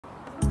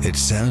It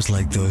sounds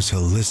like those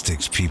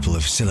holistics people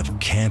have set up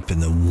camp in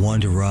the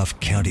Wanderoff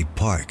County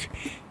Park.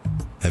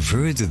 I've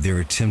heard that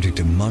they're attempting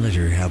to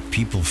monitor how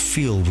people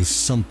feel with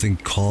something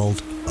called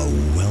a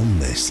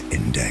wellness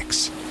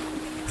index.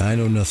 I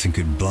know nothing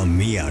could bum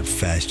me out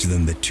faster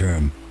than the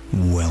term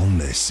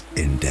wellness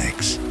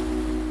index.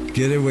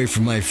 Get away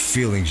from my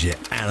feelings, you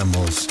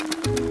animals.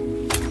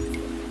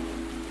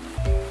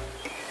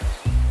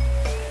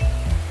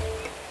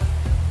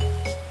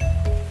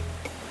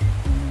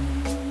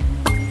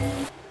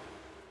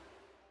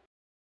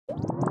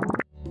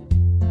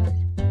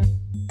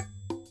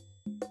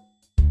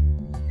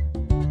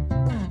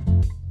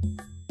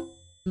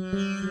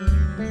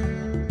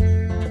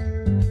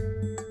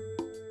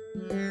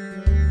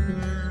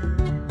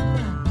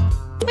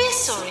 We're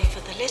sorry for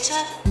the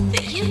litter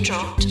that you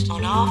dropped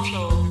on our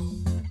floor.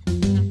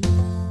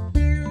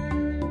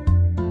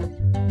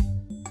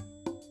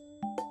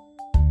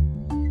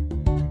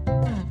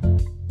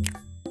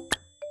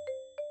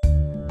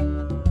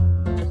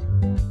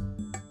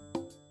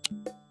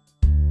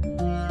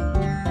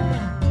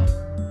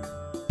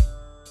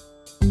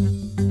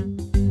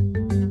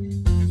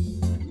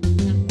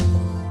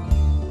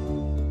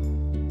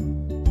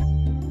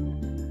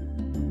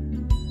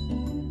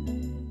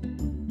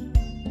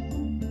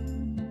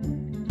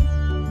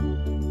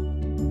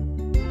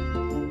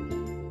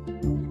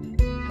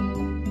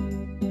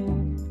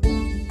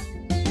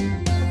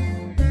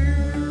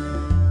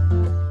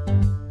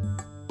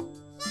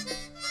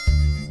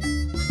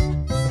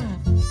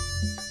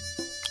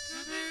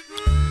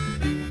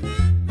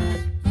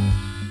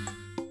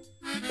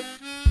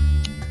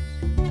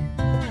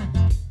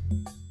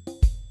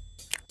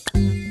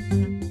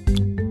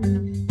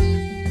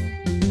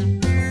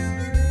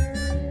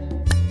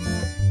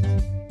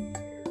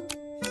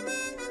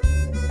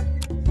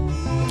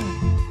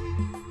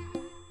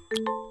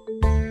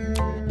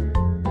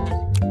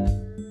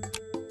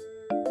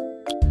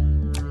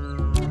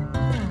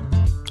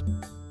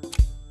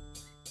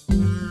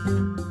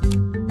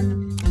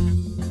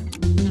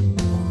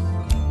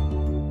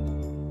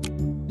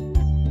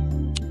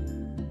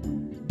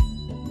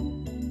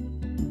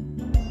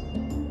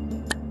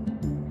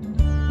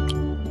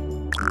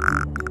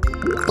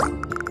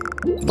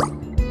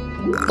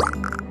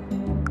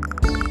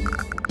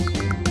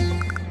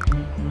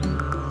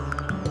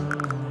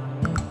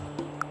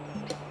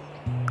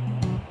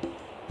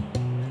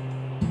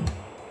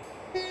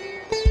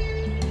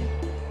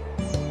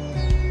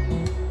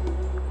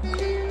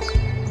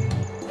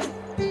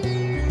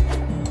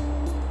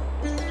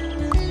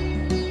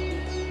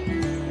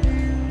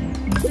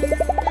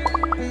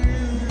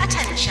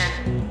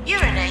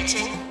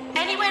 Urinating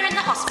anywhere in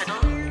the hospital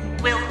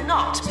will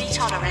not be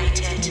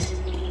tolerated.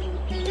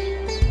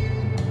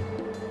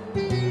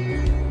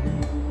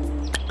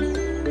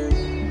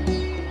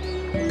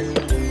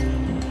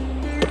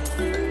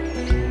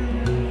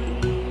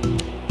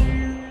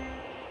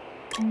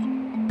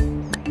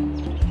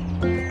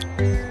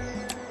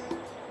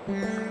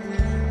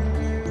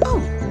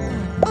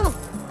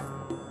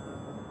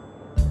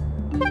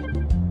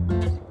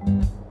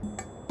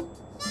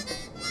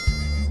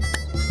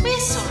 We're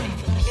sorry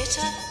for the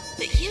litter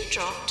that you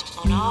dropped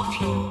on our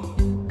floor.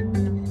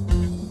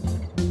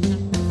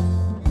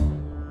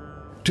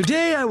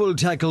 Today I will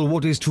tackle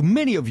what is to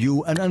many of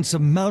you an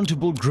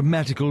unsurmountable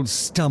grammatical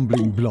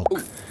stumbling block.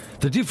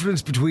 The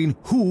difference between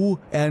who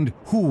and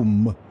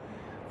whom.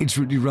 It's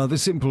really rather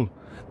simple.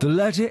 The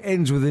latter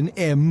ends with an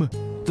M,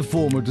 the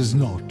former does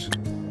not.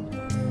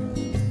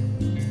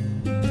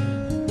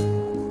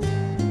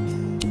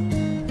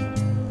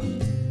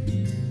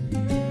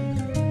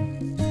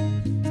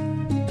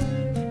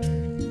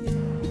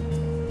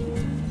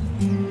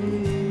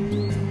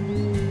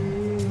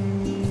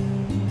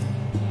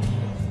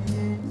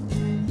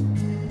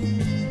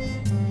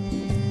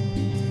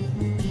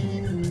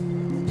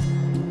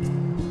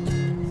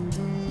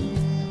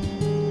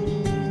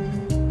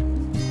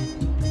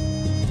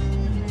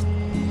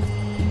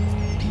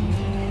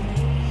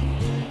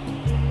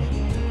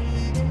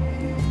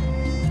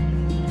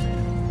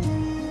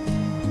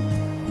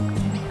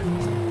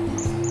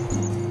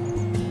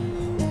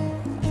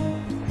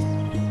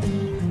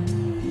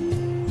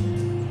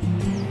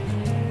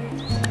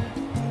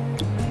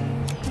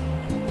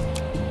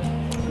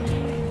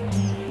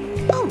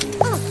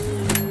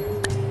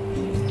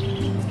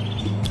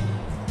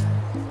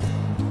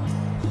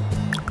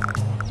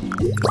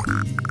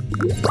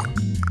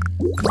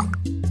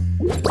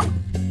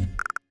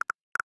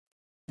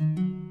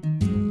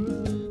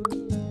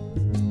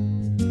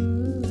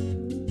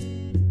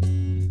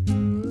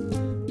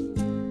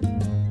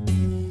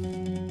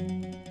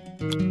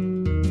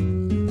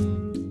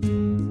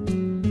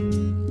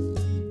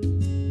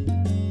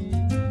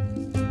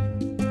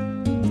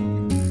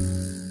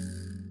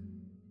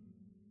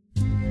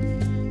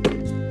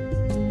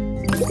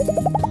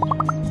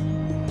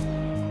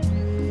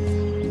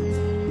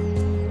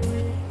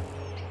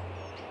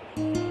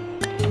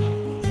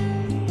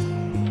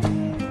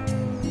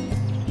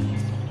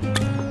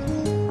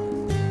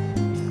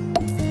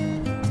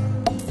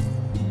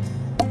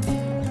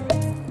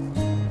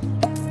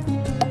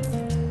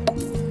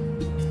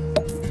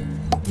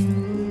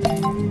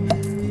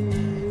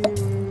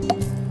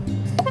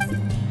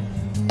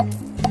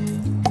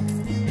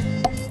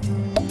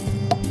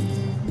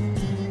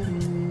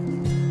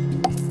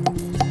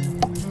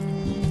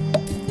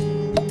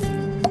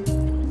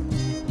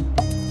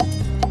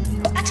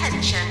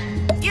 Attention.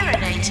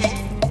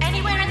 Urinating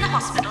anywhere in the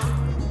hospital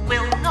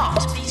will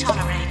not be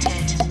tolerated.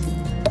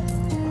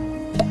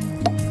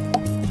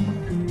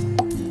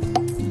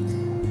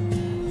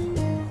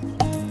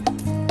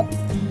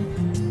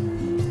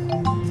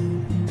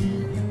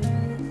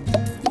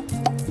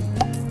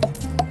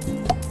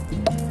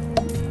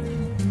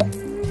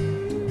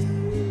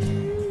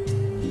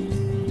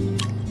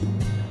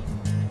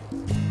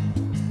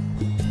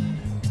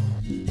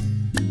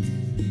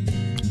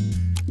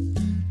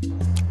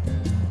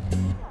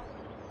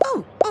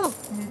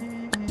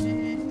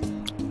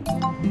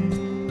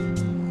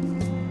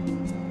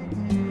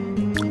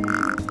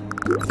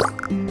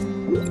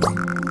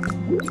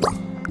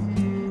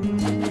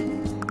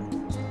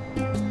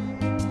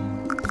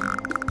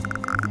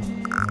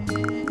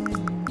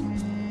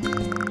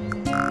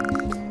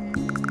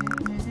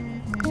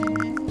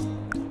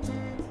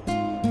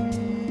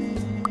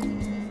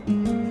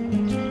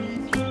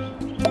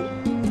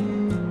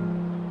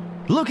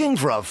 Looking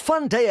for a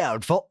fun day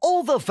out for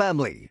all the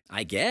family?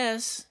 I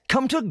guess.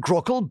 Come to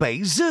Grockle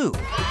Bay Zoo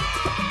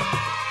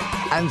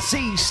and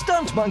see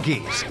stunt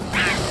monkeys,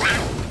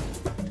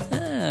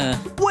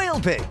 whale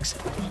pigs,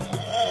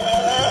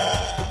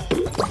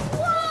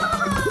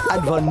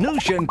 and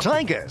Venusian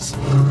tigers.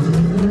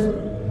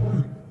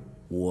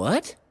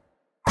 What?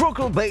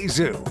 Grockle Bay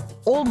Zoo.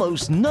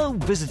 Almost no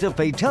visitor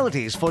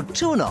fatalities for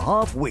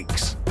 2.5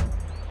 weeks.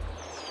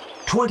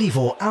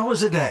 24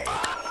 hours a day.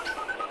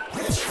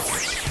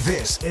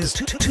 This is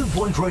 2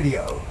 Point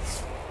Radio.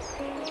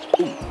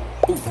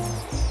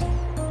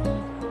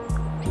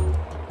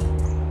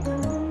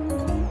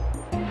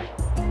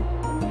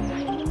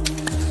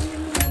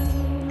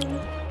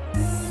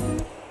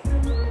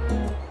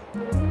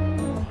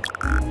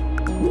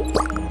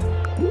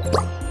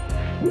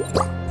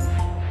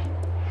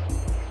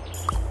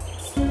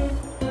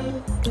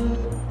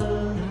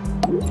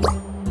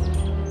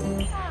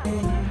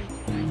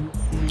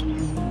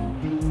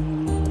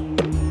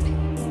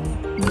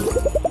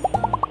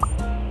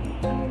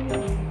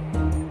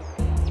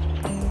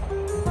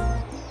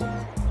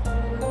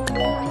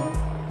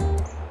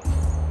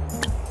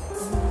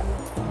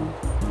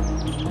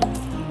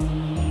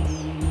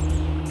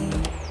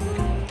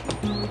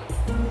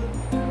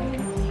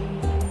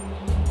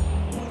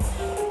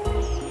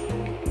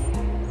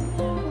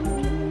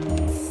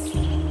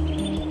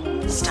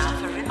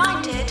 Staff are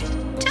reminded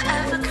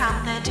to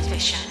overcome their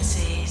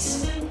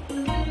deficiencies.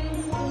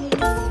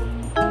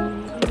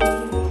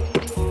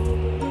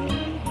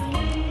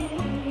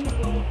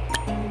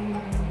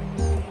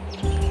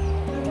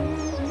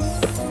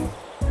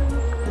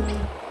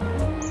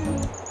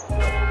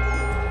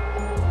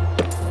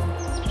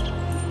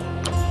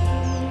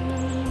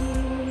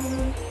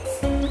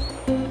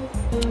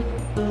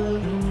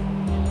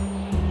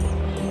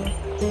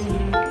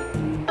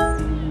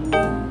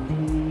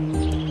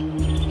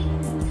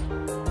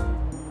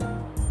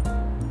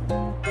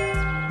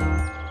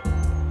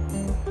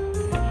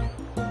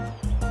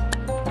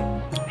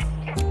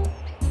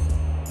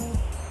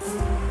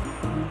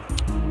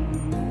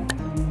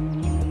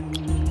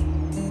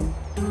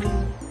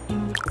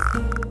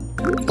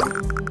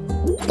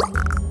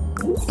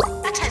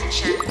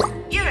 Attention,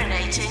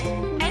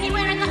 urinating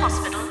anywhere in the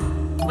hospital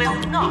will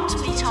not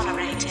be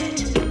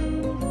tolerated.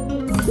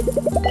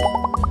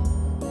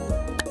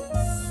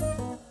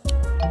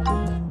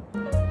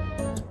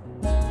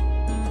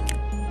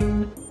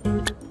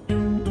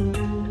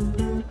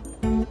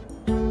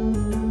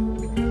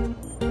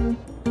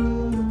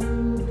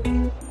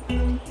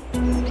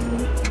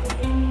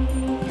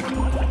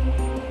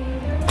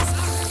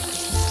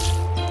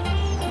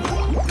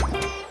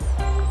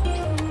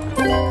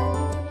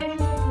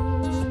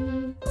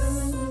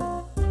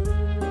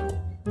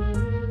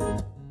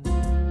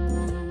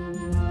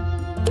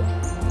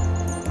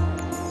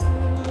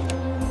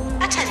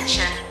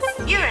 Attention,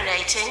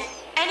 urinating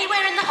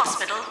anywhere in the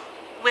hospital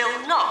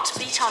will not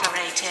be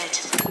tolerated.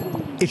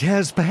 It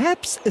has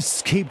perhaps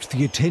escaped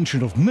the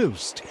attention of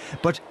most,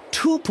 but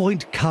 2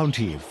 Point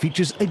County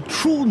features a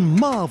true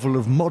marvel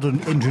of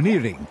modern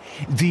engineering,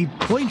 the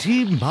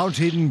Pointy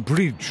Mountain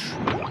Bridge.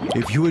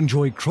 If you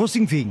enjoy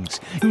crossing things,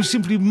 you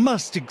simply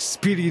must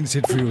experience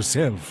it for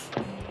yourself.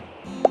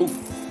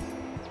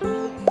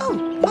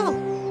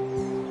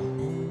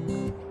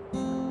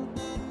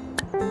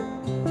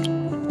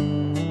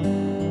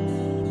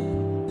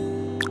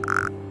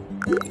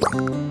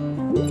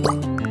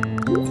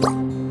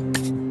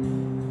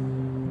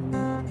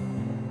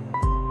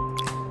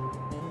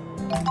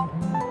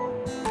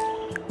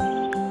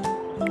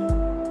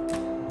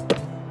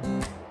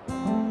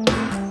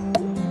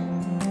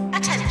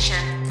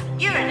 Attention,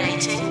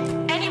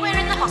 urinating anywhere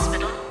in the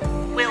hospital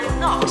will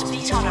not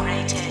be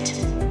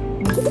tolerated.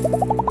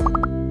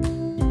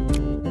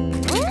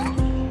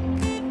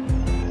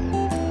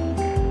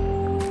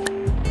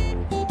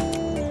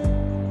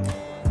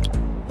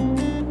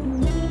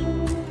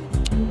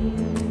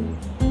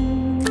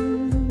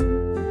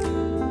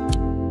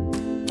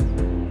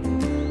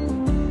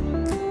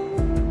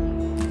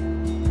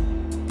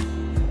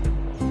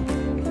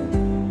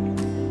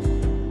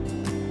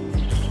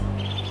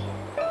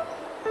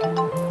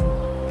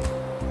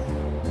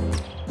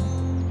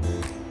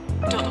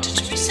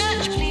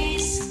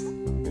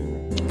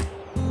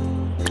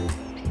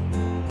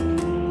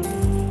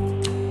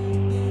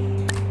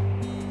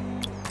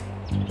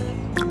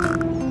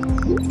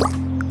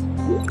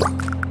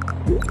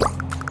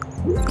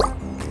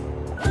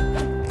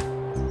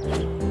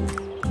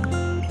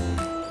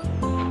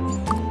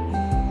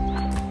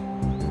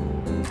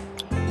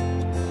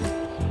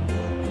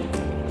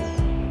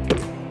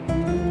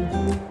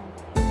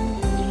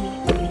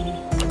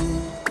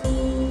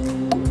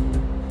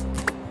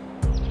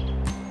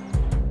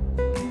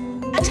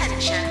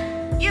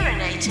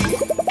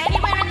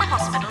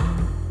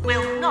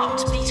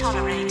 not be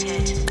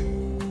tolerated.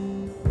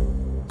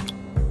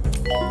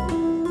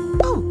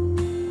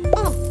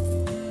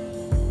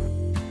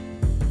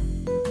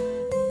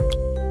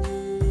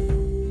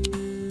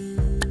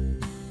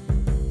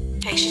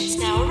 Patients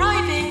now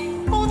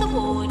arriving for the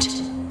ward.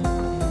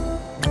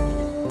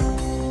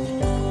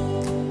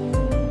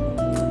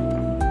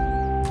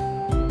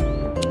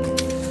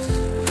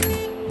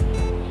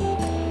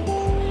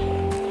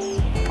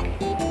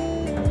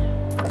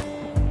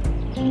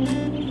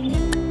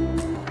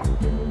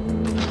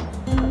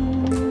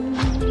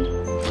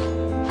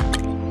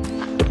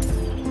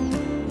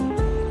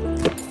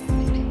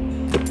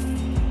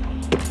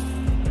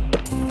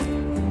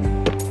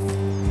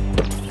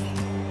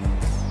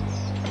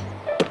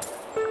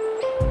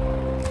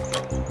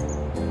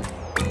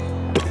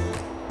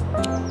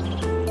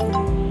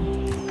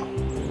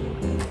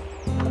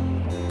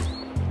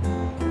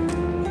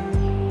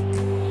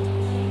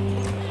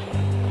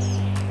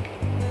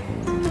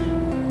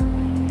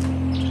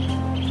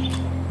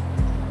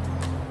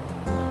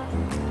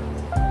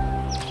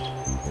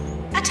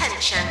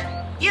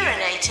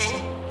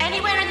 Urinating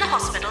anywhere in the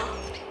hospital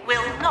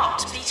will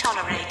not be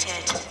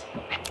tolerated.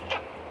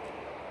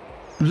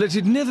 Let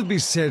it never be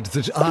said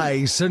that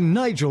I, Sir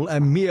Nigel,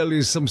 am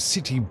merely some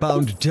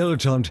city-bound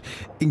dilettante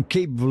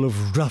incapable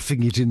of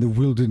roughing it in the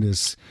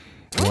wilderness.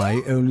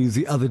 Why, only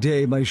the other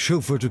day my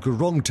chauffeur took a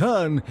wrong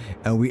turn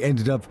and we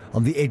ended up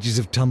on the edges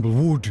of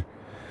Tumblewood.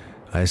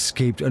 I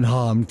escaped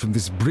unharmed from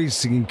this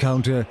bracing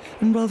encounter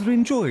and rather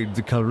enjoyed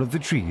the colour of the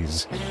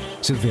trees.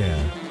 So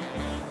there.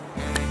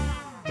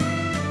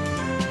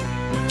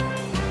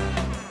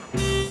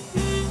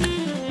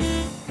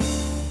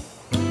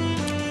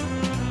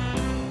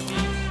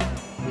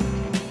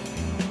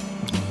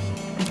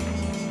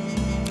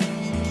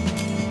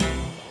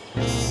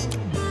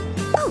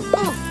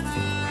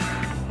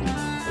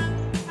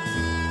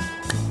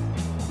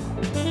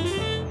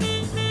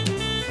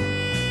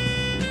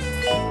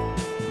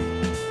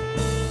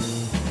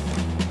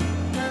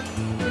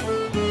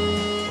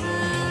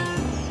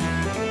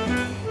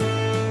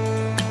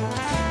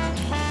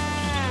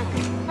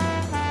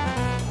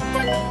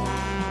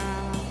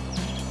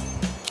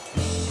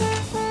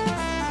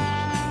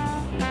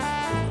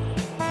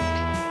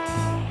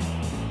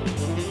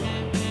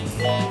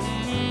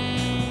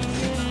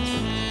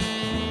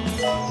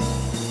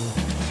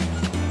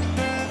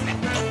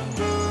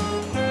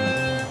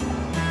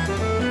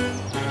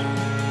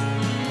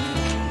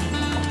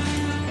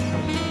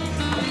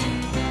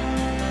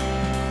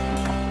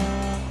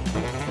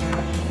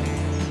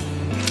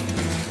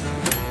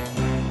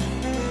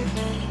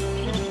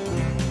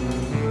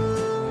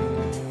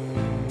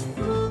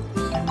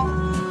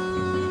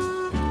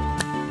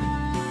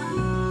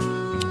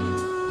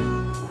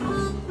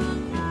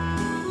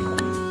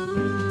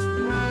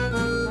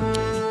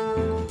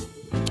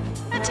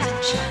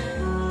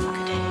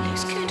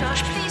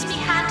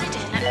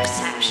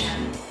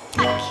 Reception.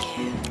 Thank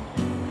you.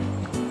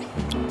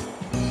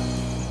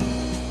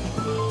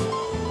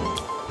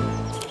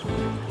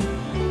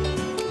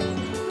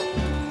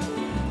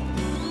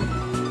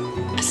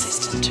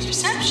 Assistant to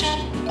reception.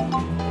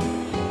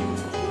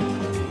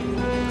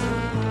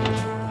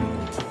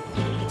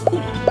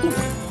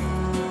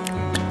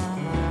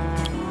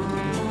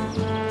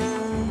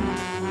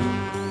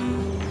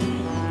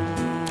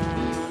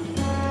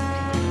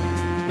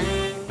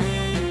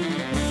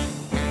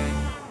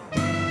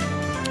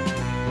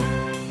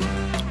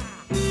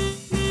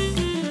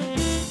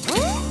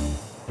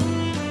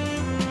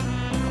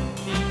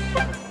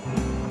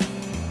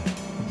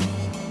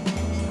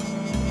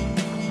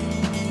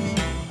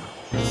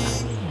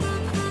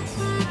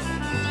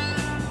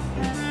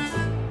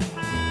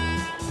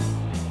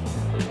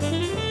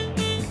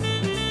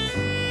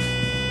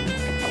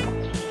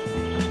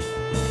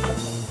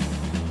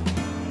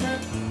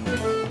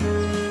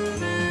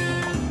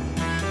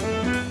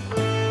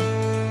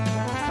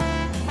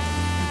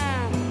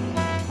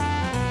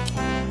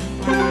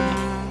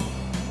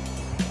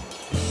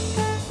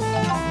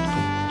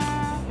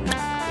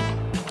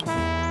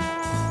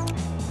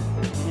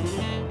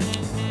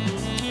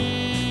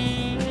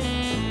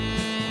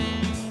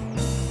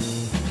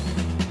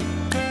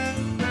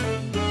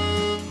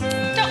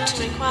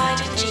 Required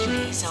in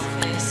GP's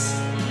office.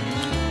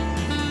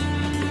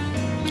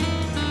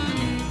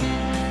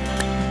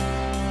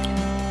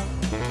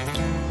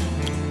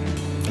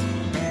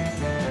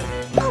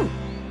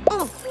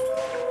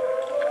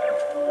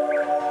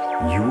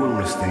 You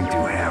are listening to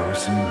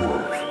Harrison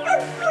Wolf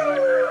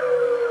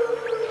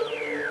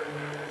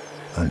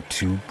on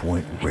 2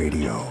 Point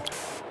Radio.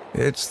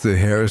 It's the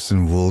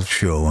Harrison Wolf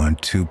Show on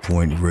 2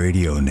 Point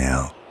Radio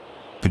now.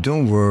 But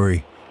don't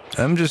worry,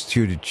 I'm just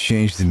here to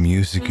change the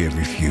music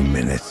every few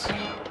minutes.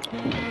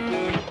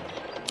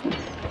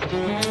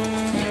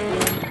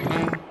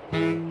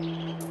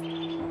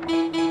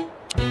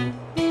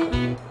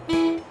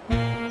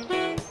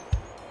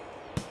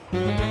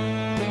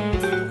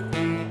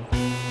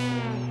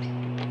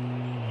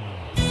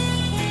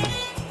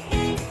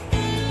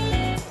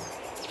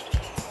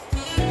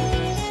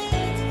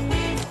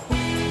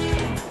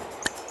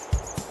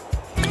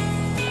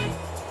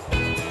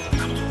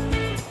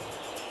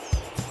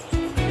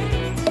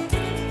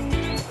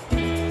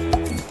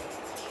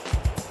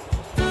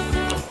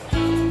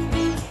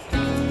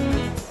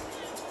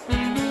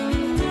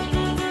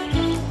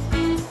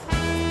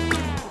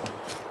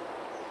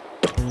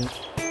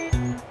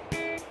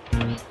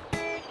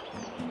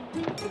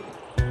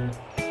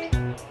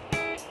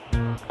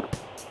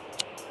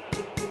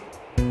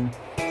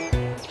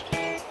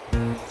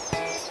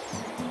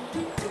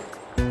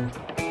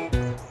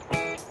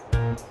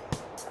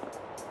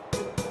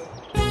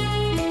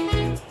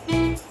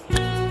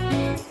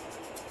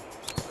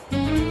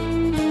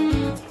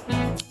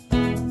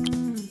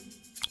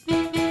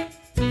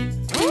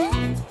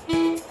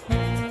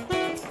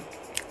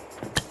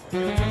 We're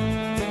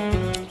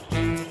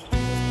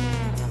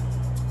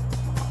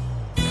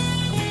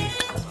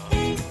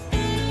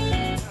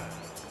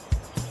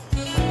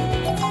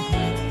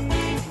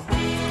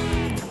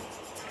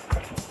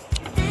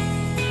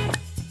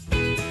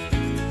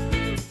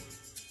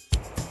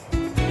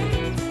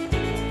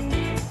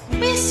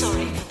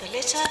sorry for the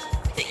litter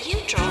that you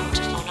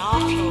dropped on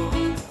our floor.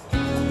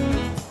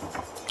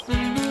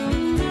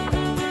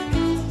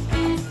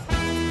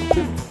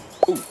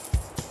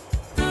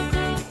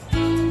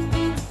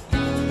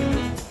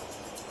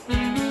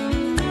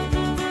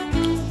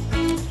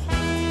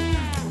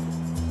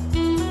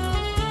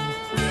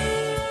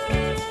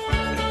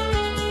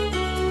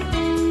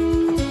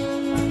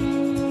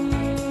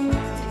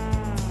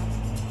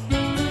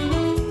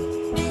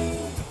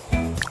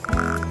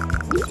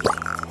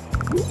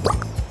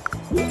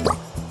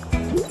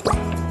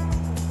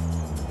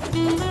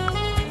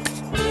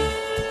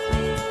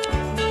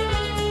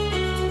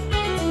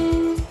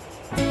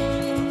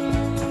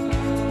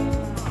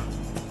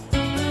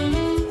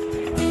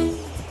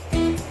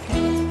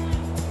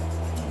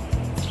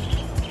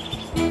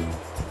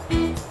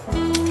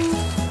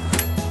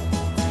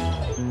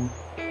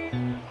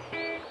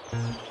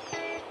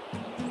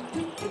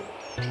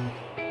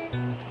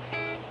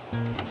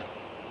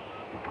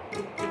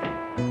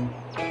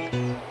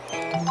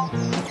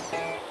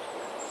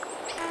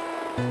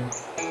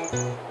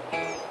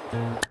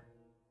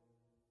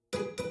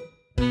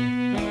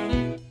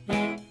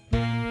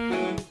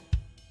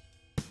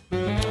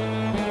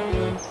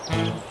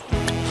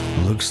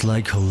 Looks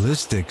like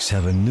Holistics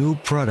have a new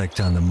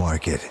product on the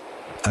market.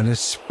 An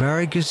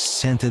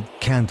asparagus-scented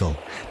candle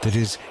that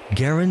is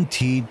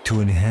guaranteed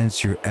to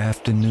enhance your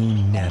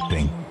afternoon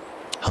napping.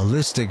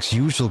 Holistics'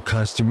 usual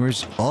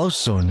customers,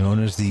 also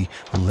known as the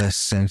Less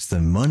Sense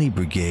Than Money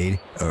Brigade,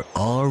 are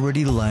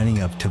already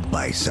lining up to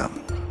buy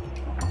some.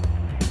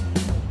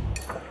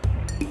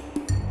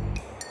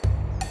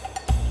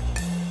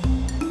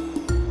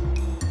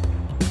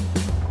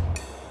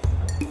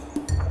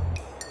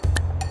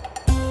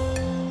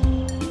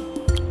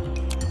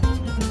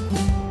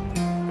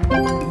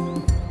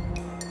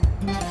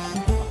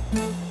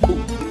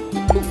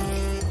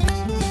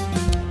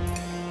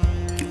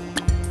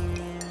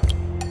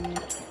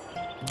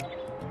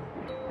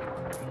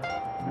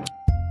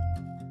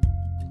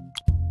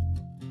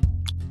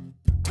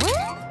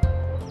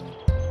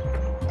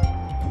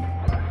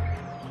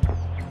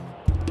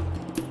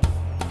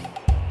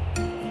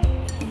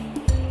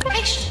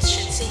 Patients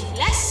should seem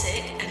less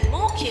sick and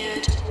more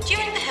cured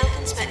during the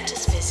health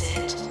inspector's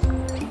visit.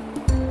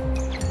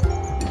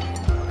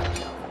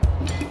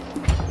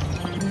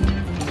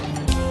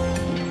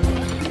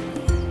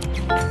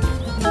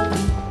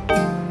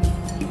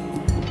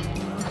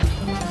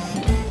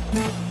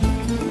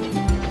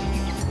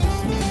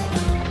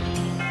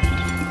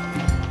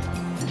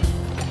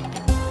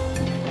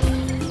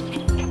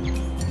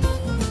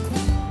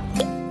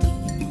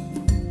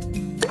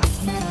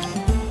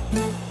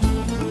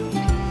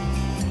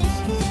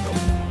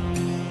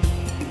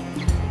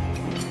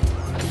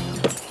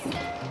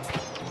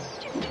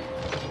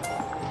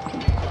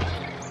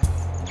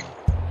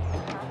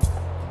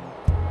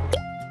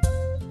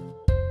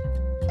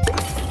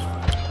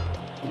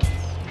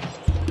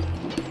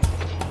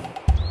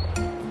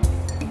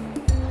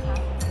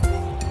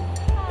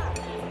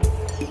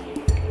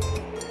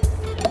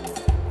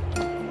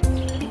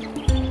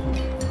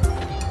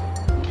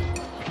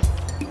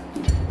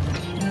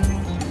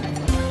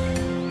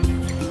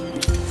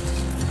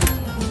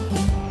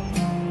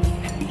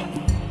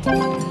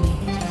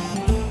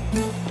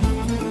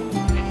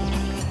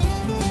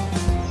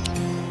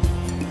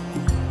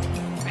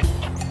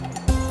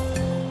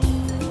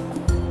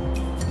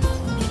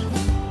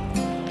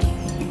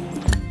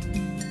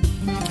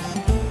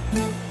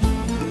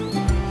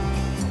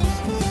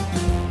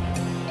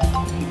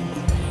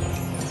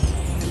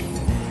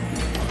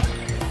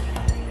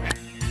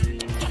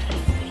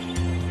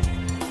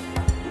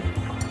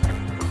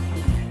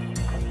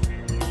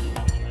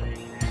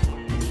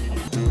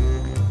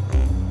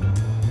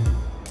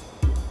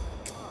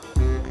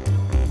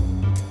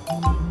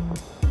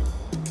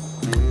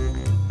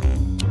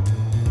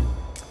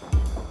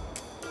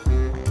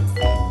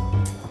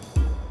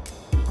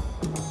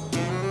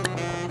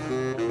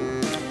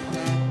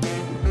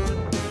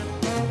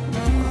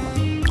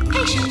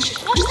 Patients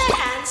should wash their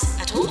hands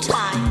at all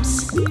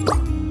times.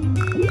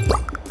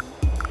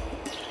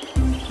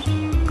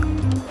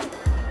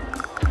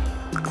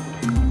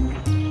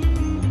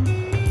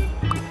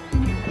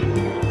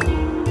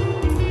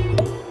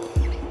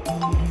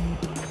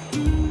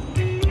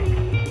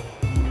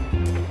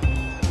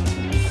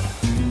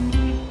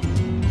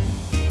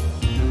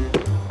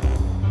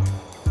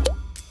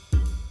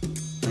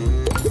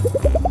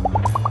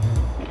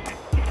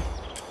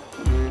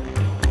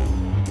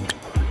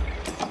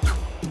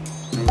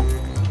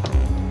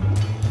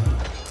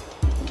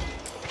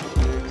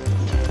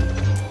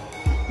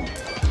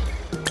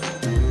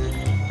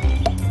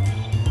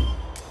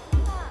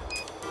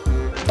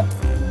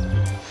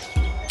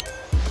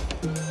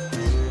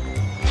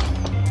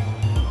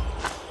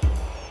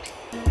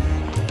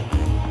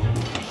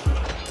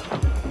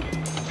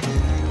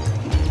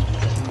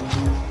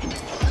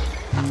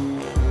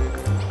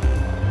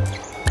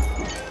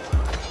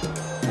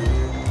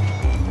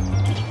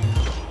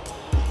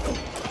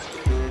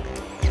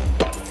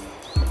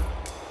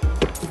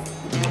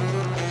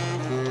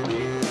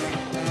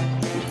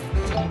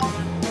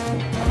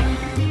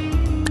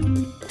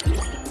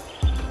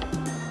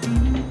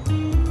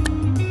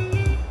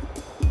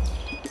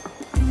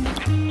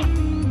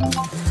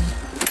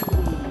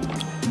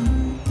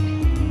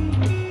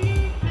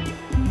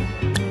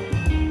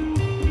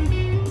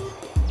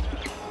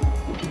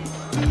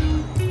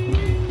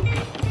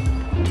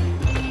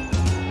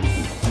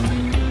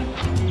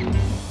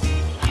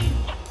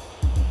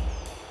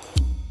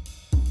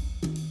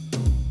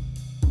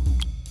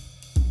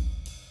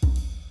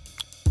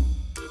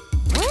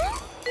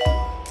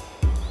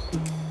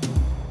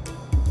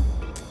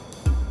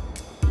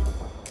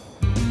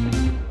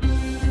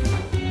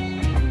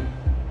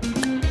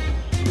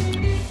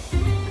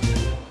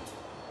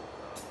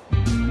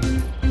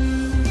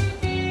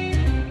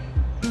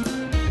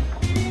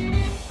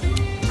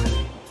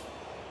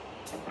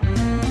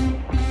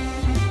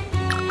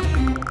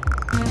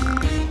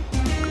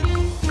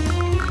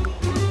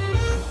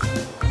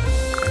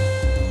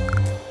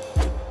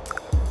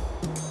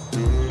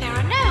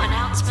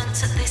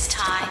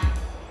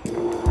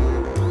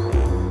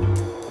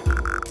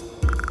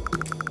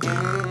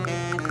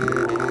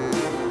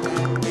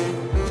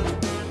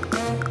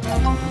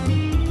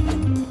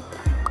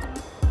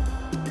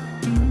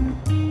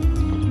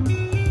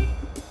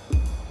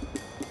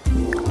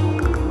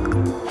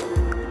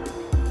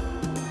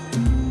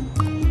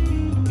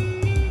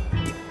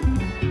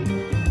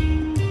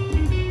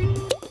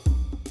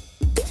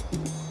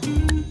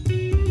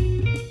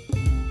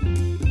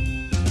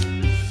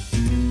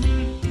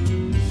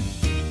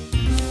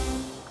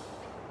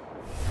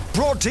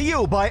 Brought to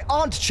you by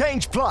Aunt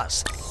Change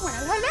Plus. Well,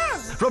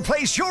 hello.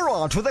 Replace your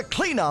aunt with a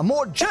cleaner,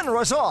 more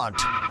generous aunt.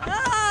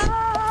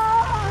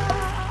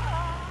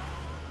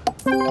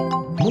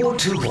 More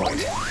 2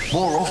 Point.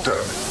 More often.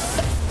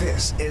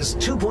 This is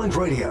 2 Point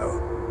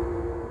Radio.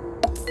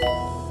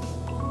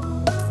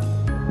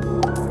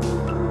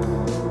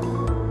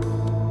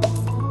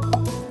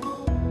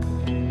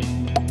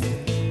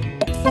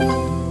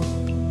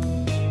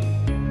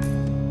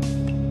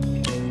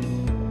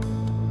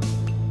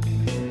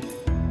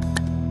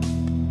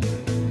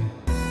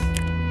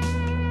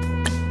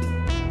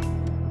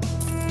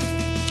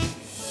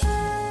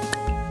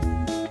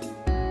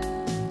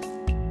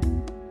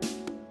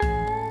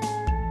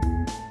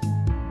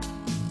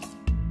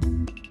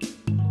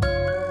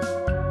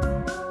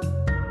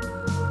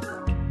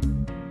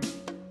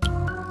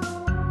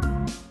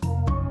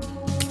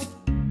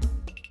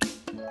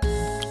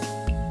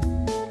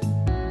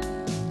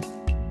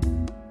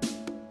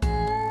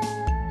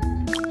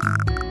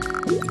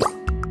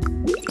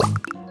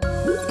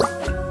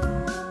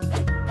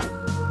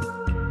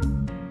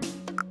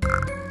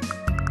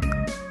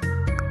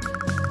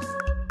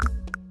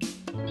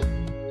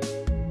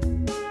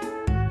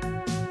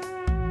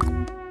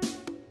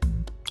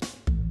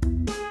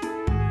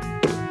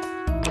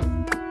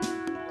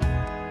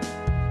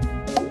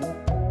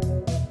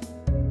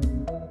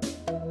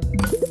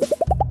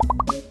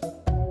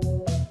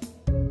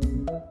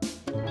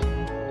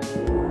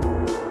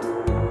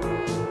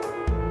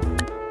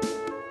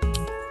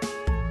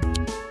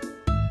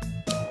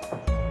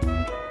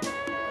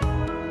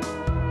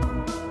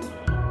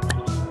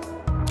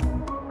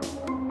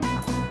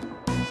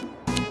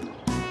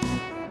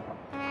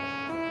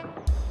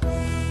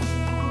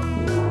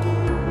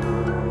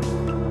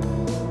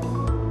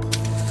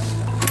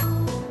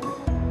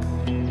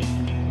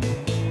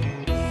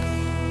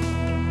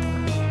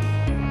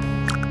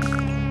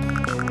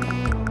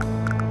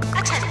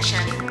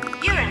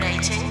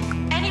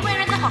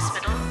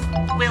 hospital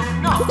will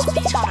not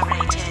be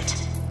tolerated.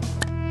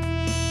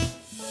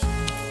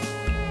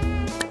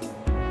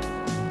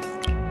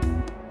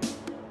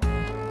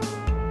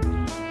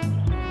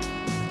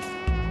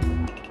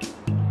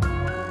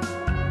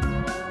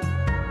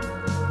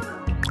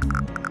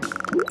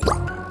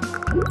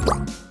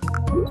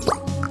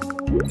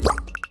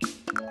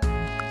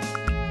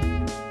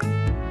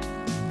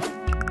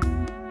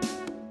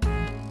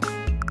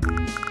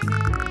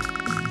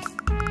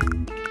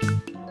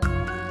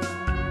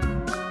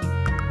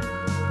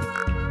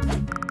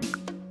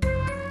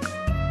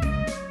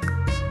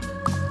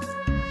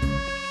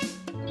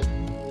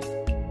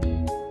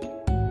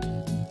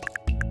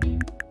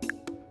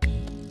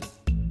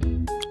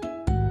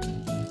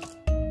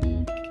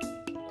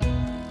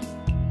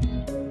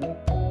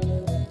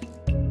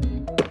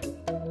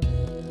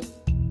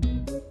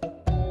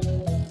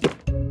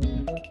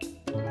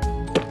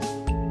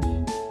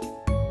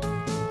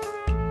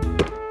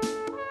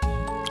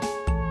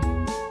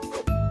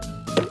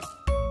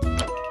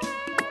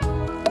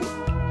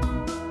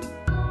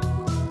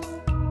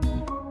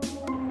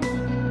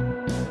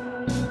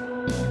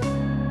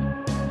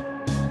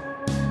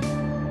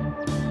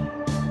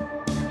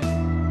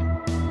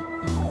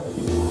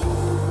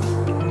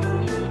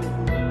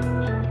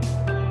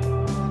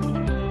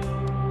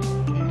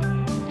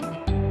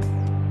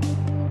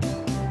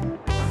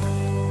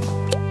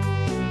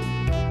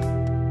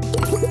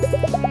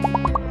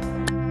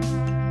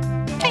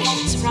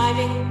 Patients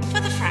arriving for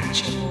the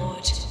fracture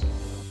ward.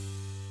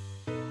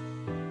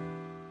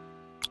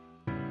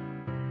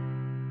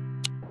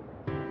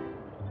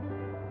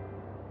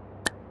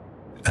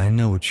 I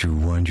know what you're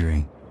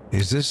wondering.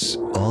 Is this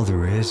all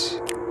there is?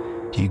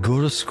 You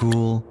go to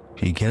school,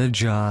 you get a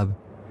job,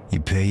 you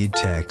pay your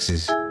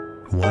taxes,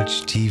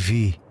 watch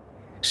TV,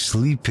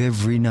 sleep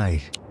every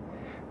night.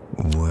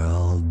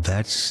 Well,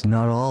 that's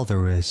not all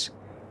there is.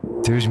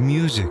 There's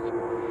music,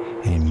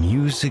 and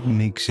music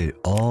makes it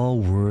all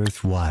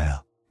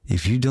worthwhile.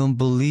 If you don't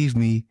believe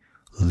me,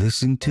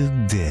 listen to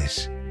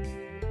this.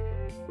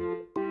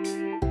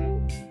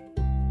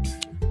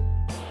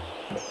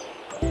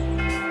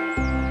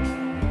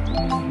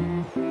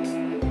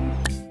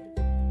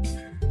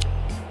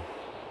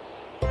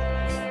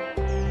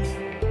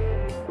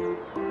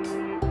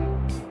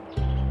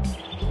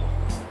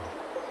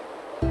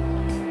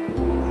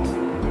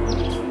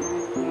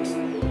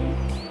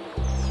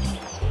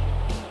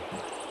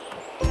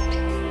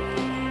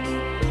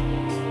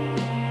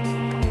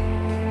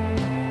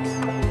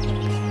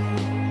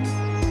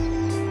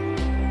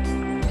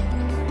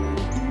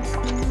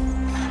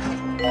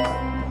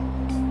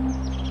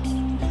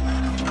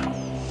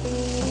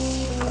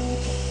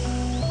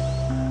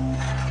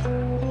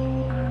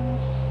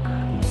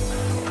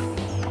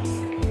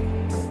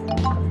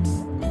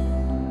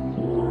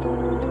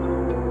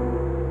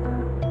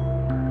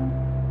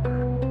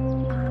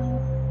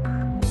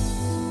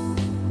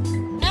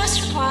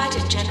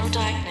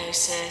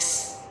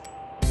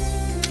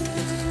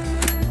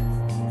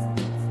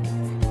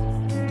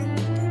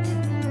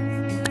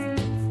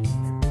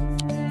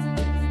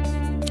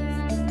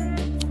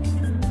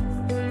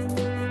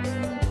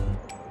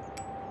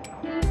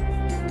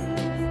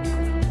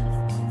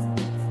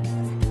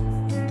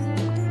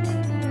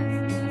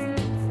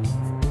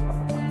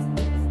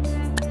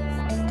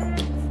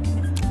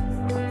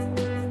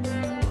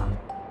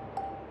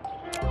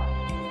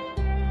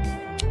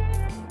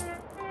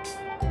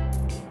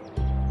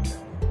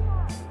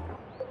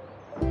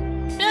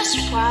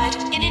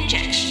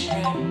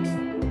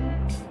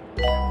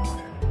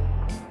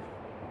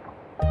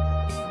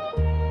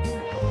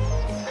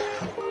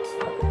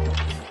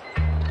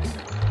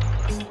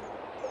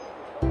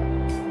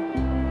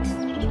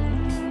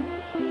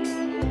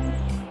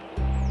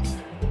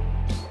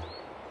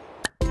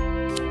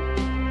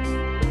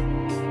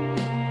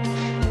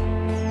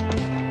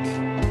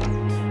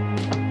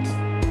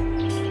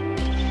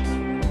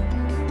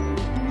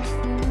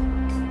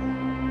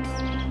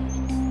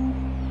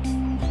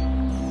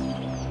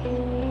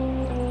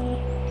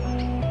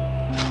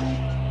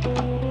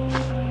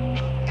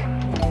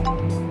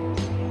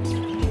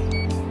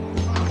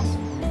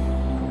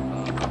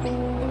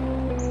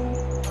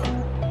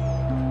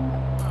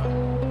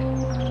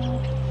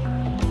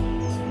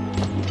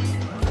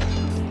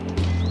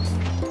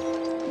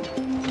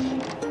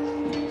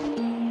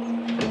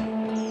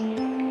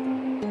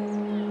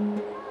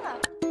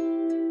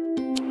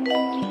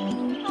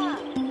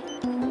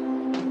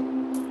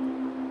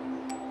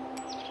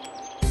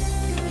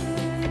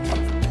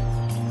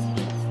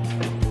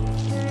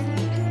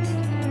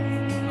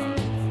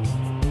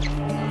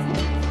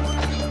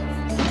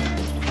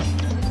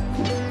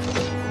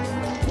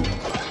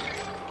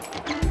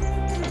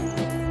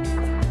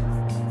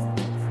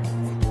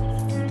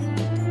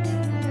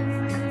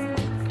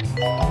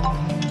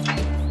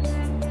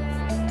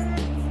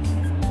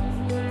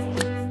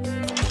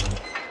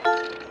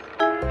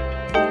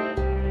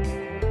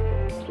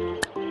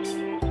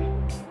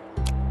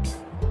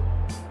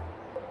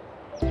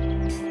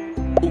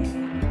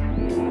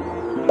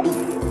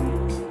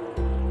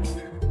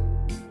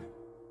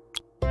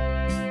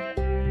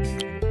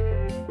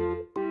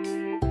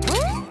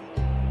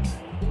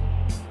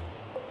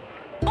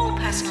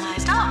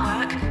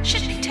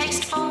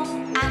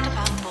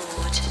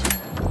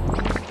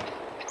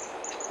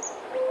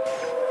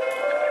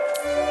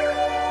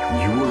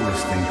 You are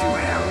listening to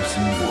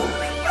Harrison Wolf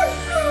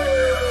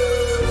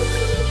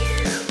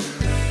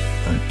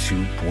on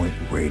 2 Point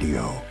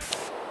Radio.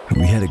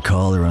 We had a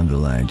caller on the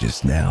line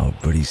just now,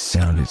 but he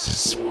sounded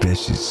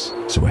suspicious,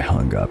 so I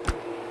hung up.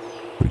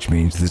 Which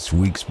means this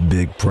week's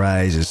big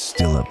prize is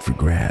still up for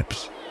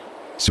grabs.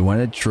 So why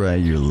not try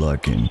your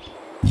luck and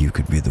you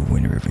could be the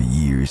winner of a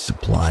year's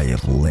supply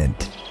of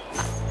lint.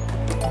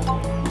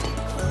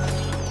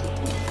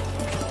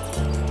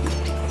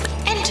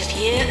 End of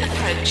year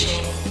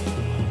approaching.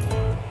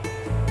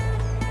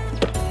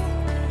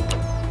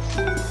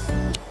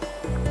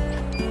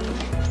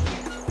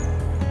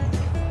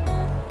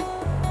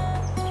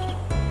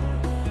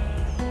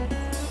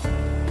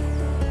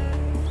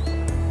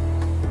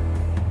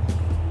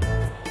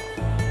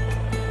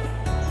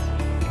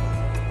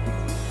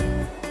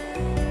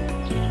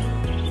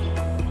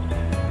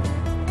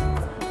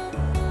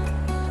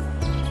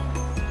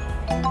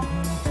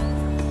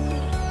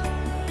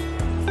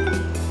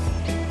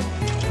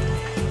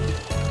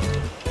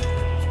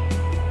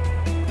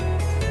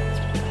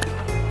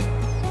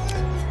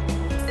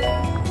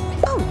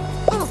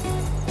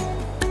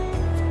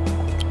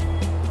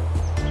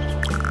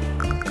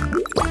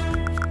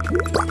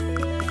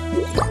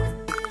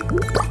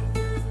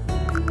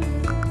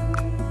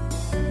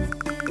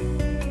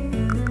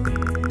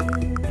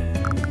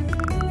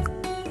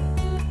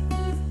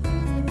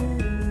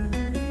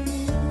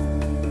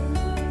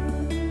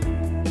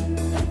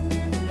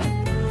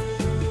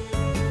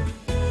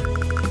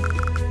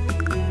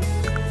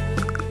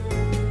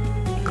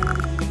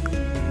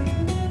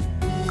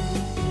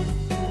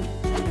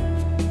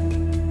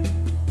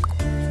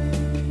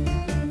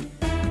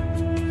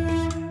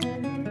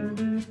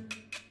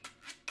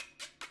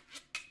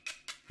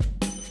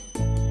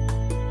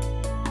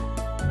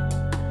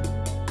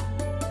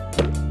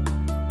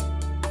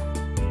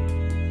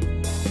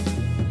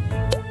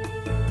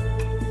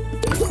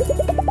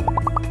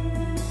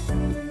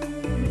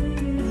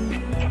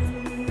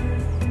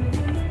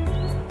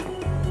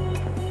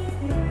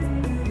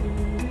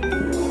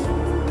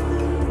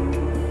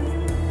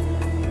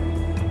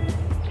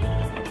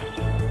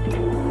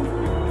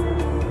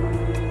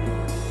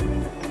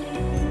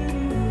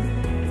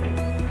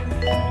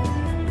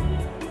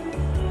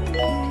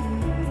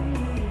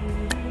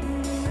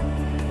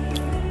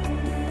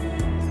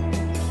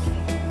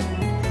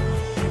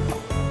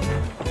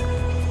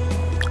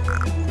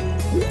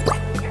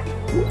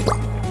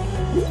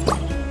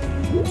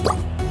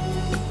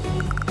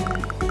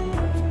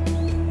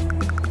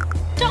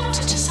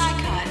 Doctor to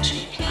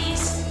psychiatry,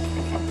 please.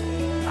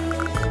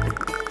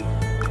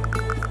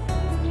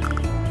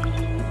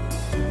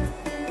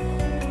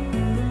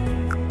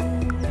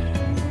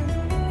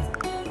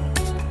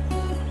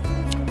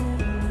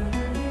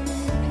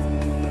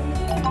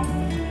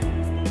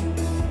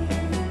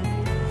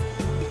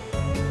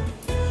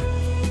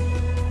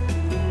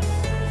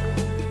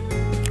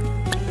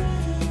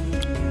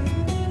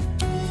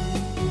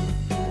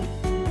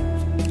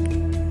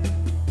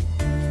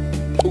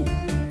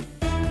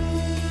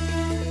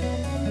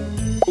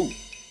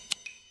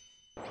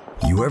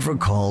 You ever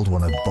called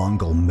one of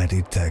Bungle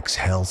Meditech's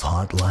health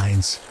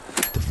hotlines?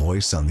 The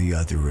voice on the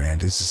other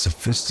end is a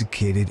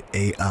sophisticated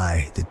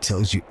AI that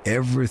tells you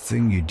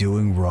everything you're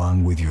doing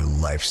wrong with your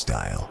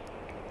lifestyle.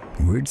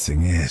 Weird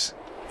thing is,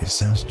 it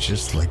sounds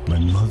just like my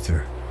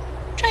mother.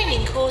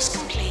 Training course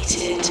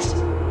completed.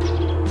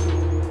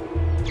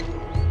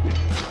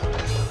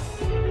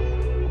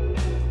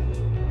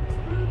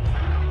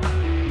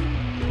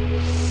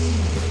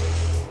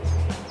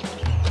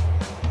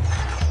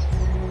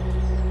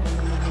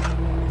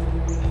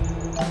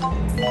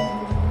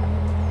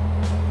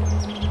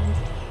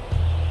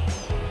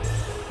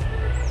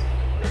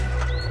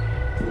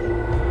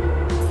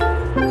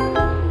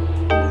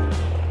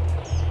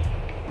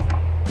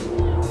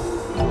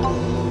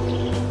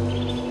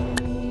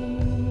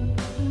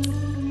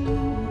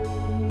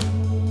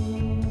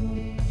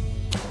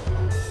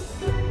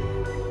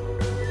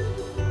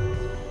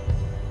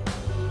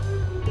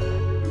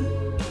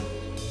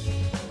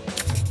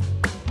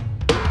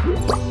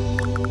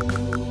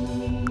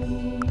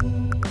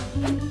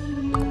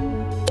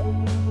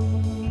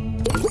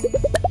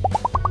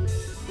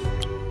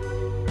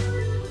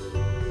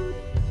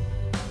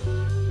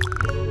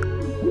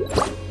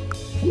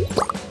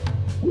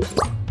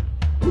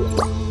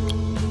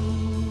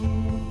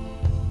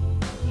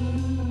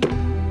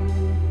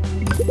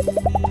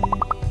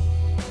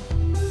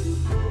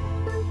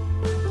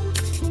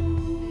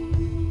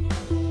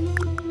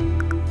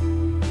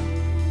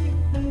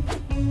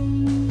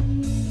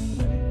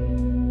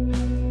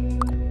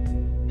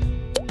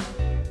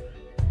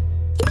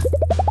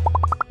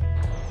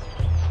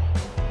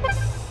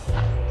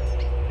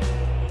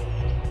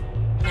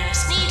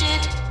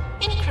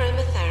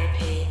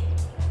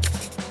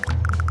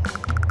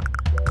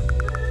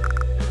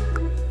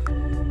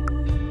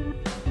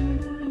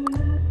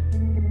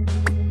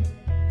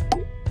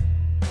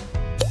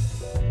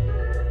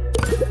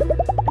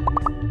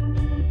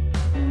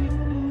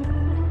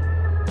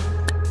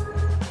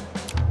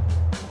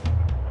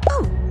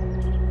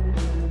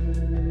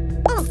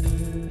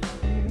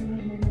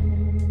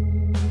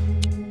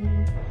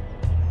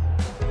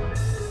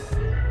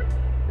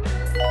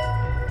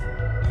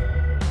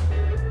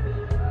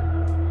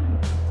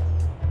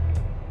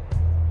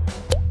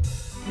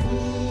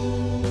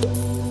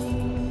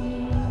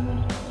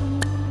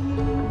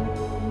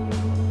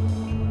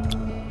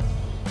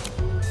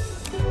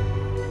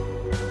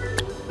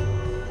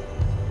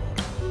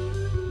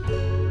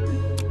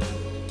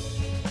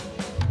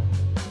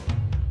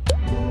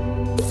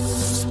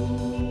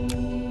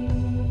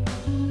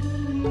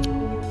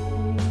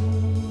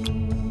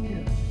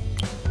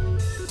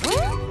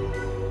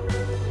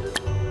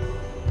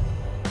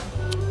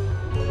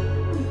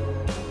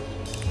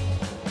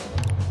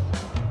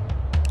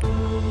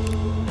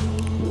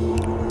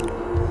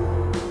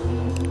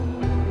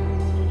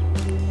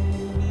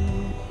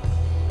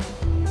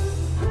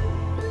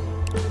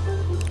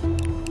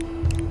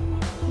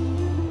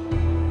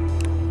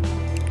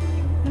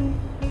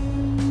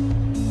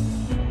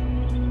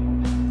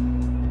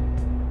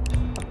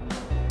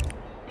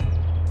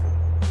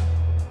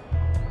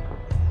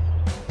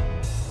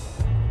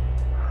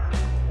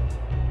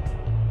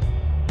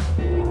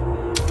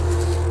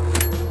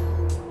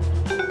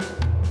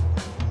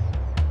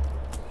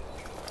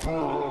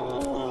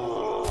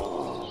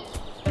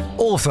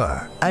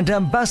 Author and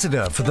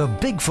ambassador for the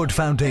Bigfoot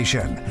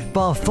Foundation,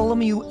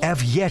 Bartholomew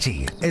F.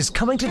 Yeti is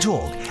coming to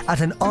talk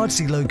at an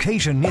artsy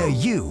location near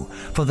you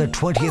for the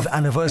 20th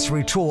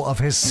anniversary tour of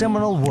his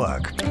seminal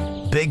work,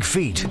 Big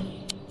Feet,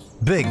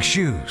 Big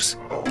Shoes.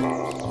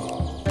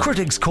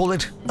 Critics call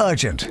it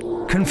urgent,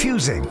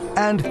 confusing,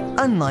 and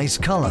a nice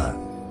color.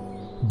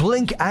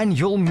 Blink and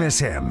you'll miss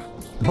him.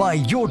 Buy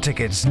your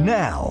tickets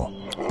now.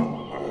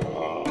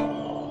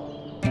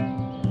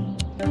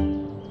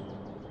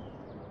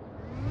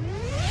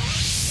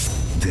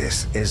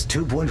 This is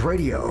 2 Point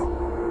Radio.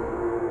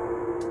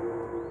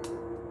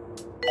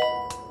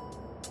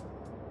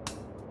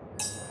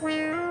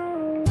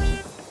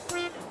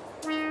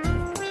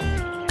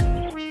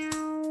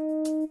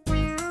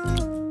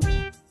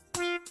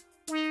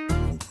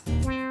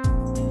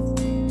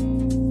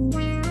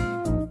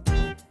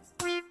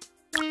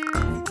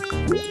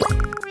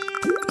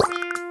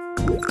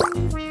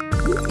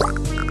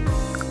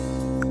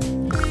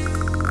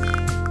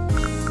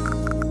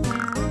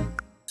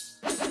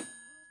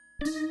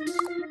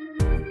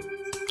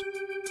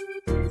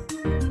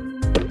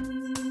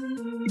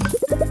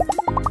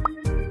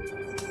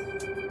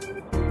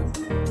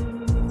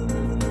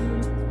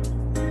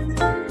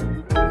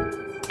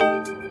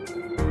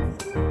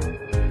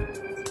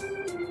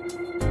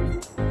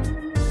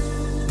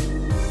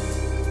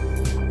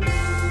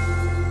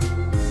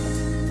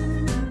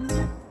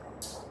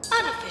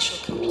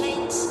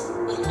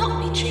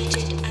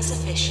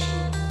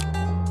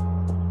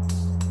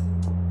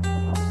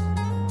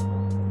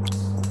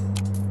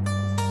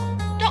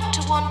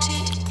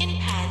 Wanted in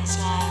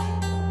Pansler.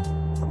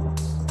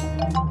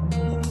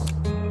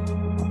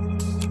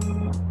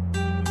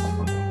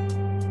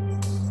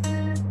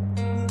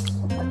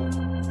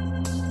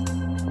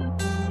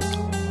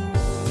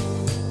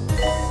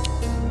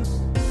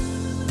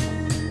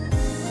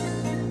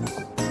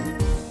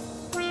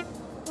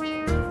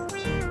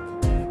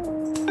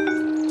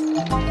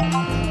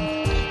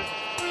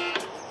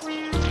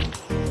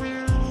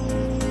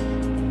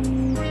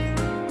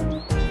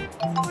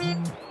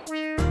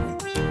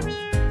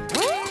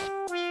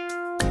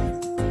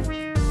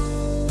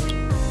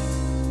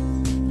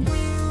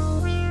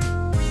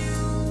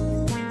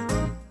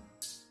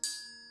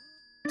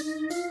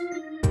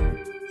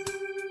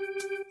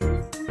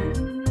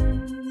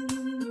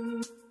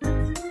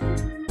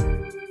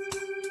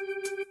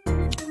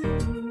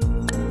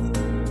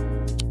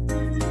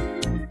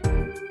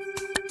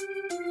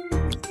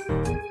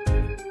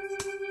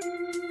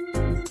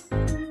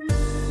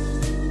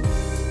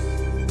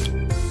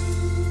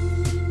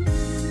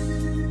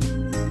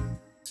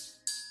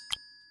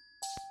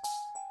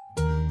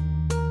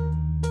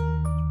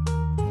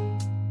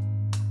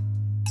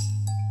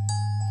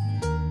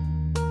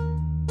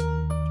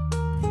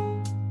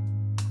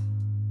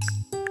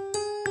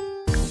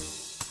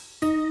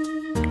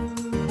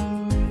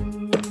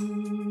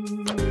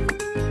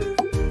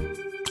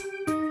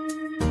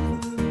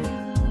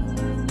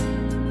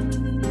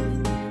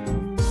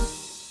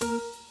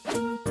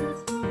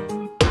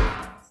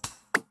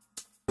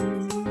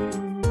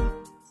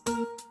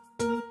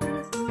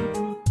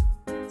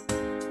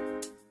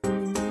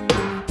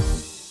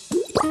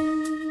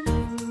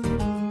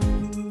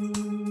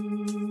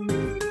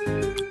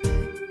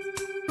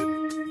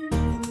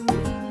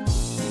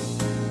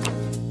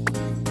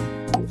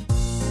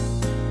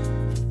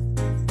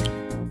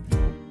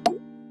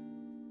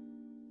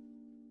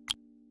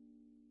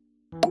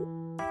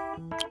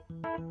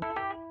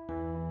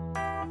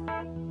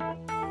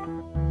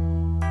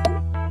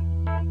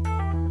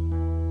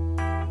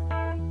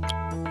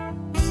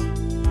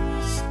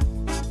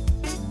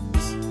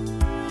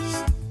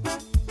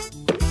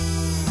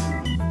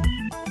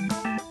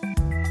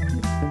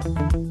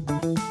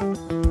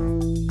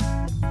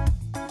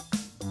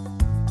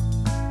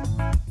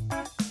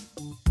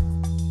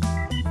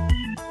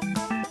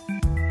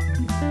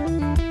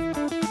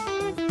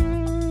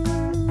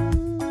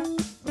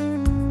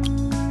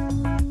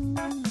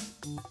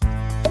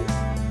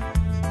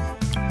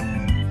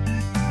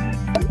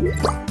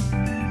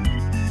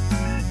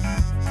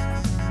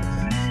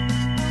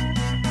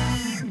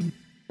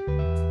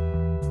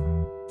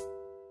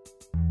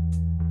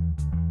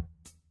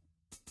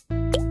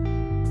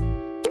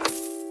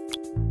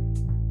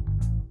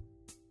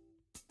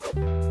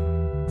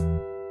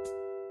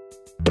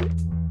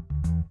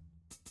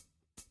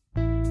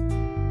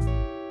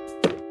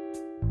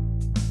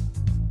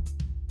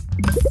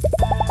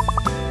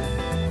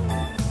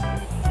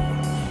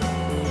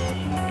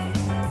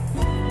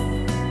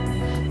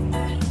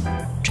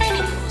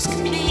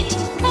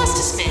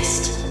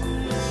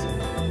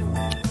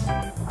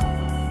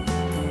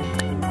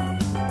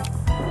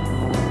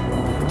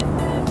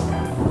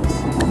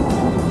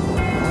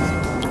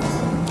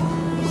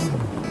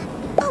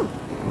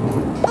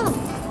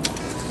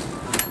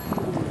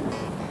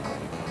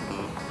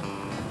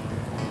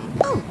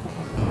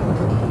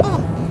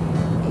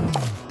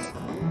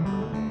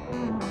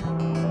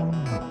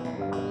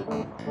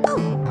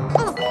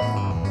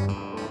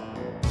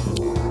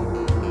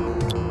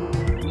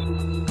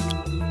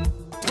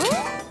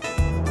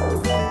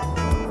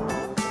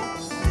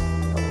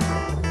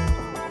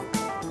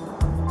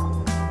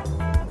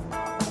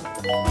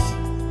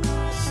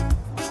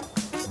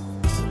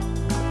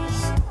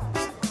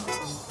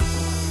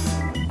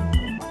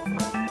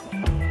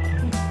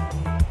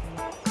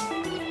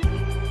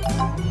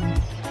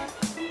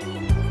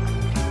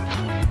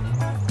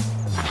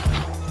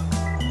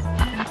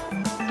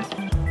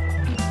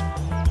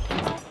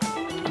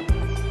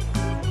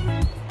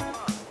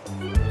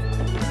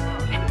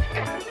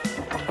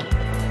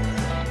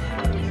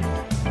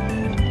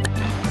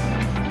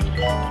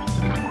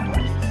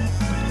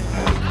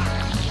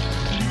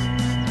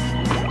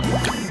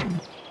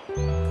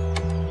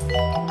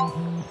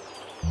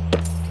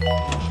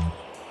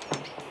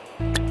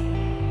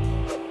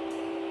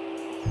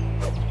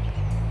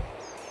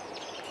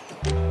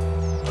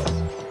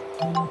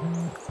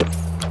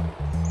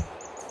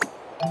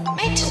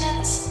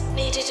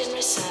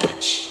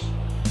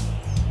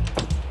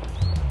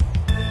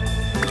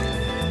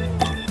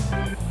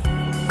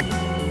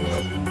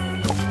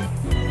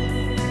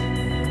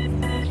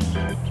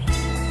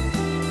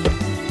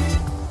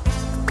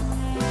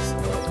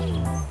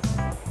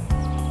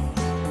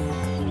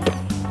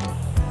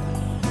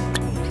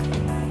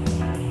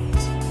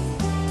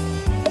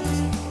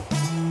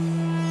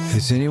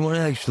 Has anyone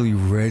actually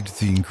read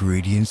the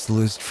ingredients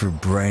list for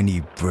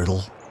brandy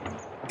brittle?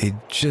 It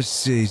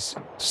just says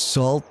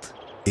salt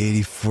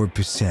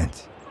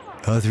 84%,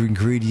 other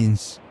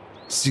ingredients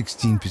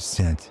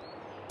 16%.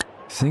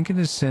 Thinking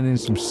of sending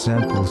some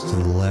samples to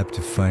the lab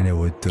to find out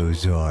what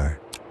those are.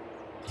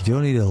 You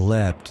don't need a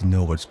lab to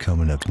know what's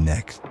coming up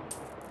next.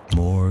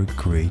 More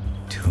great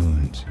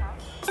tunes.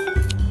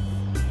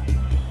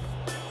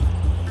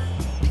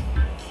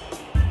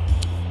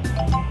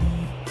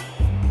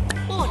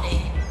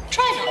 Warning,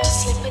 try not to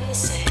slip in the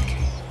sick.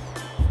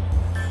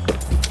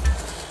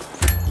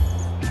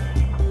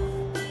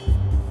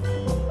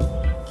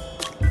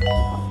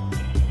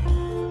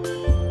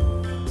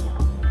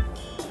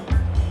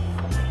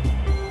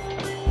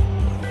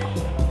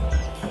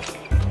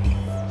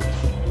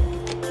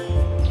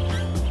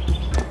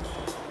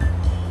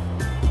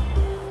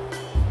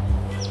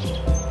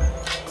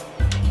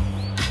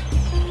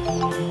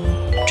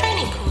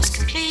 Training course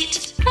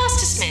complete. Class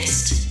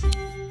dismissed.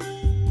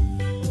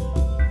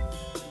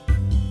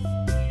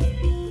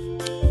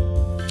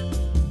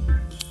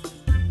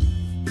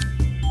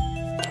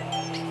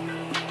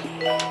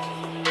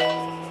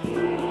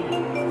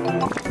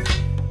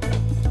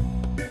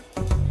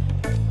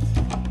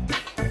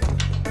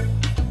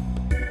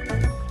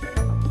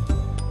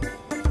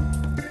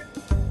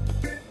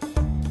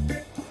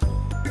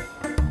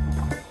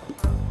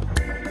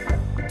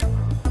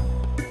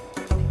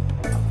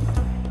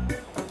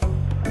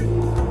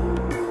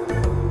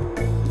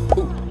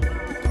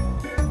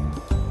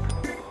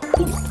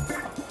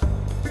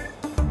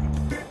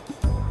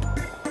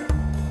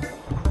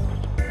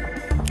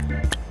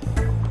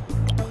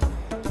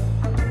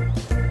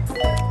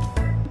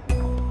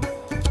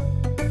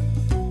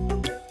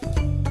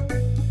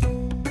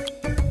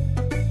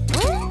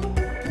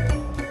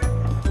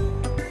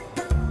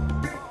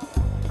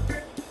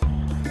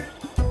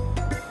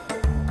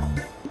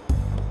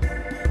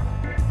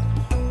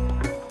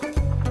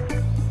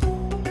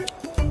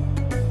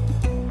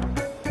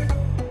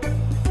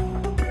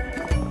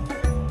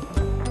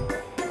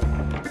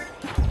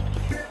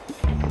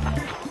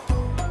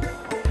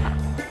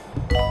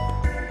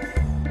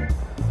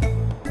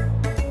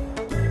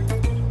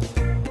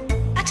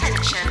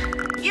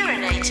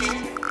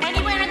 Urinating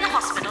anywhere in the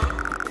hospital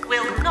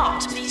will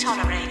not be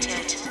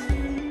tolerated.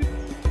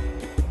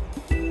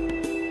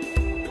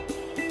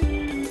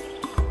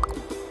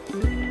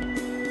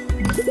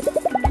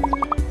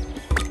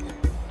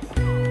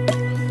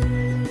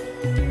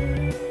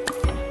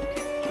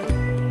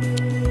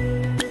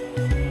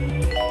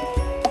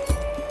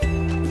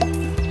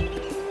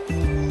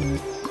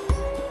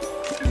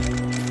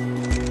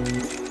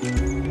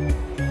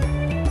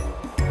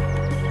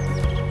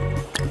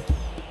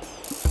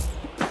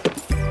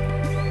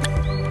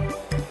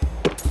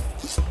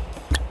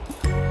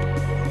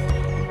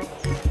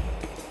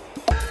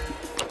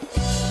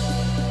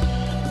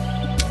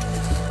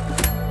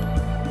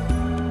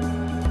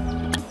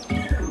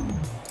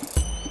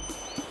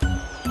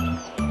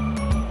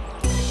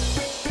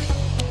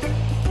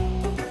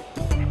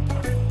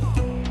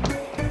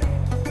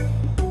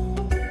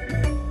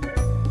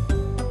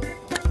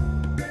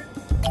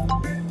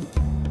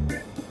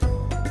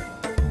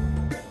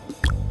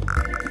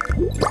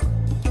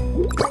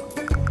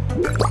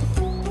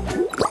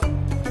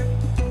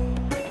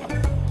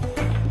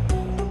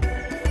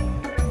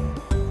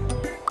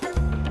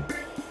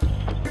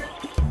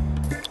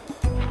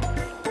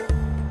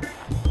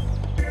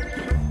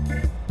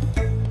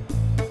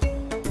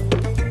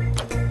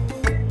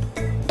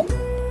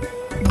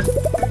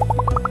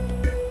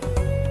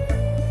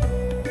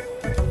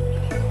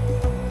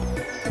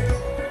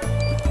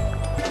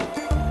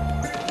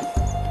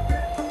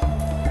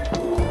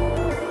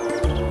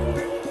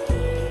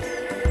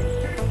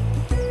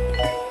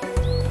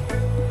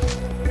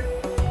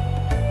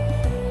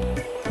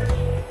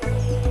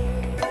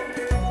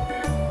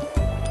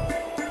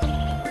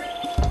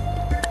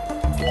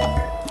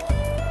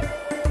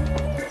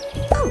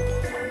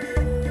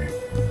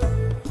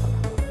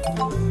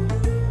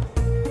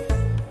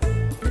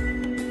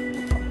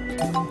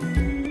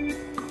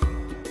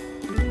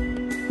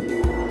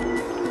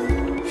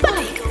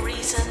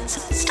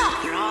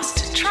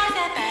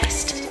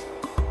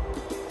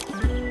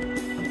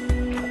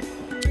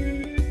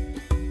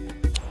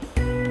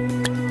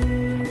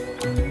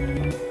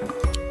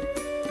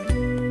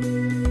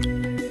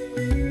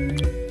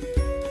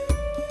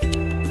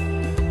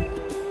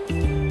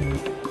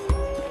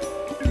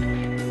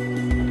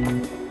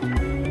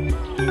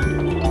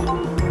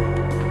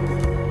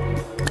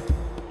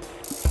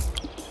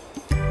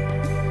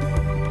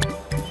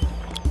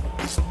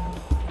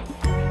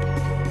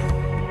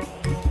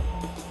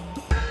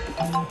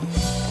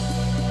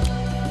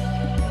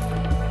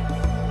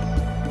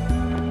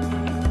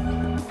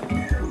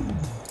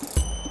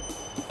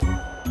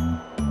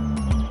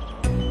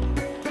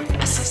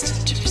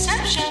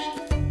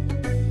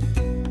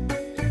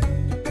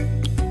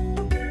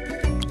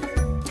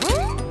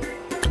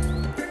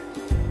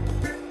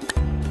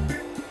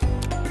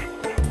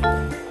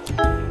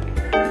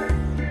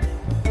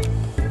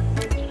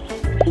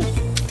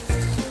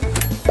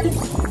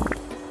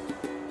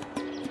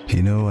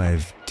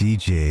 I've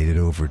DJ'd at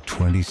over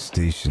 20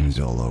 stations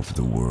all over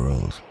the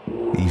world.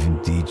 Even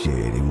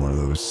DJ'd in one of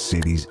those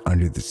cities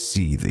under the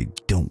sea they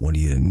don't want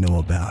you to know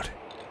about.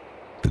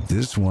 But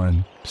this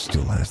one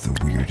still has the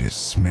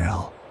weirdest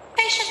smell.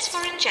 Patients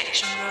for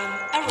injection room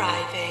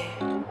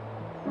arriving.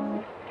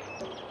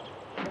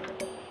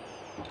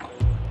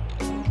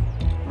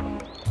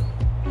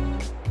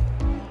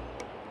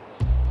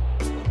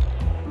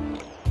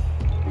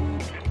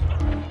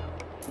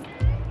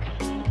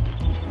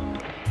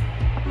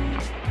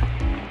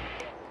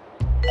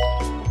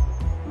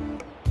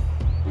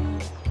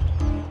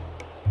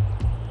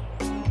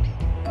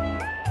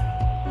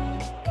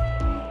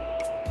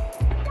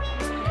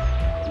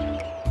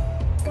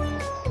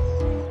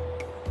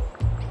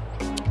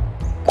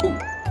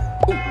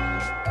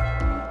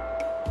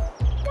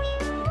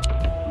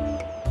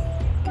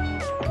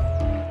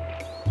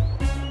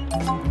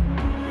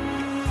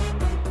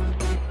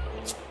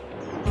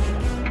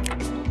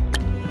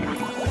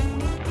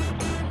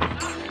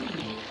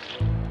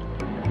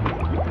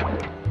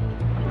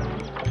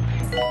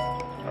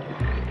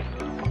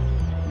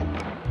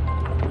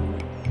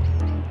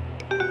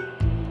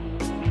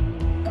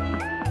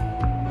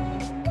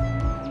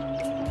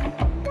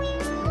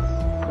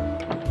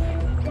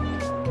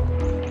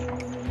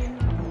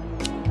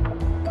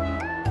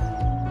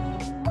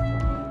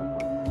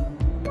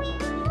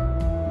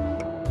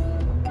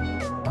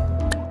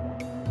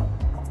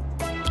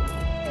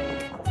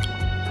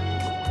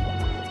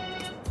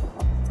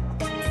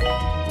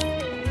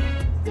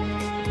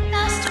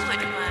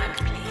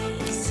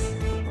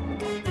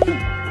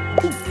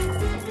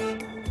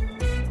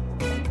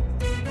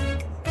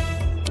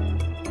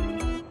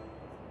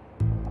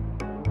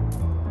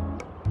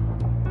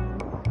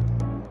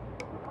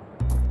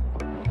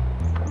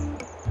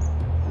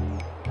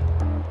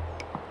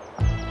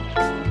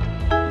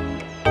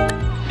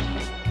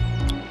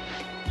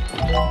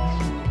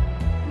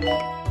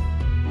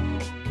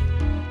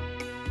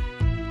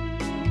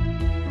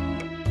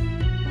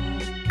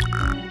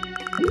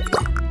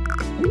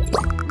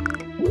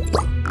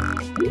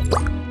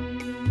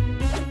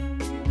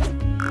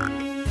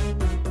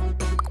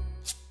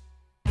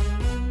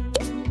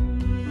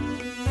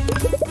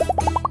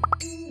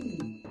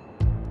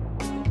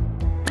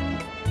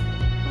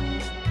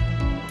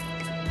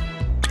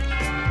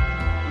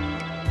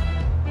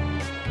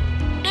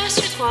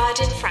 Required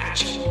in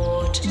fracture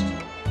ward.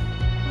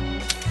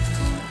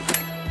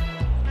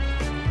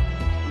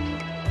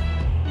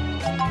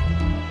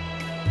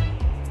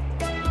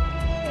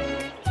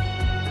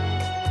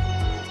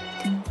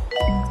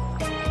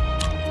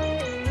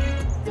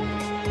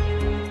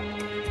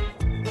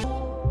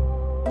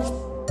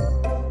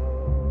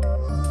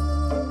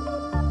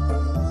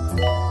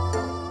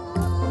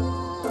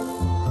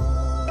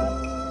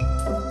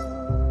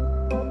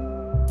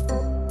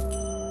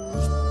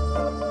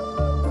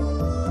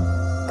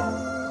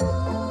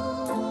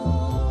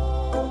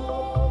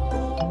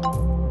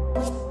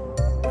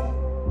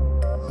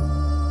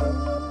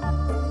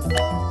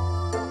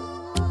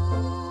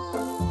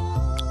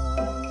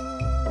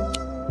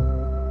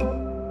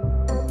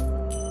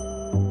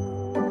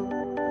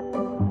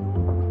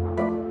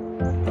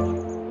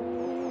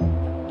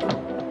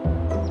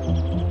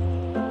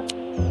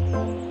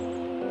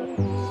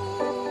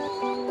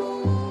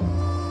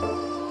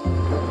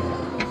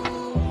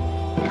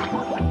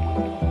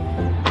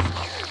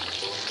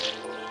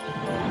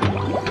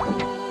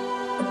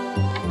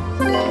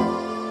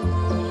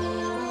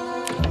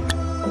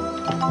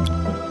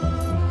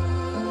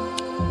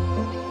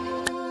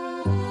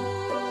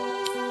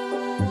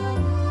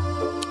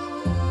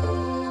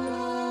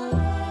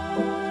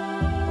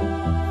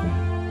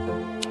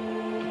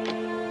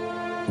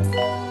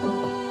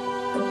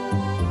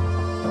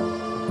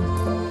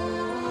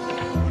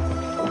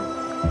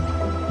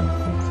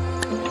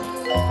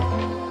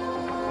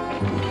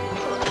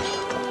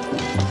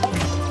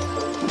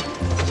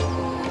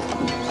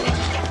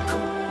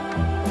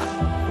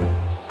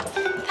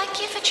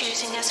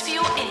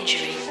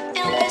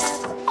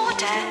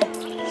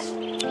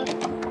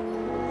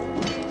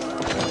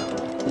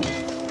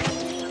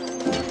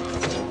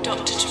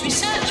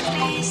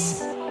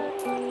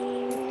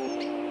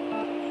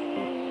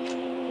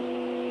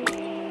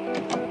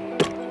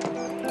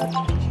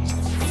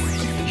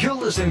 You're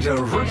listening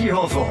to Ricky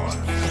Hawthorne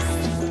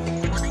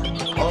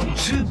on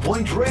 2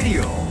 Point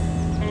Radio.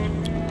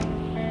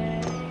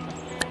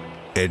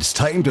 It's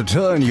time to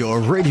turn your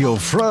radio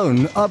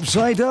throne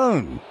upside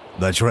down.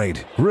 That's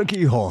right,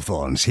 Ricky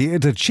Hawthorne's here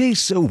to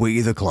chase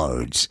away the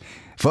clouds.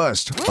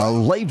 First, a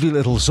lively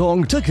little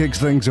song to kick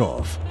things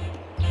off.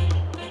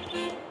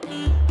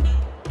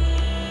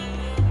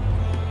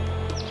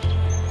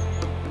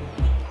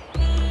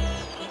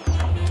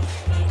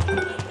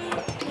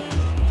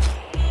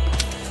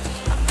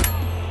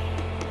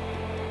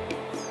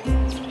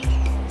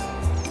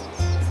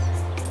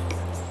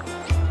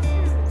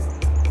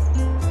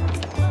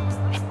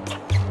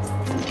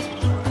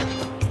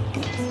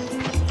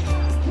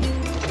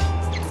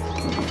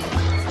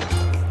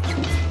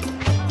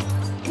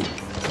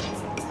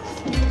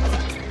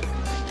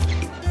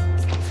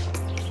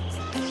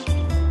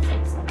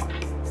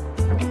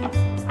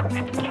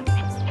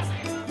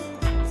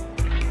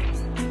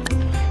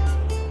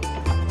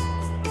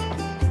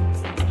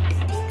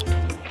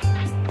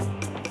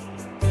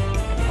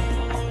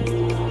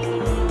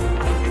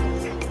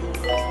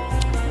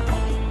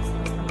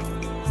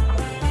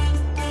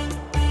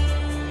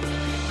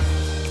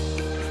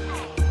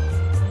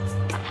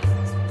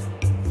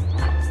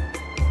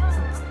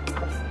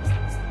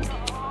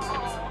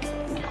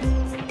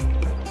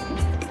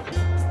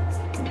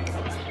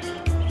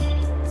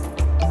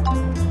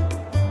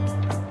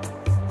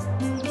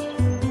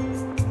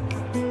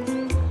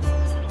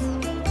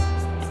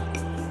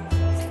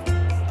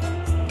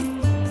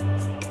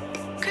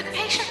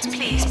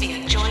 always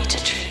be a joy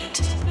to treat.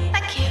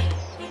 Thank you.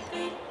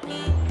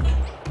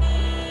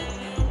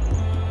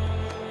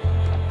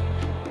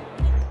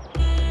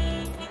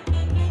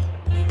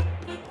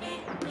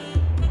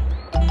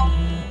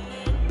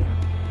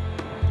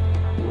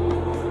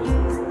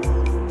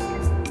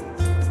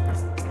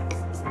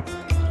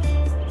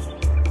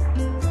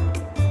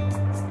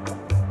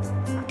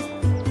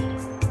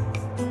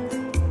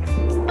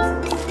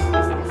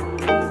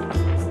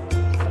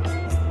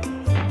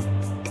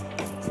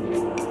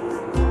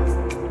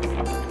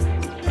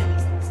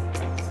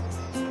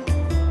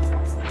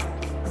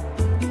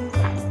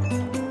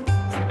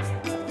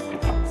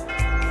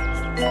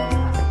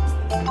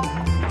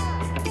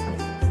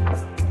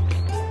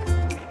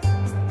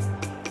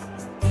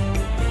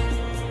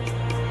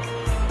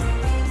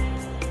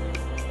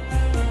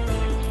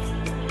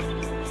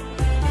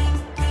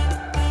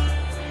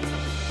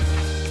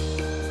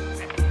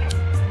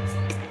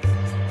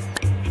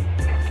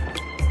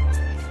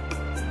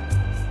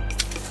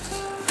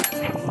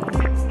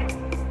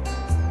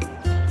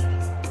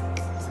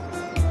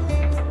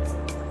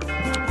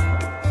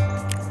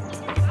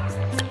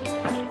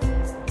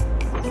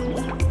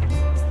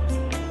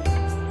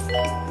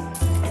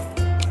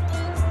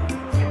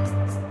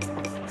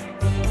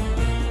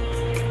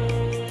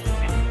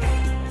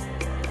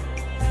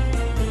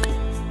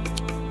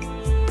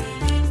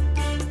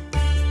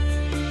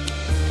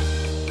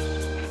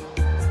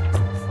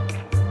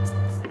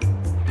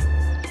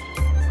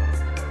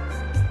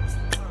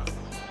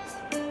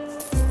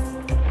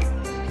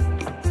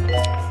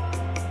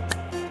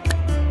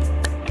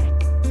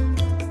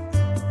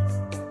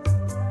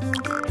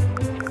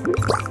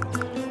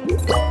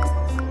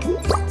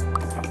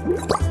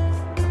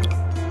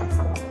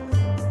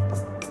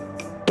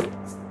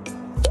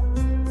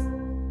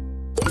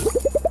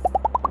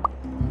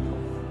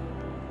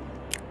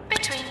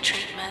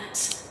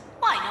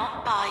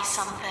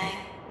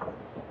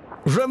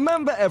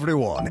 Remember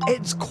everyone,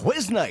 it's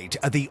quiz night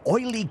at the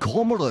Oily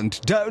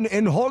Cormorant down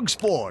in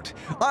Hogsport.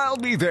 I'll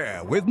be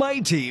there with my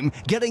team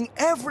getting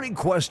every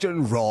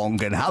question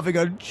wrong and having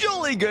a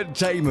jolly good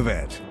time of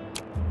it.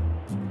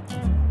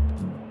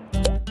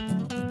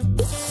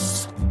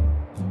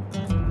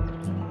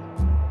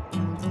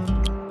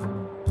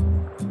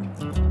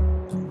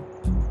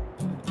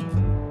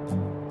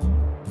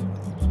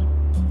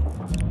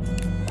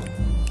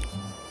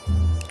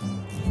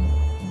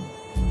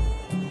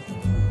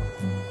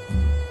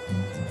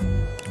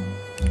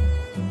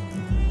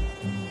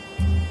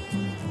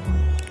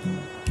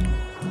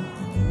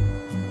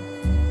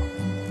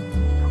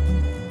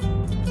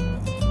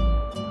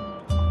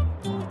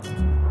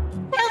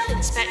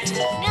 Inspector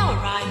now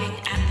arriving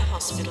at the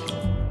hospital.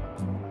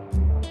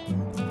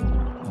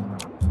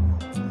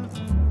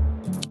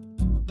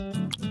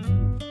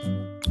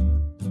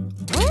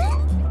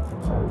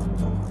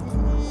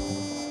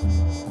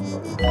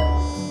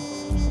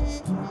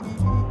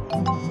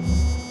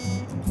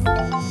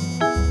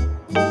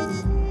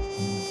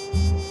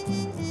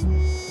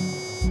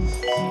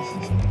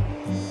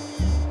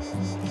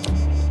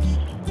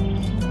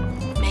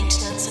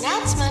 Maintenance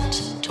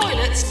announcement.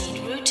 Toilets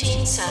need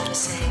routine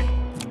servicing.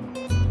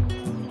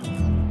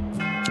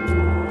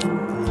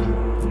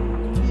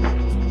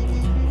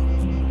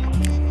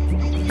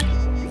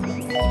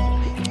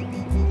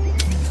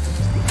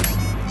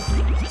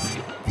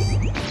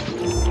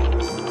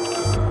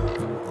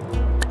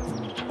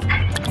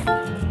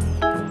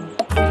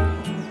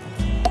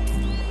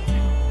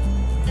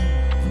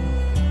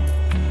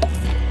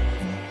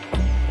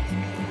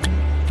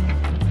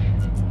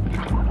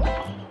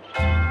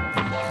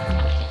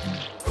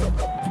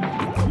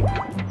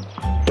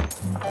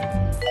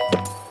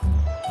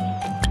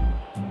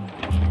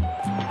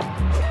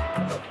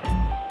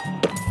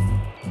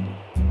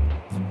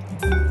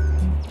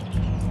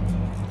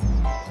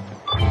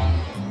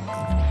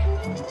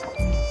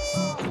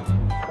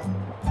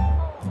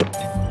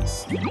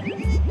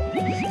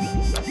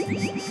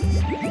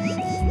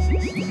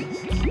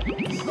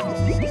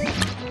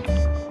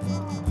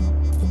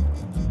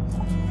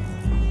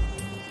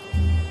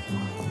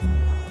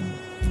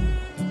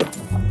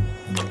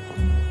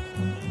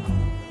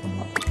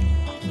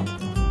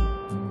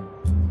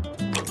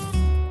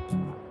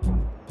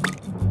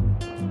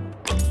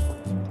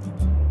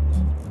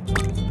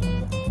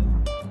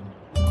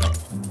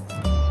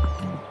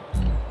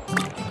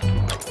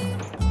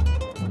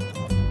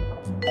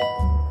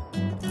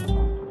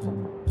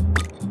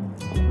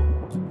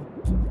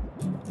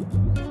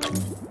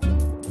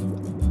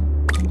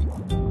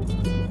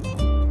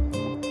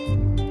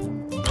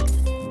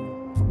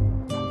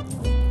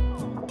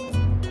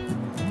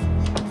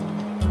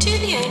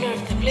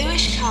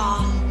 Bluish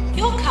car.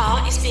 Your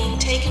car is being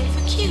taken for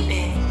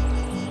cubing.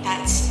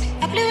 That's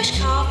a bluish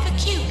car for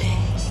cubing.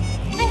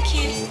 Thank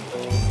you.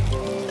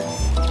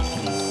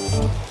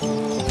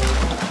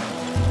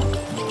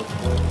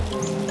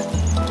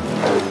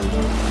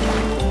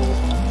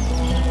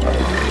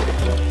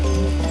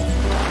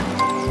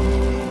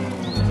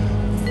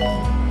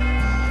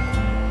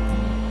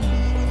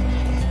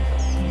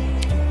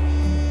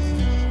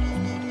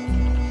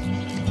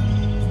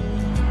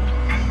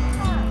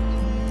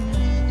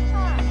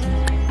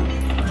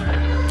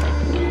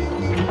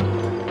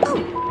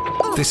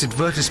 This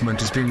advertisement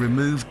has been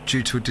removed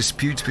due to a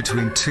dispute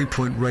between 2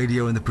 Point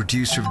Radio and the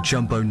producer of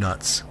Jumbo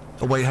Nuts.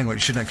 Oh wait, hang on,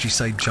 it shouldn't actually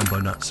say Jumbo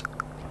Nuts.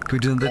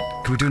 Can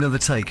we do another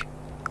take?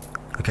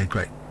 Okay,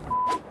 great.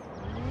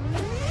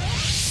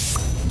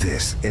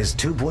 This is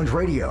 2 Point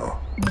Radio.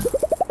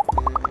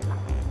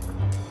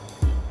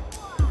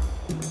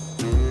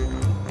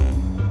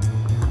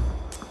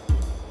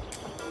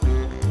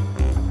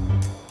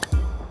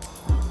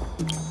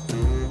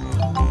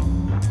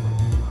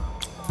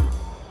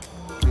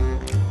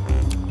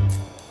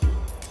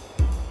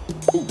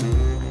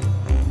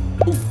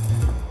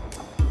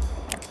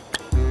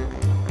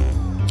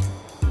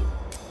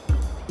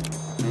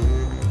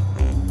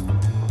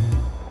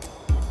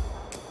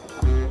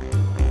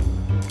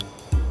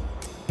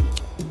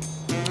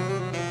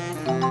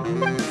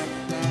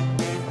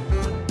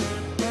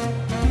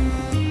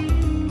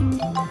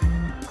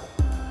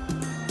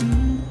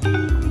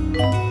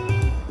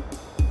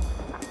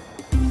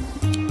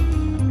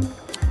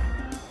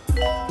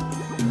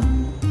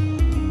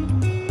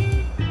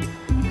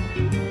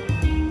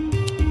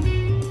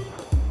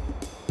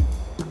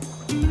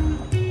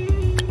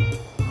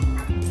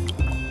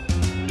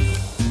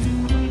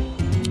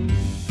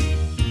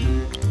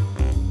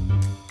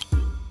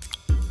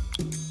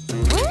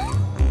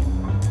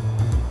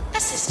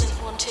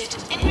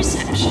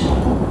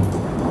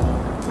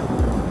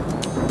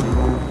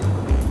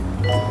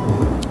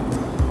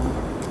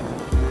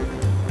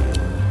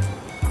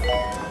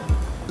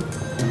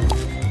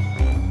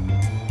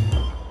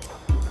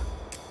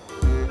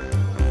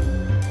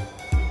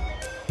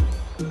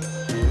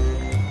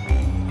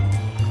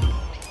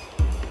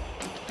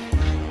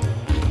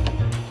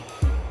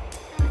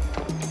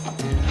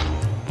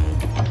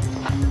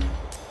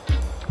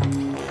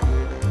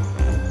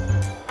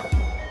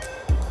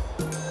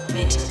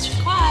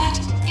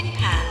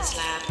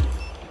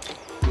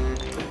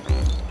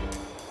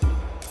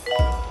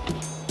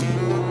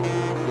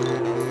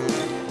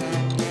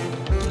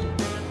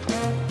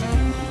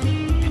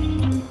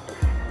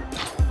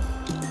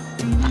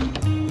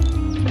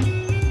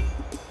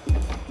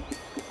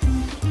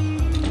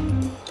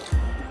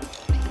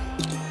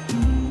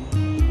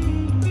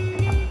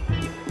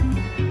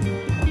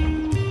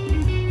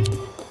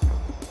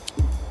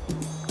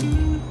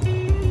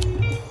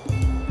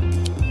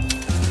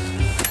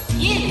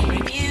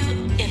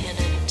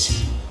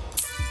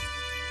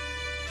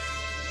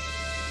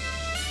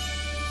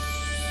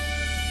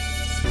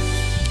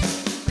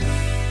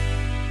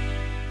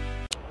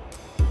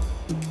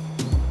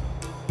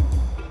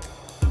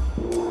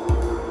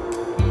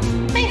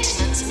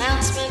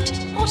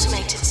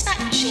 Automated snack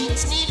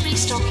machines need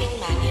restocking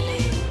manually.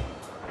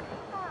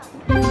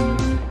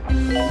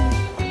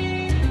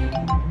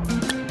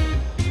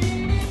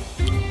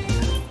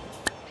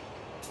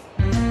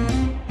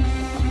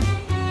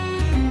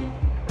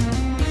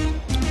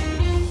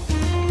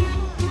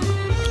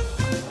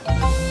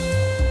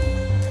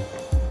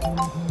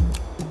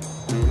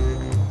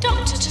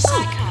 Doctor to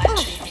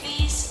psychiatry,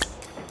 please.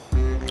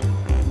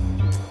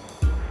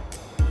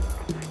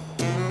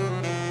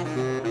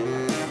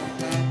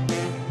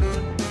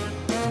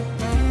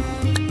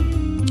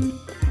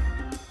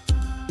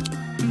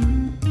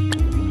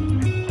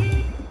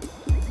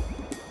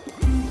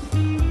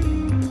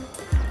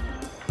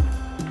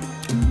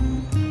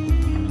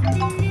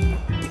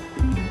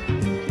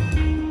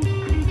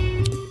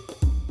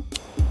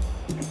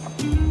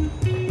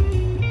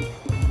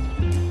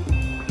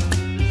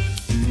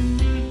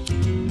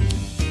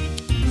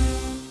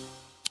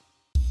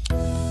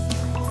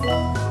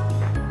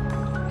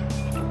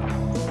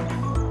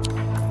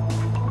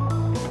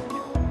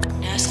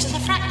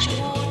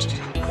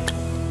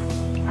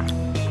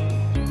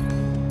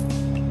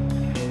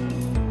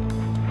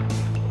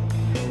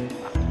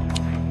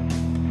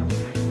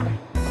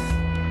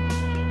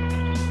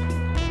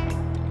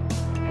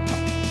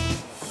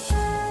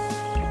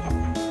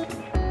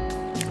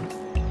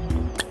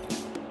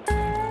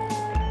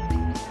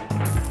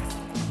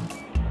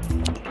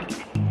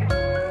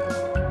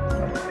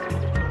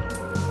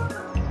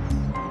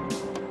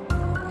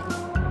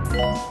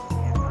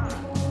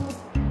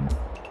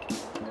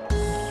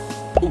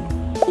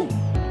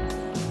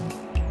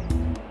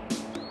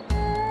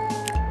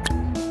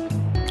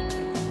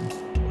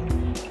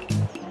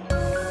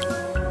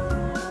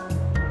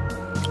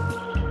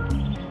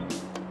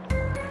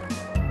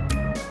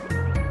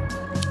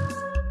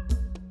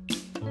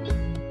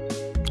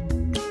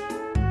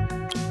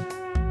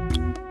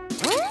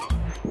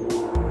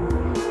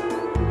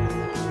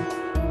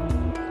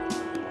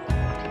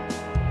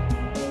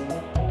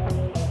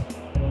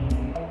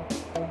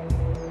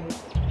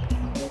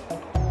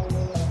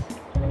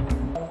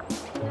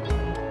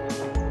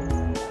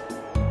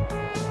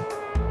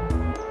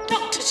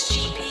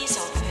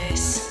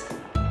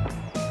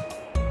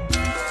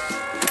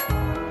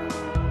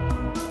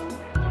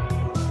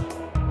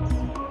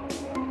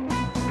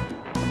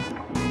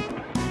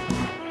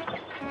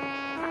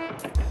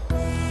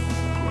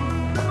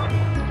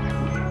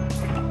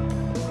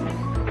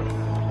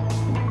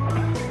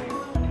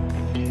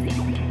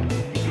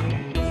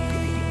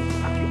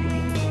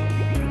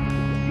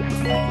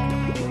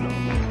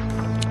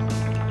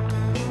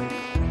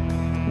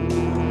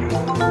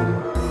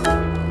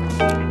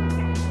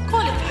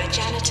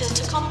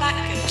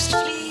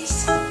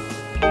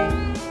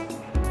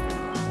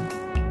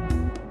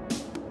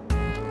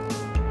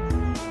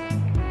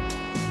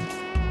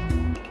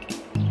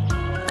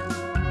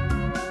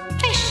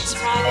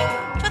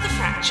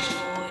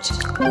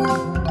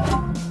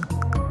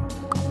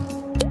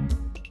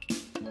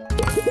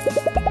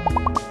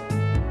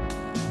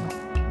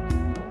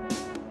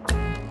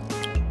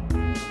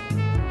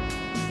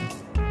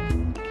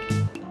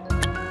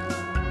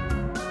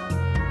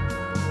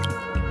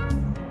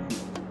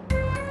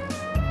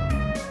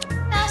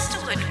 Master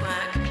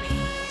woodwork,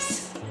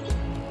 please.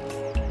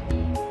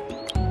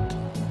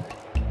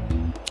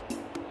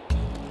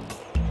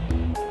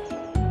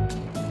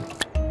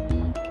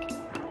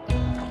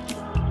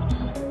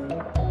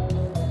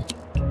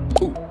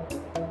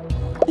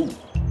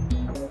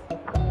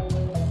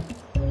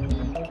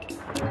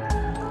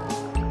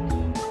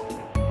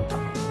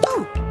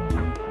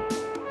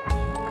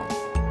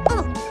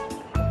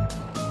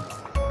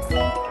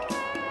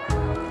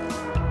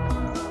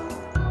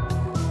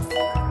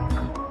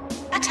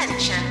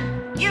 Attention,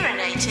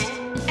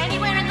 urinating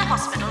anywhere in the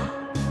hospital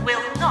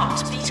will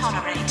not be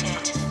tolerated.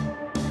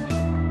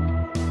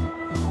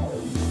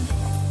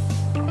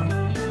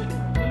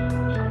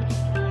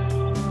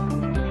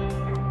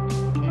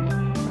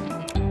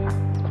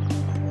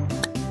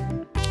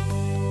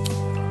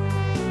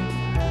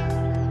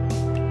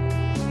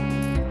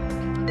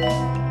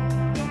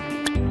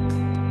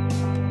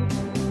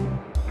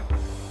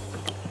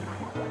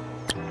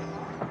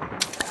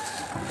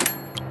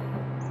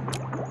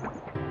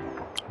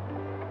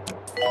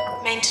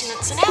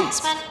 Maintenance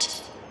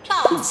announcement.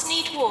 Plants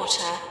need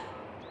water.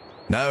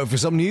 Now for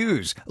some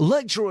news.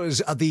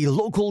 Lecturers at the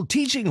local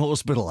teaching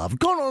hospital have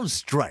gone on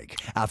strike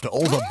after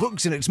all the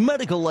books in its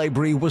medical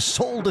library were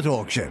sold at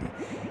auction.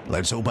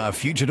 Let's hope our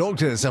future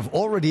doctors have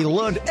already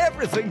learned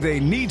everything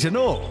they need to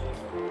know.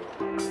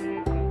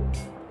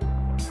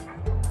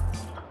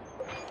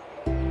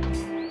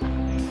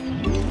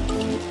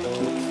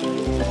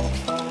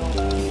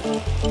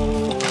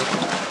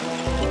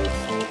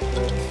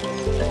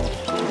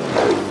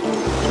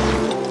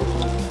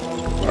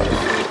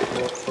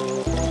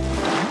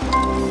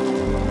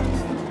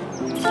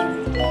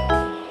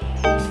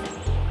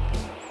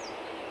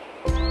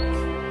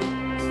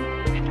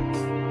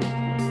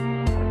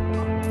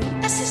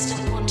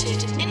 Assistant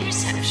wanted in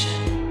reception.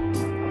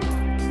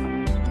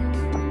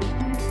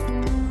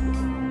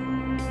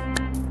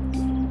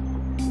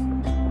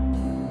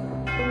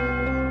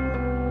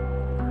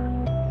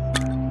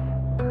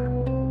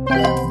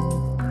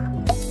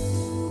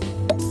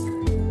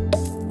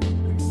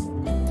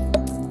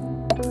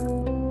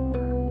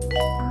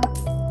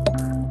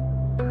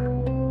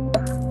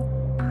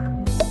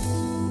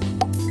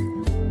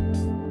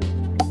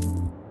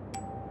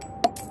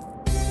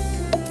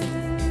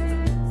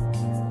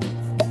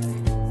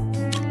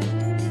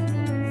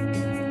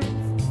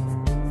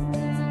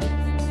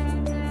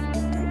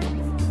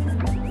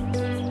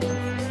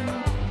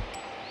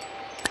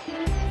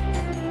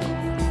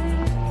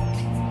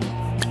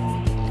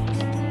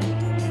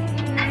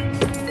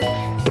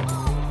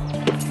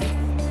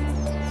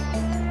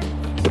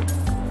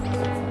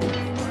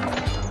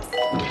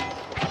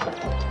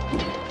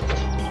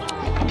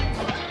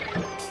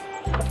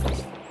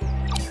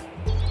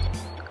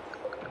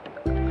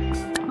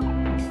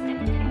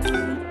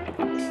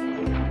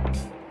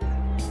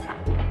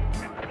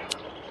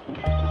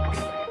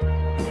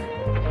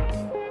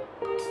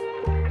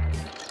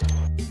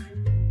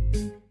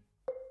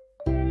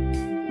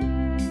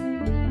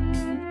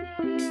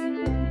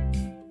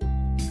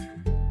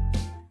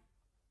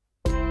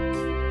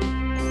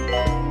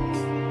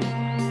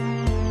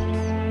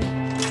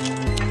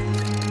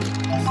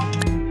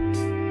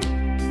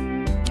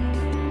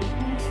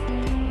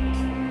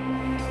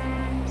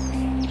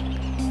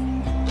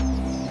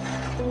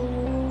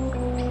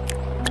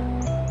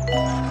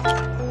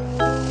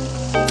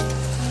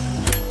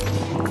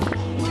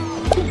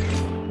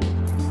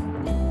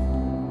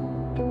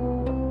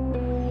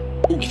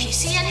 If you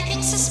see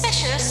anything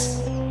suspicious,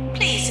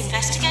 please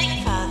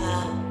investigate further.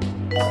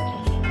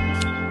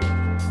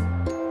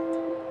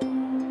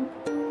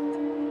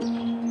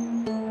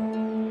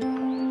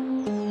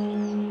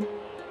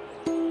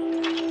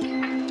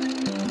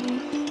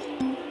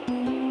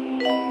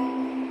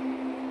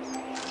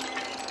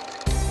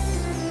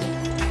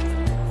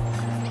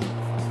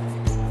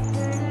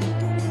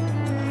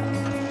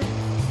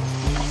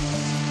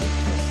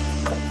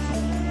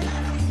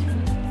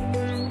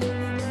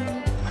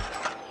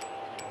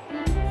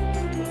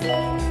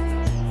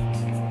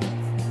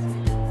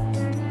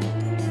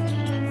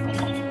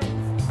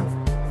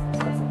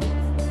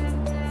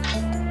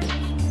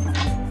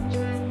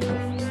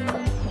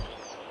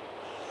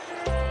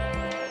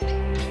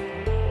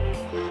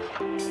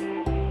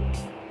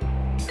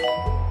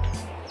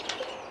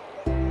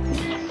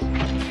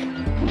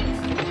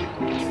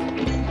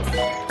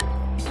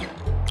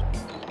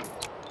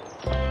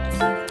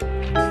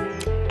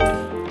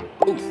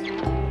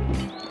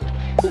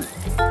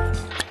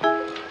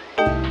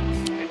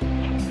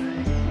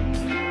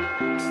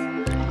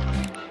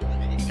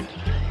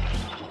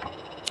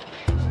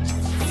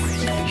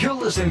 You're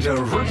listening to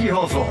Ricky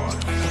Hawthorne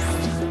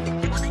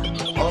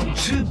on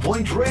 2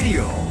 Point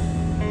Radio.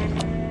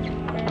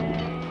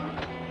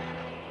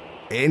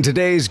 In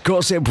today's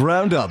Gossip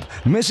Roundup,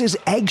 Mrs.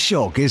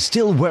 Eggshock is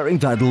still wearing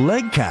that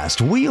leg cast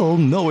we all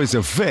know is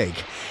a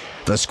fake.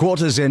 The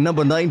squatters in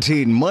number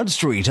 19 Mud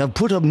Street have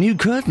put up new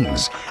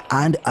curtains,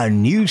 and a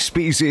new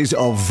species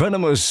of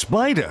venomous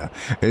spider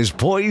is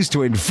poised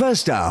to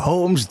infest our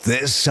homes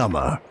this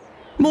summer.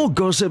 More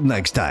gossip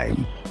next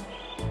time.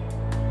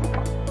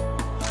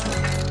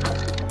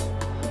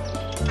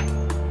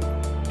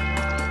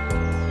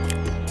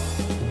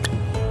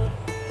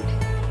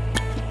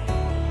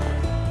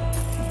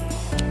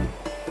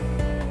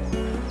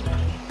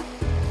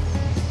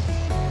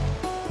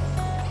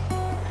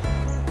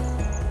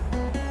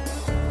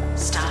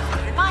 Staff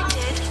are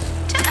reminded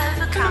to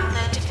overcome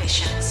their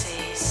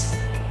deficiencies.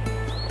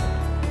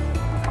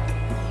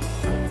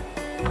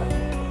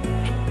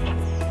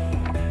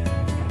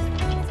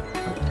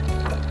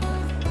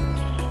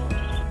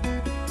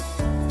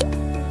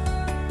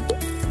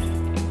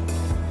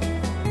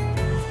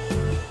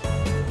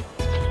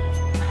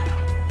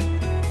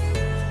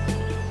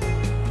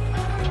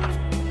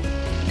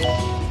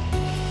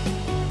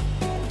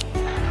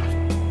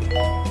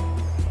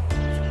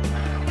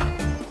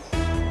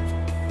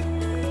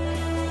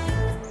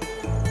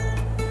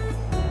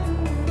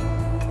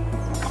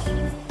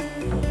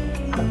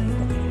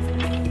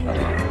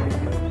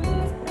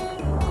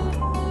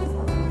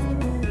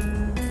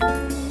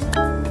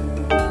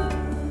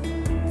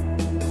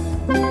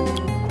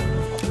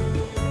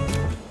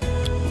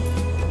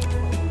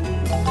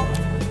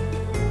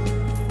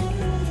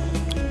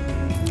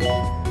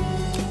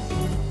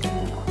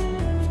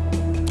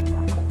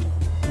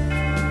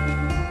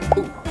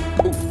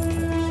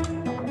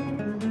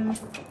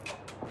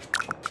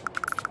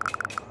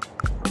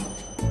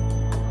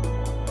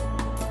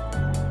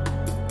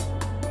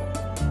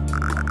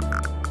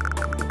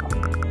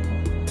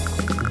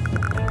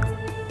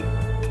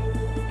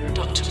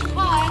 Doctor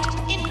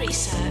required in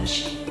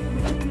research.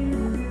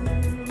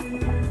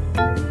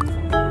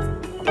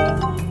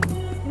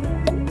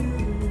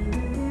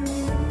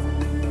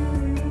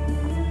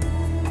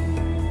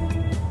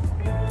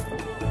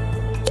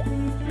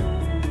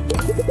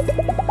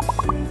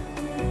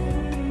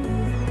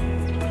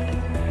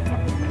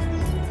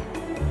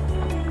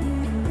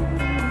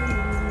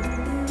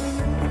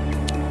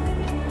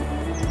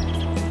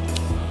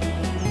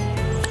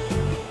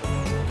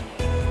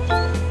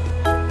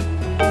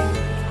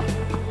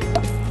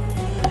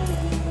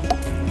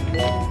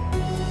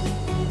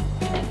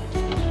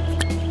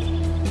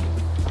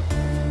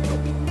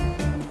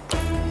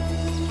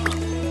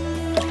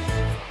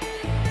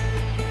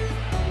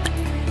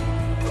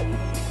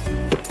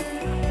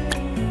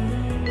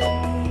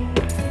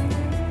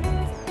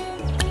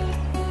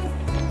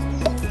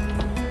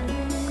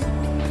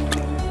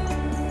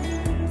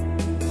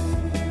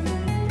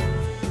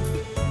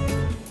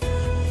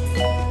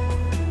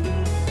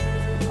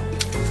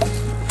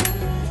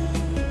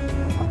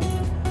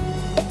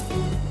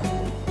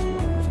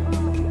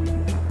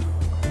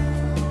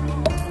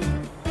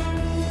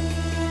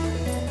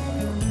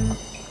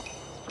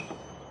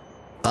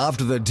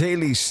 After the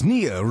Daily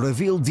Sneer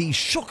revealed the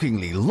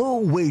shockingly low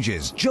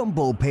wages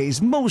Jumbo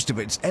pays most of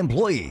its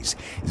employees,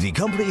 the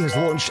company has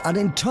launched an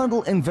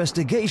internal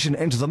investigation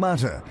into the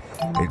matter.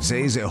 It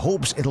says it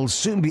hopes it'll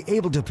soon be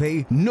able to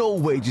pay no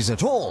wages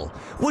at all,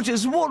 which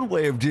is one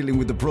way of dealing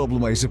with the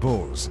problem, I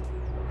suppose.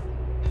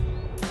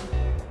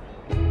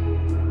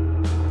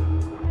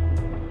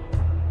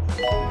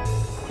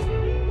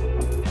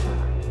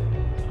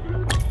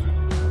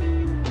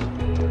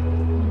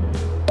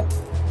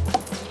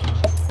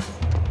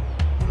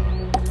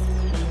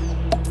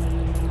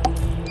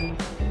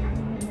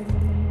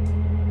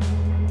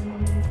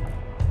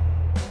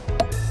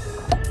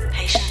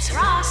 Patients are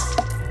asked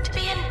to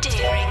be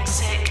endearing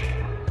sick,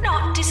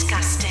 not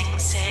disgusting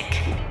sick.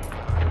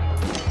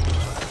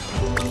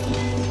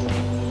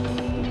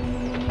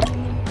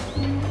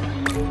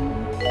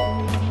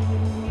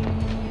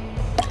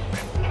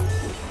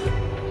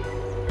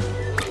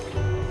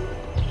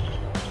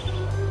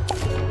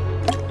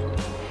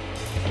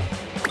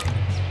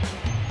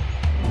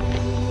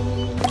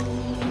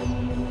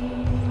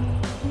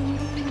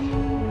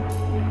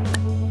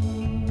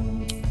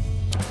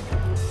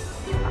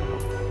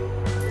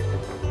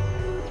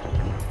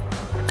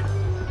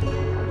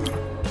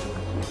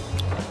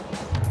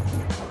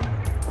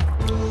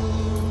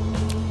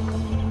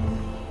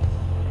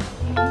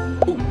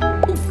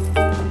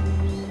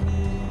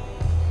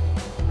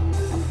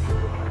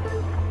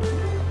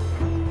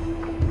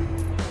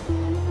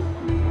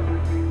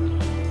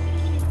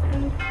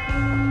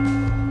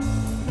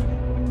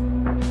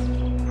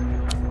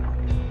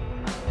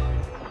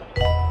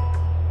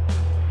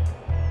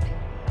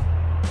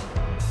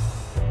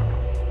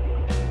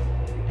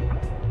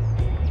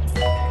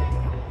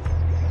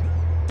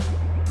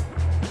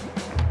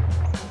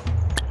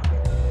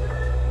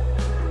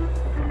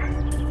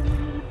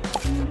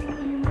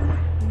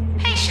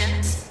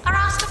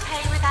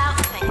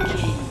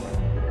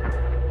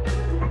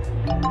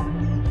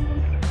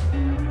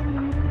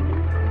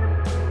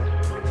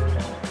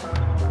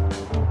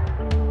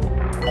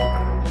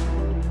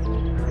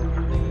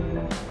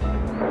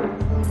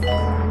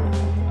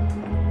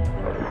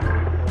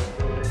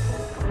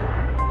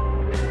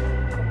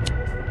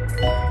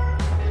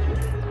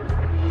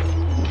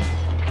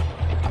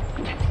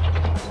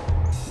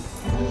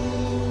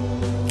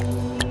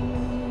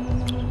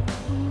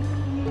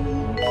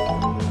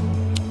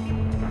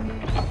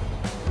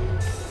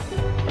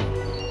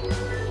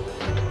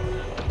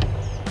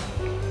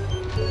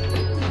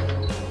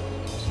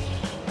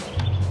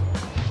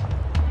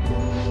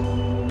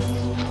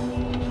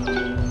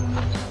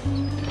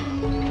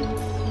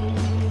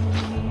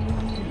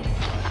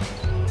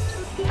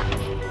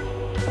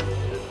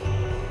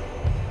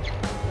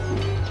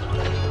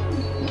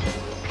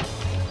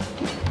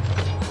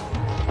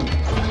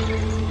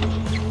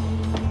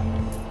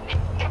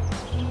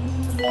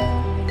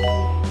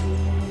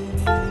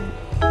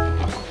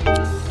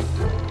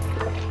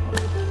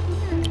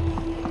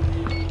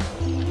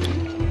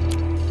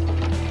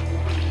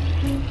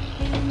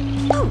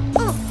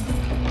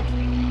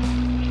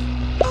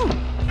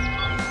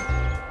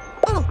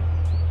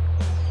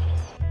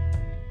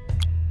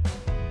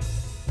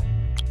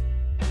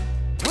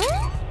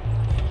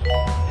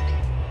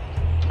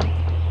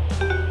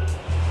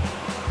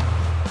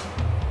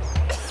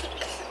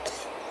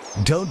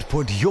 Don't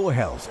put your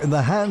health in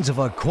the hands of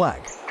a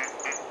quack.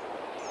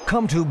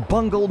 Come to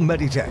Bungle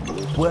Meditech,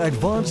 where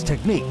advanced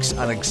techniques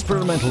and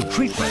experimental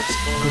treatments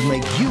could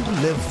make you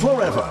live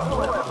forever.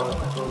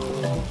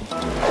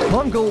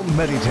 Bungle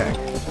Meditech.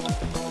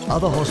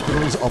 Other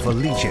hospitals offer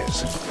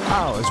leeches.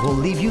 Ours will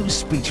leave you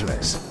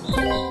speechless.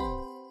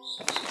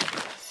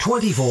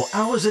 24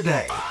 hours a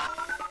day.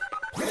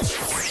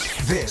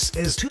 This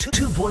is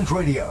 2 Point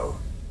Radio.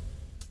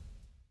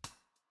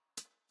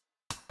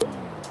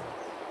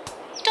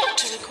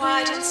 Doctor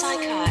required in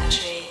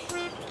psychiatry.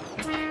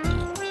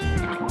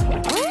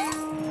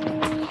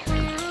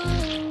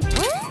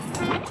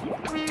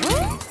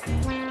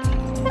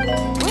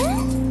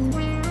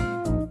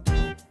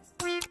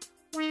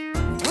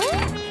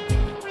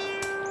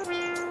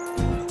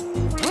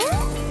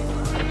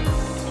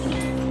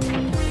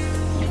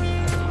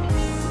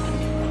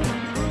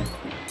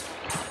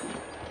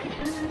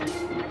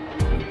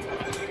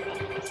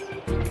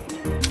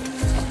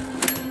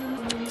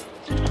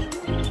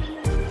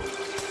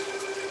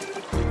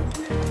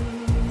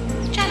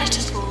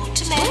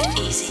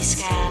 Easy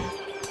scan.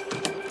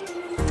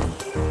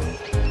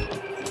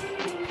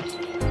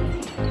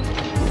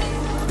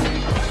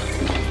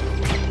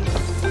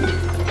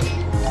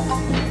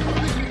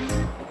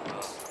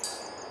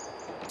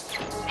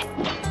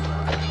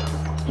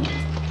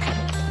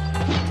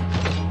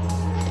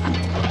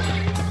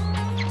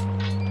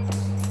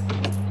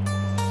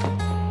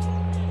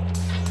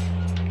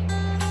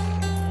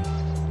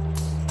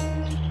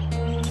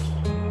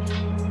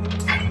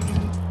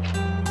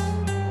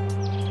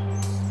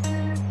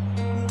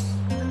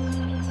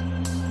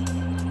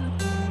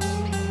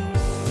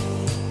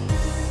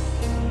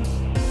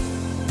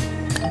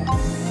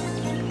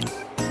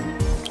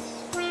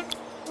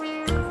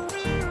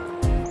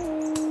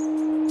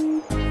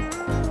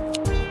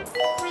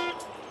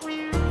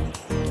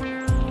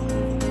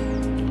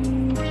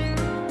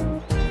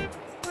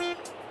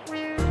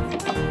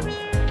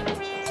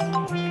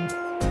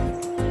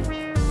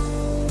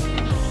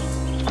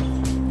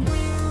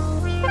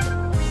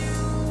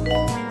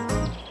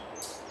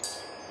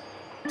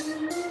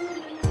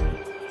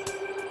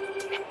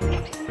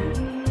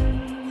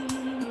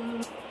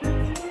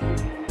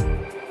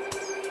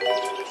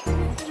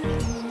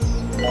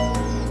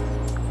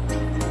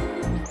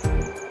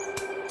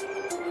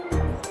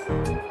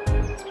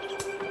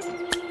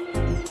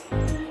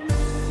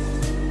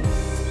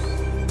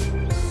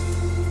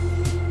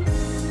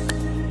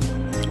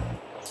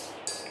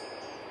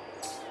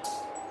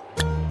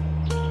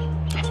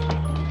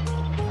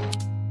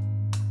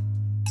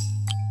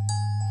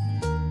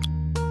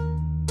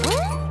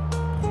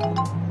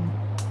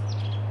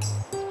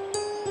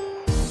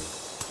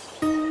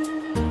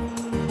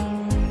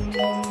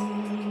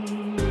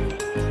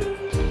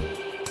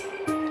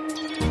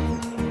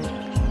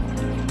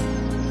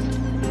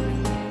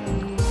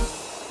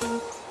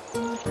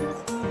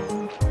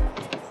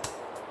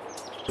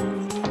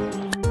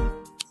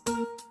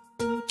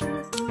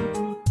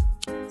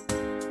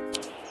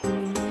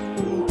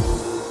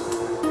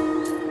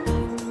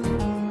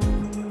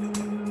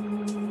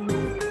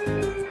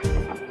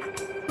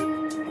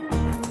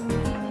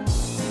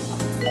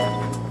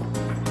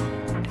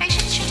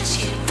 Patients should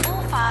assume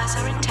all fires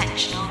are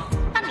intentional,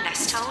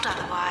 unless told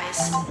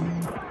otherwise.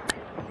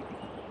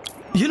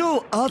 You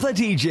know, other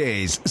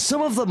DJs,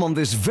 some of them on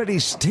this very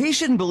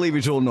station, believe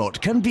it or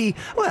not, can be,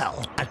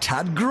 well, a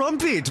tad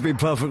grumpy, to be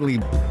perfectly...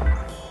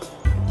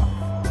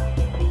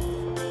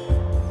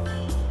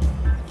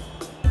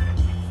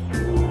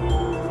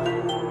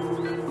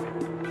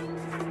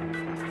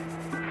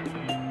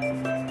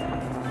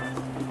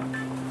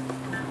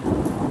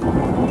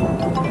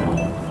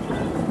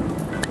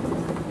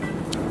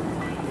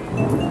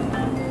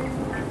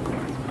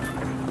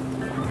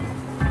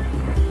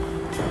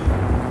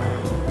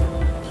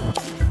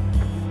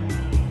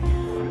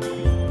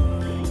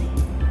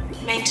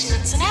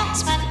 Maintenance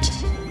announcement.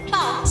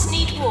 Plants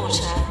need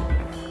water.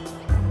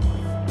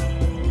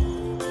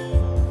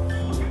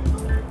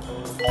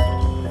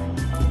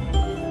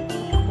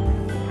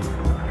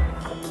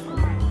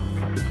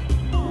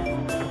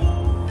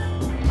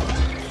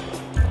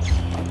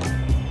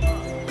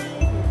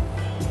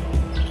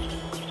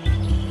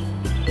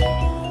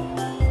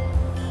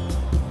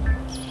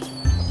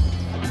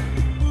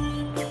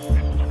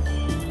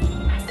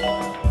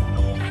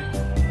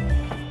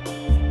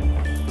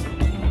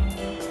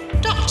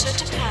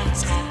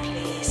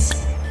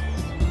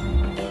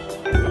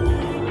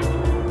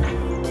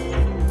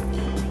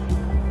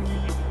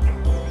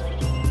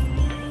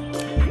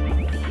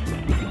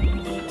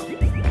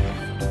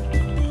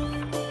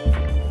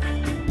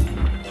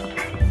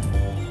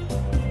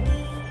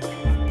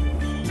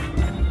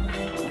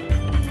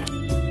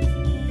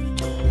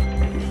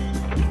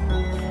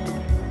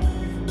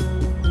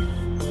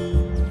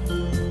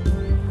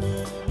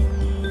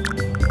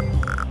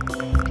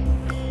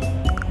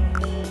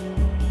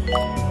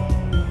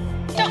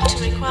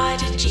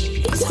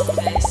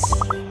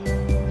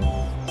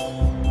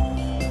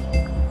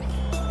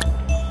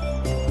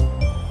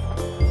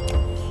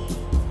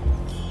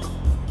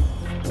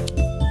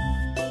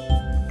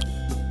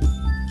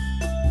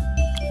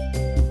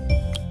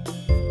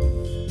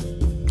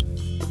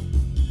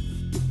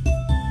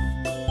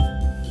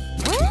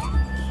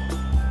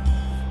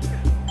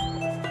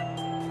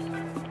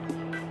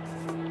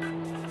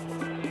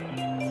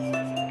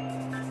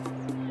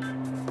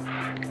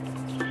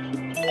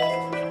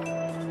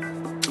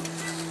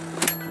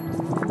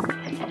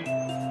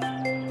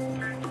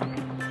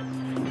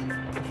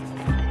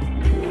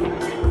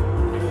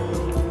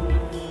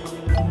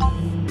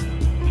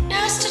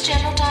 a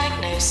general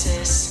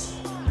diagnosis.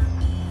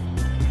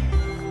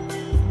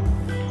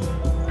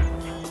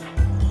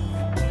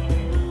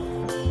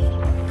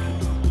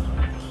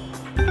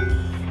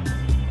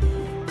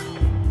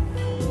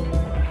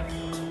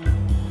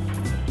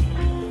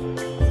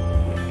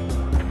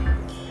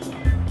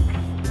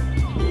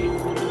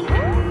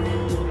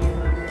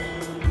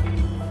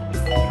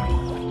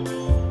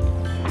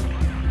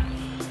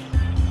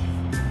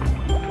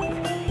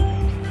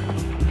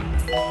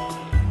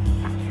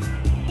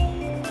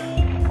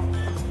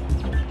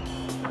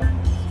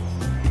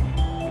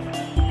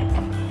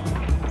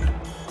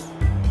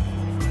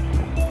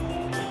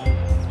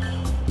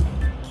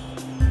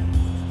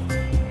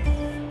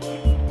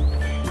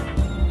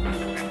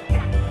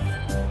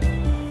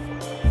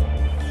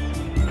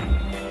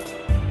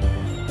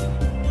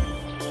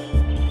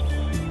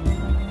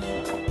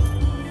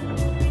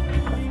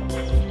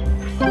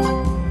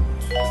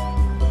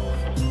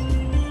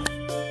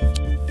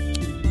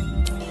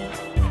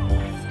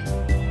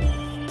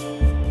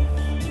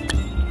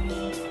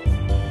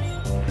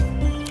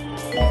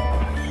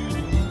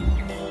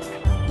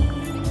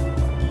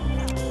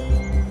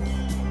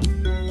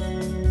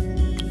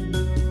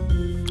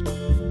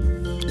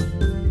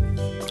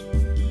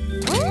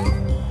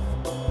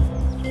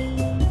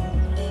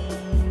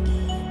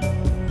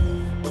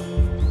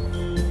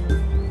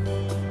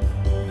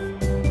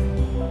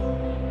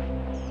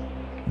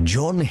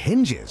 John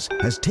Hinges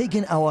has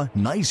taken our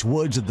nice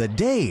words of the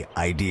day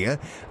idea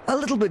a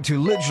little bit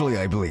too literally,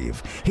 I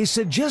believe. His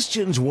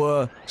suggestions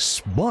were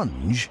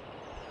sponge,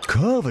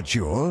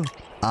 curvature,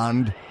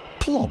 and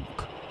plonk.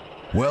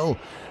 Well,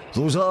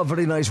 those are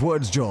very nice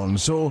words, John,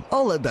 so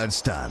I'll let that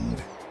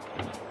stand.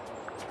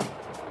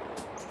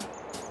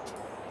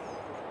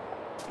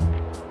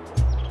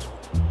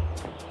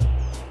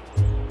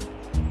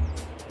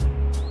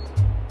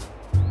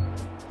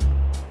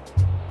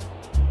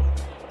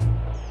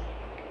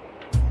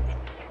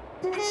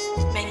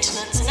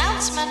 Maintenance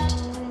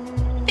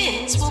announcement.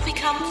 Bins will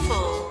become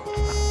full.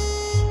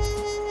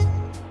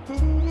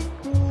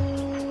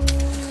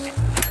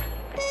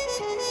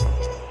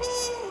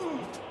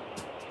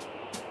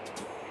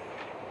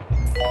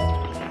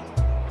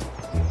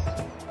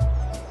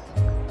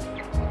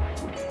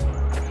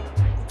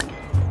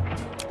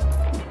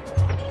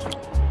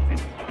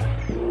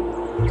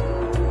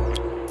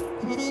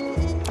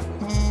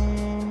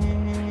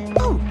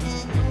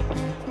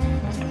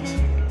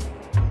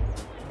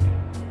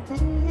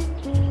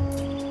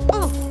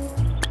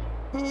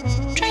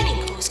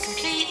 Training course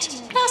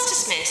complete. Class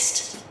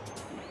dismissed.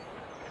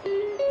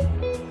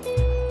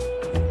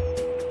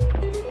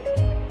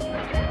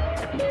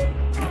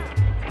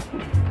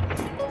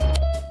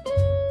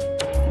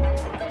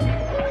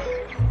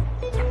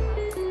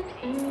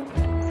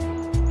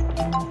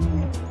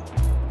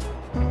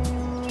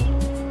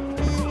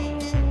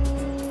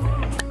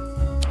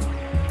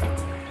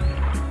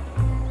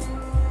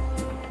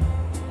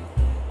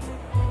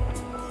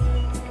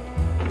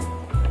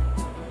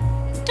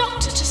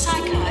 Doctor to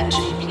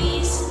psychiatry,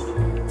 please.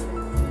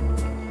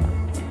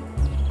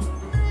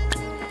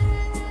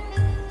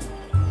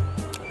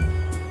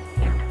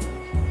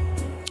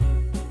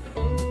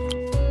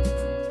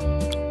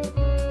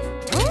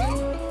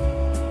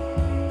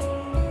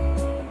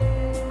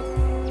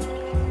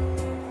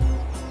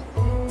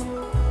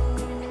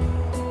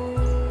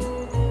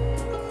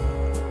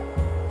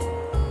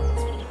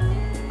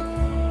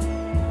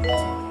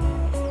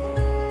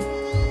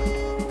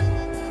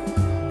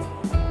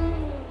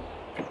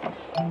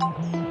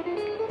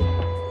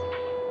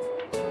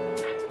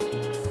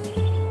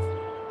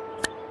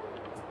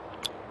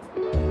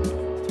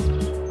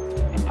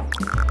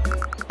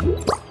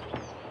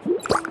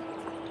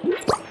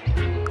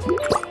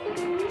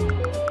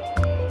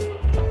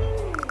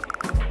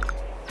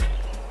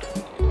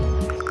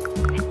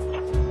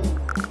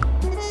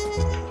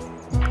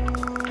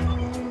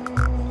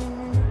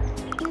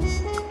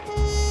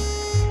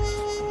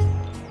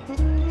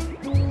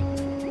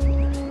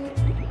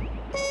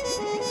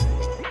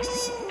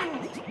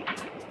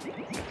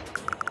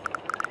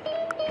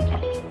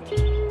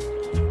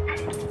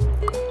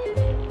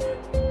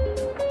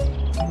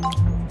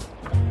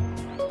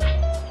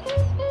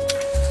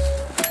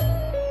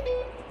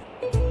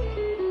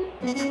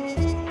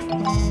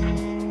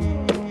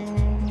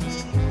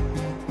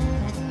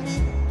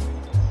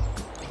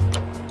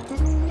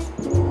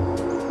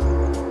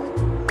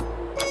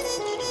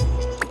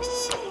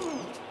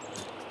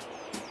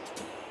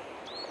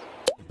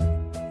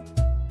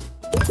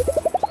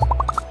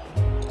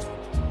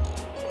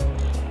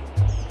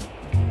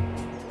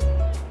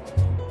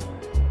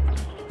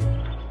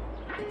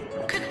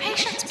 Could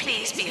patients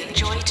please be a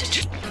joy to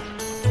treat?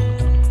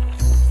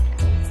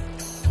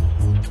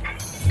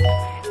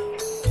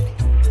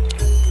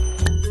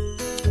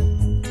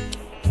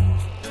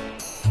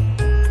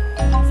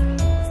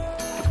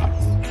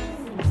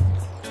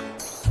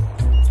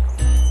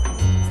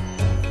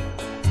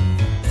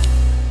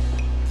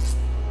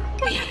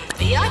 We have a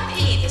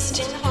VIP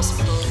visiting the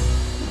hospital.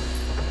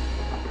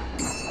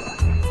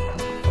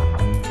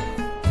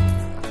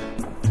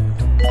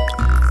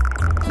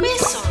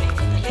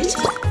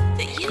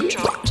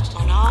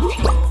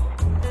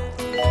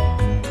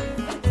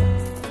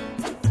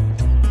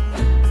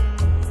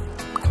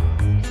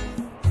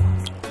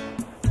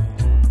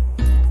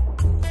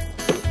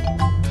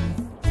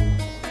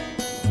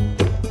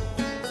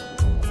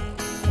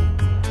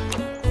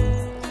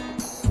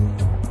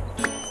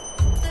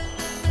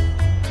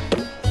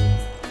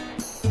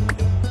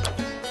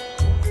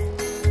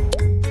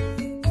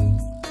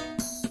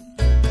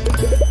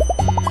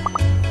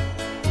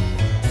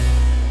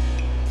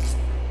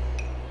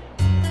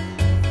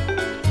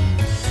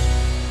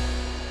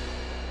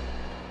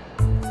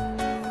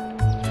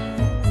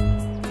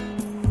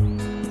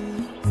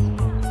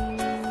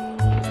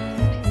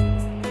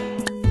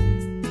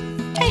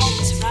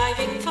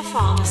 arriving for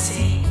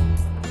pharmacy.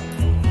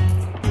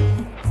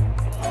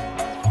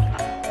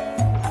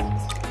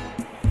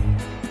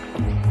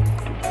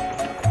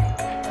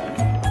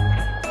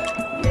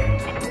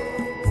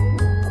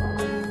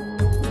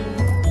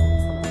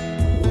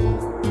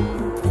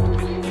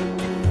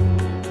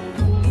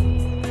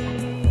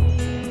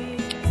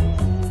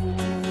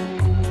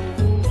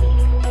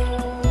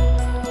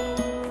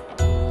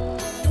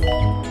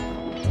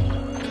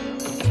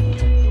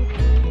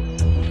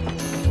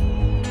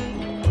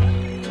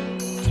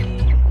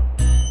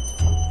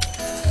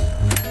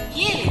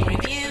 Yearly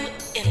review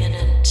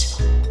imminent.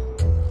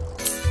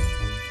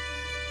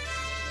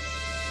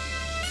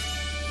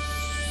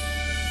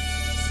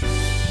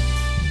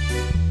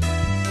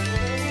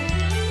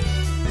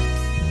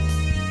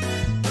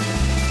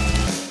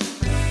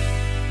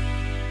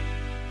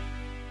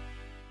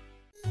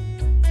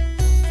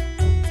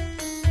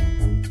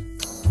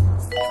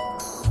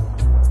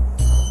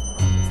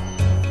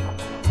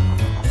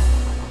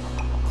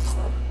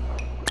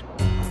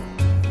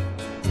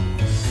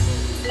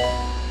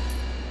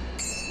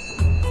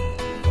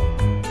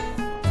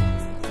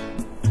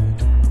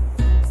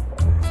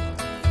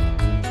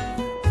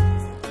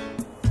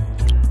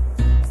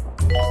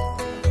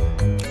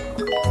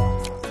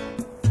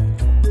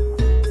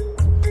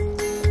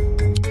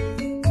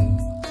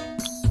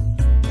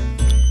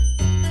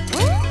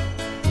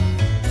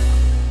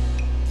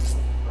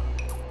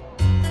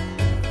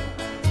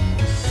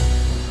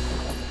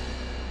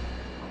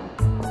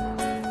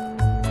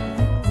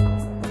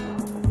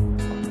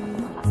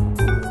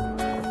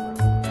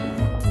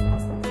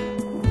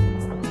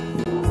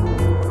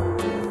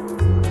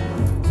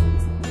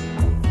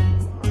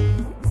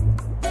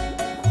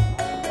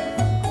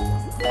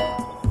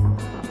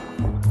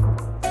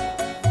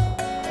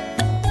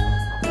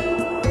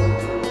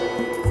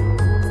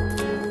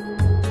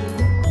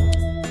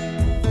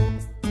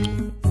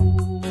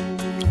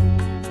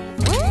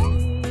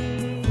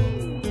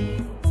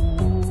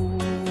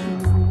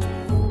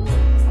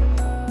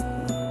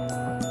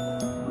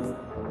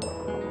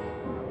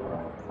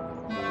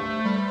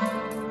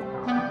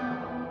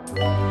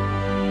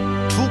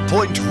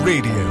 Point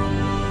Radio.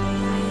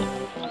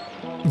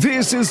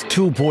 This is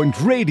 2 Point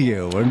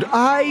Radio, and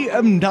I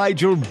am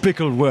Nigel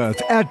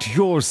Bickleworth at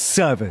your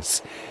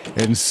service.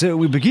 And so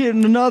we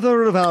begin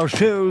another of our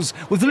shows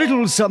with a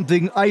little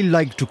something I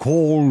like to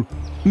call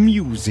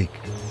music.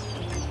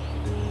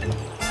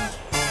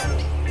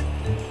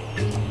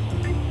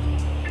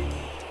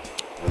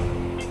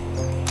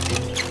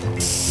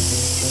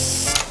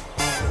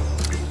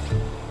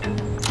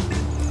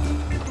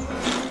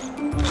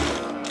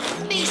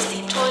 Please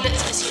leave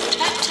toilets as you'd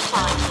hope to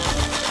find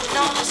them,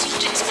 not as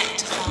you'd expect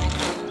to find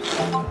them.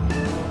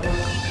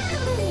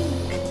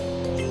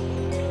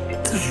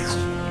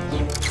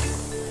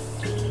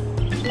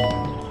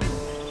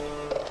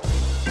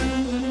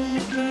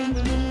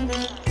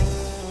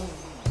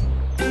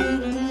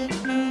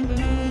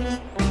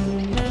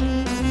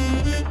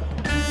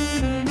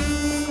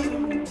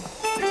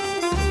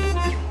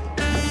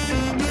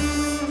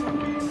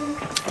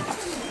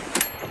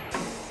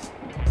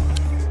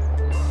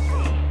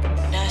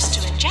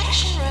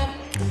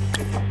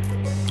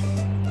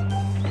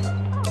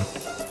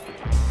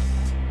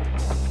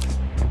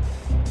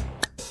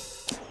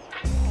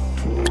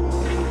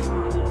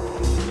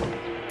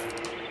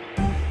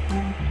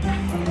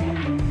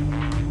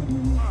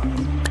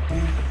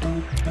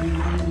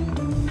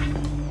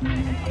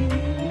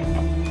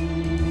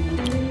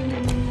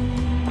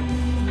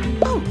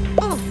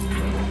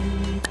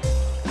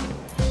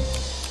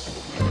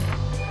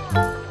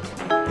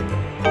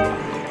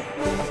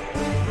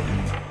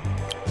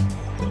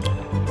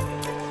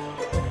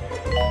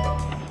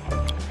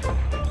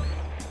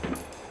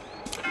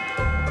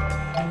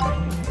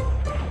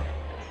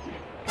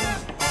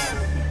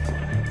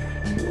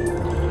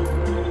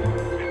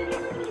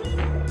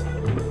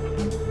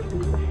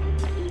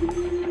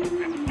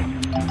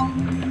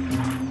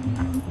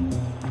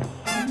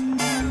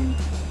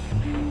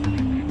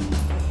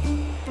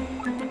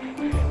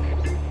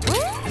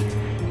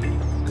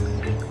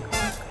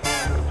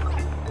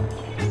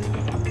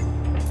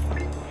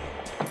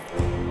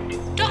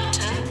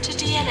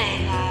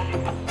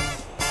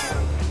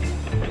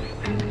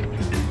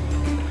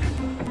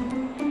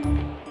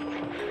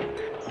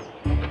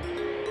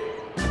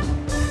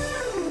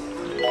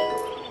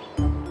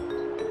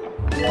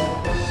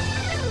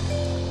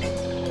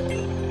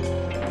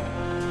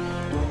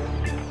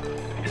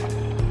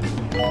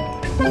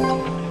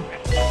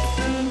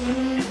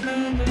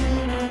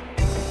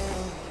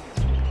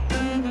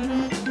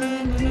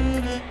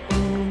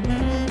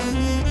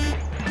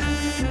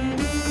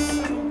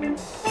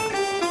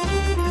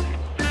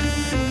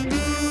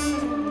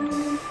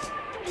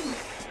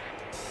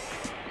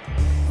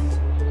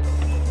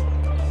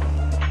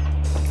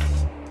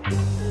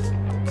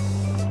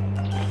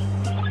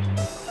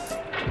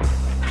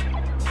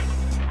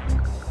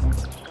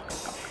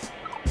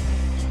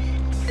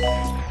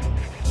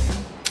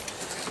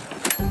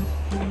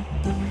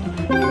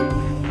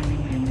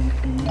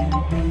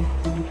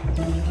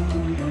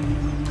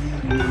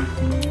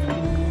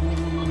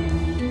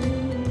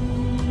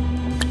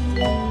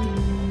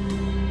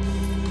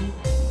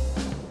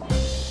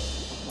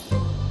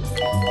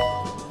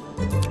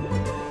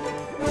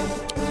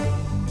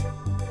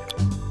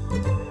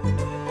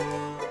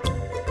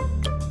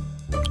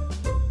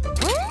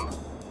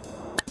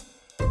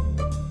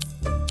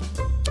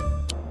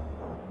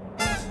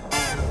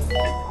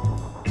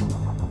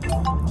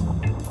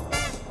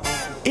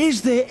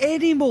 Is there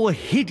any more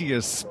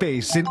hideous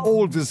space in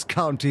all this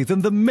county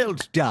than the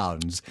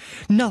Meltdowns?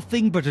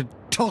 Nothing but a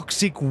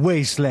toxic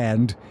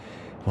wasteland.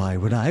 Why,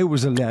 when I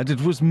was a lad,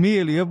 it was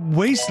merely a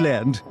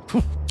wasteland.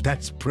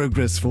 That's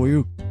progress for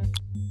you.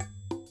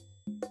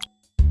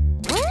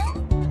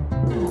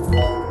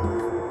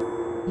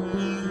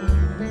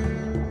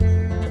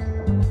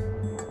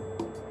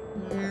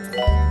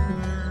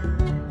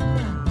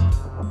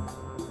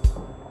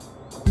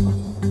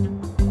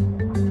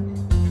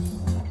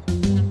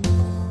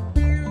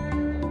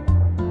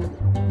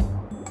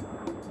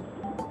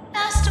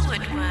 Master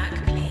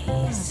woodwork,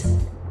 please.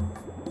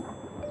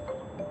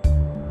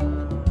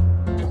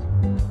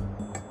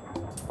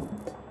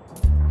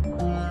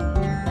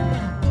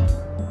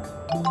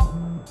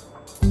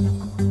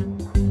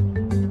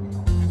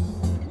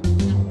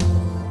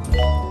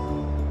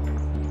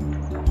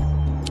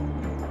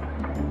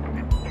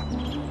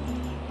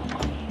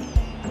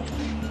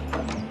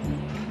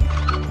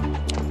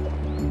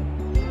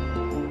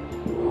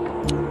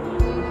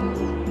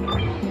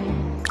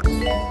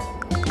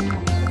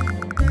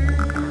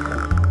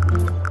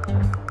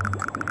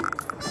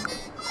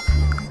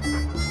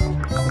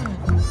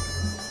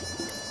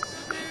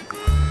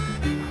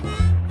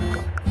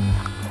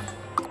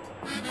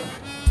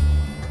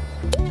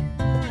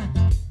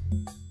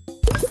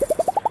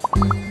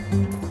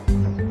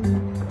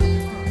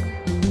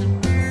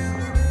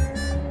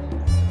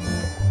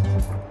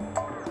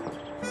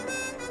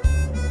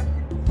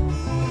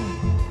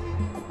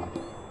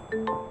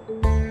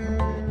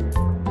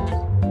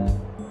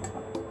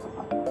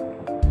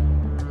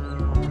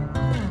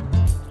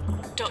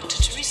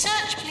 Doctor to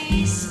research,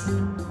 please.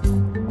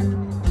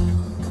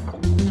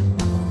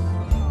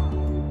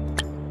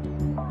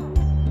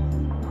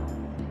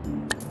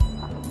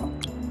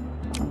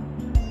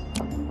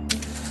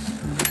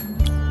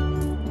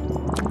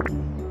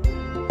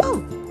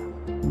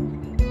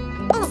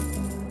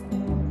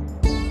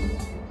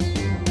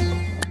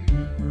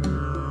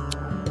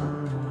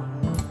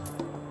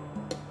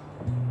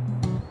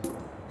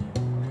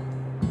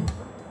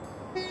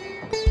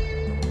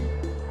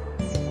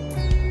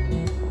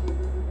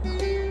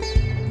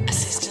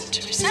 Assistant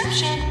to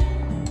reception.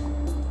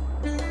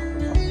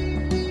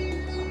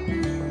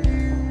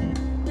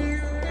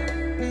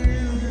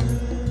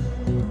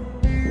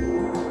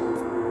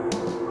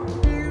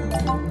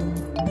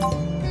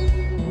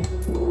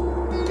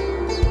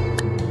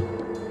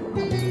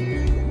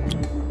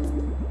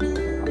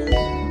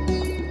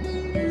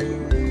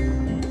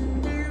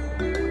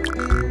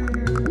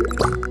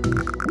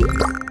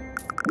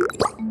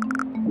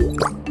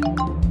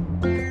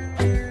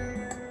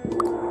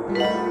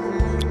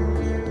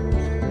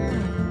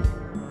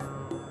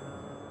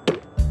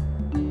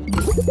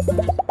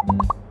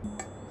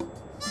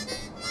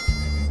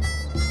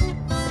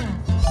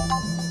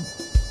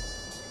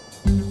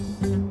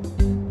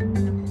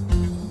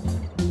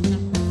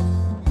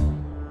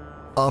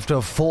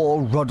 After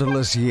 4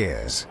 rudderless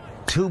years,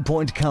 2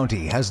 Point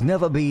County has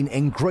never been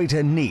in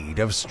greater need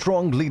of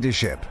strong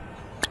leadership.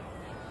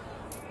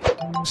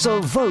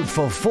 So vote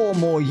for 4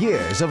 more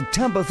years of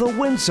Tabitha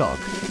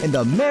Windsock in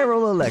the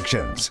mayoral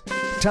elections.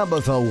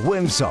 Tabitha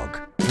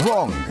Windsock,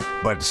 wrong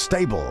but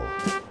stable.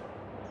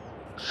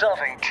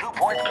 Serving 2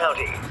 Point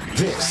County.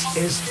 This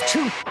is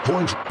 2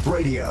 Point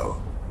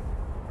Radio.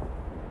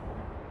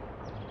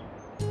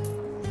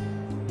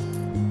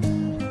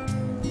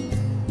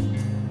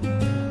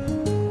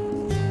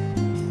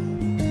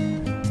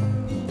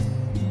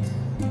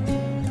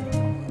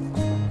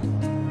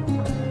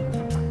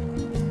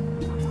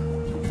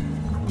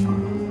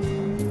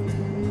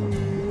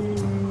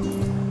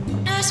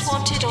 Nurse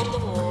wanted on the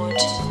ward.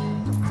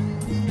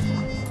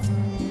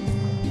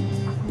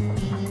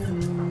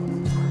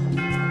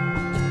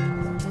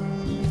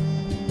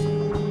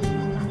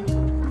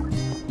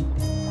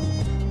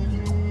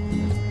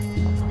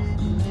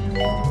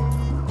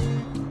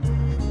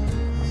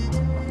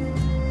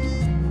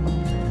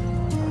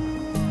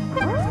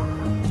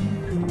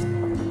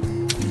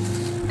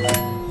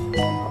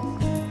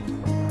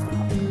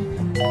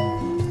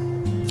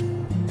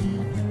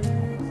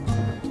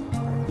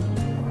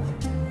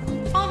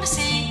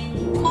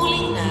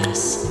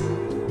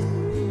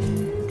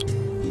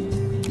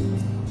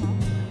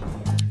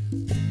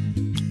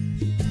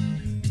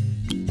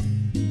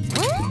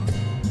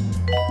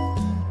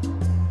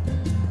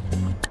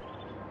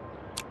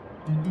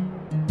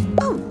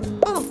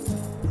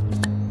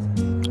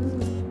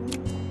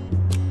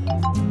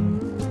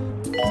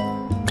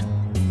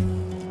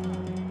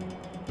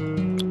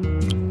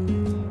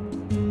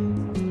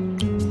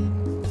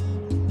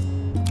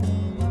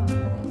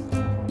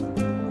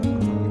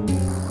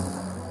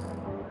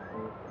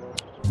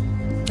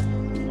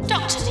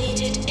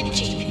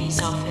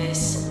 Post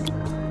Office.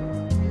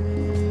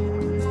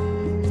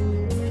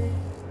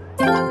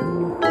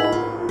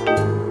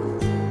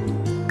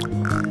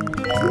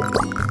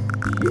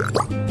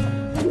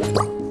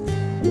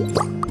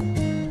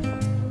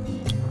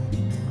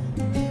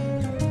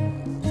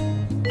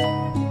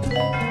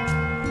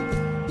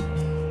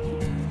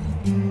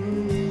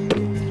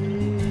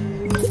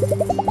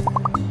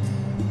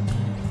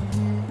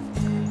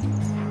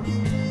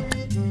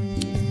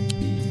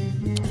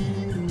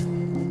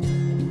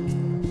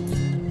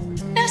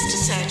 Nurse to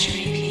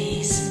surgery,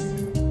 please.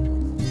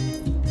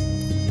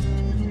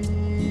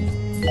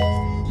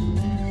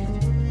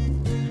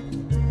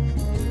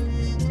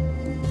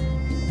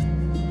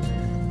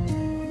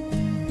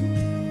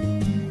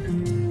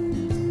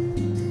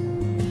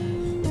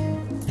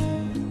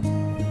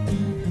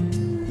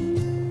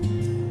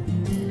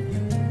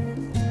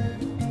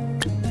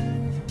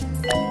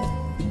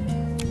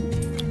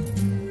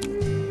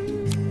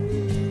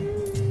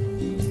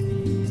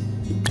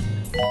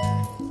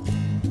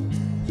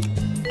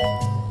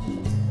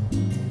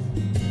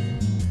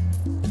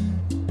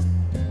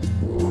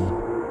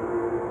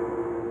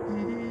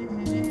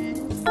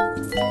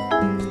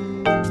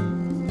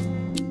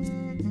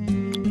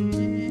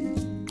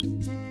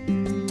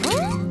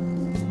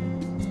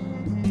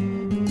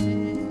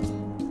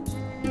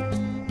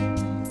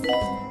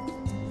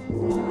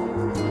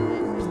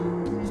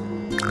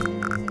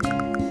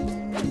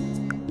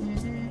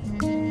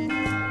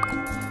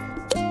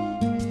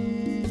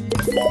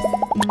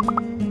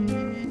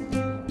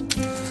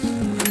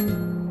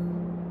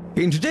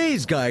 In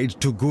today's guide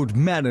to good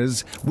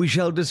manners, we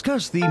shall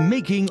discuss the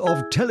making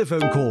of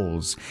telephone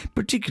calls,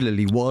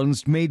 particularly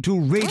ones made to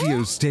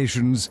radio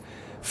stations.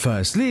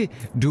 Firstly,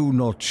 do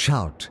not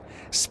shout.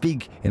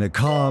 Speak in a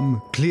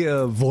calm,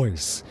 clear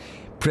voice,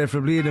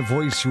 preferably in a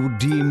voice you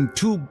deem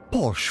too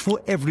posh for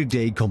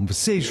everyday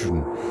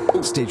conversation.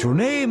 State your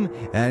name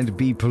and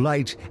be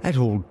polite at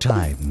all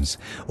times.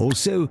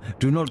 Also,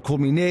 do not call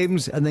me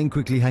names and then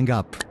quickly hang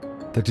up.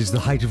 That is the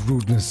height of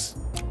rudeness.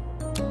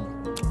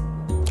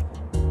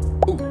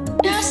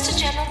 Nurse to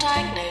general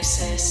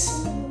diagnosis.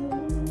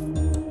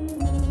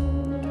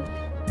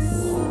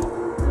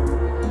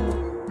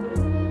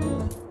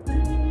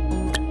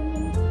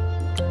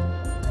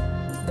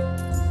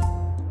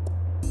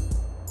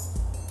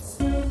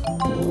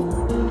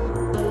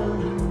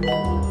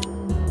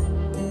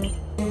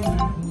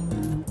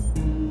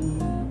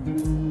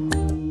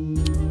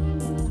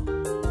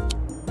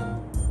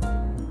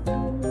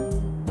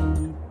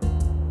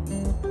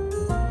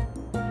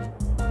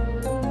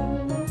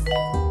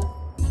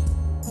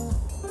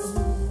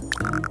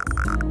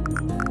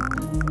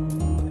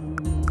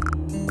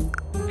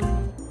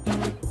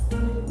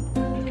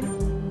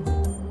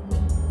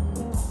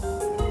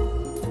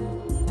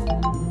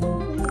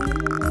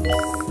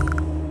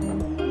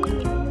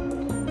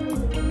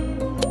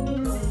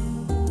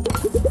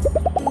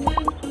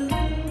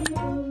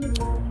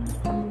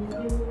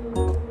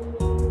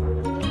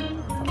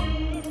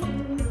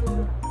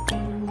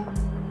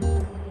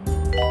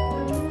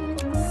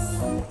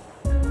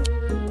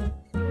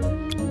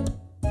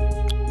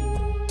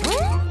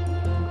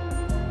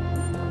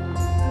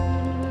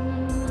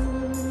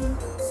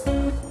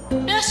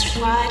 Nurse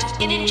required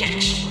in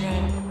injection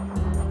room.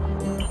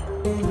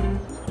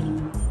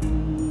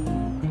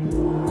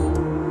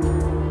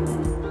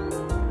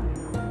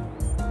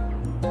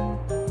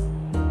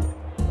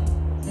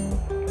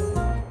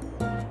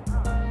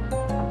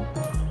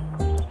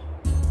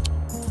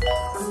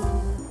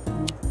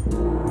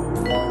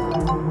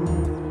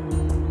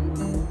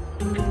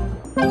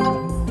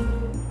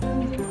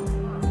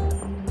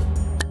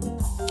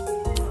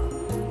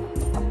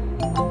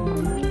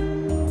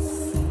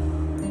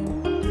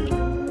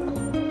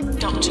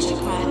 Doctor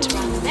required to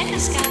run the mega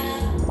scanner.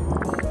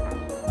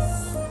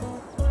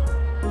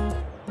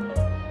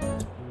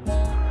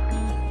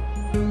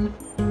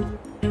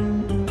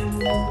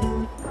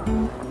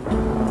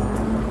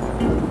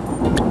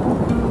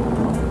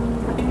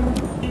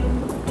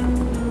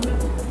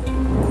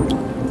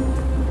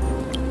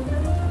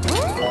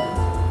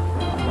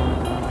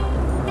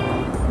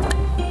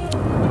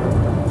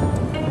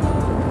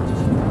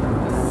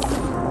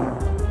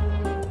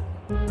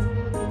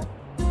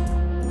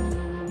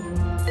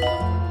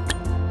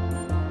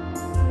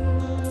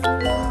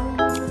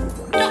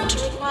 Doctor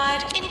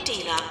required in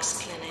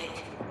Deluxe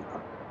Clinic.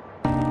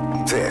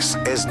 This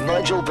is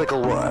Nigel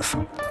Bickleworth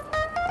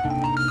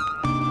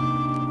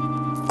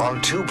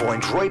on 2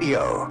 Point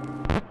Radio.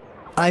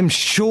 I'm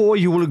sure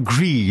you will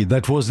agree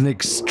that was an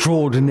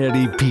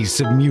extraordinary piece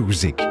of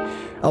music.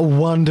 A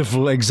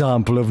wonderful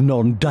example of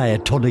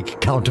non-diatonic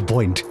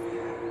counterpoint.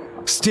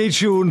 Stay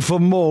tuned for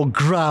more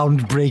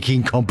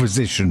groundbreaking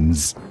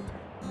compositions.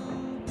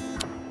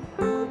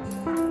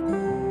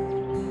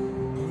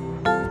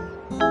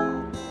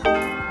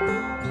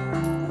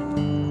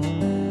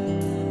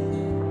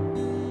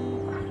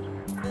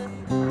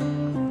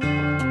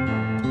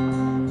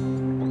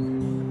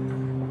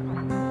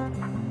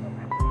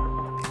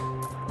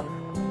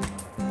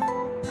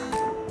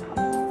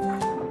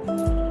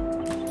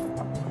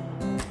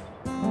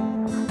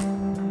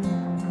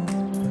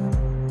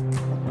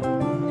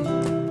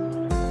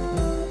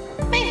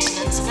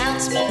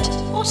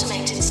 advertisement,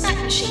 automated snack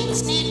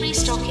machines need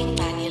restocking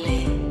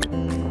manually.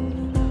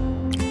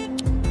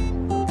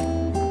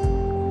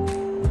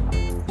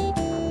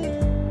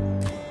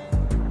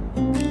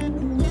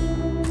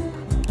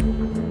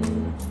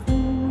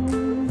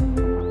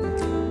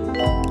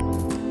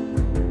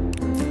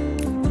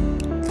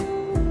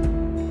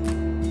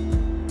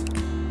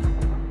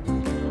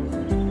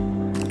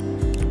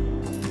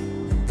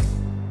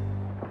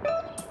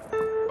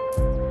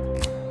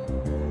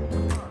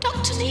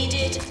 Doctor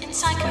needed in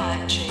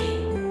psychiatry.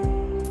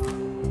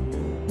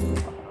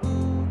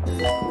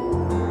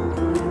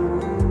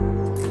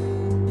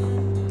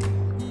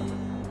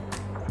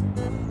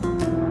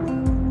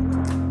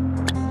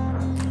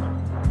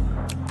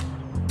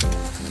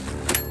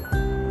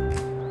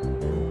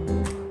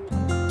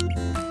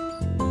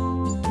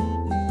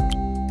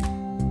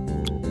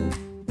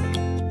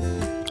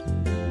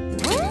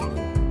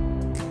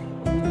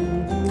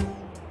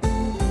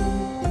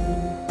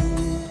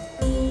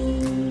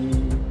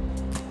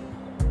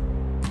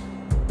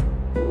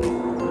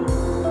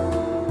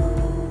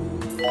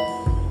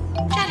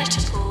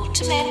 Janitor called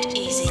to mend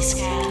easy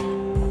scan.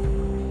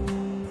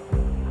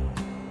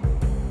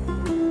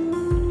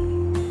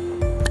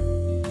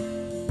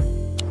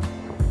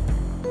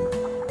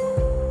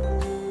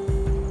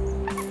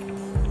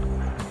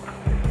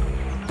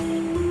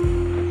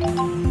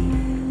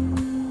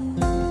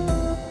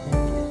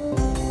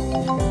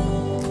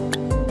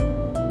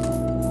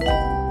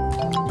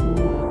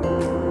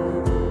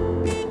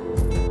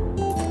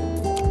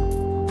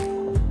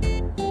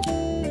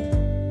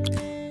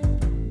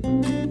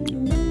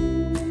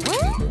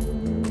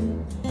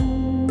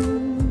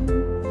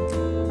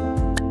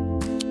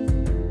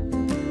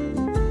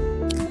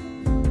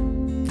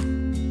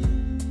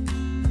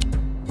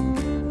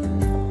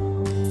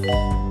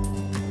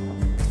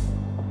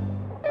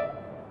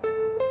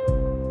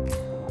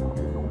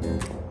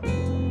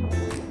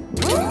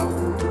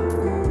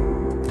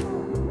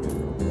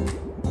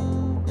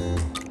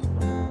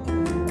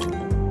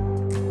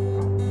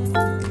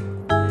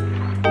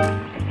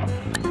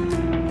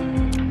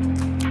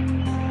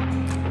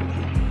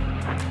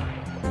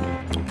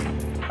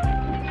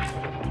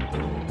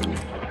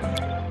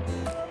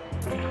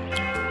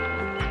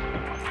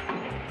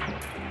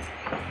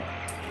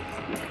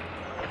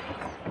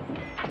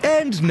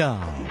 And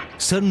now,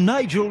 Sir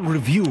Nigel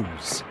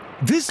reviews.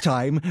 This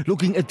time,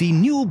 looking at the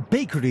new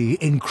bakery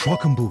in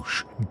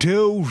Croquembouche,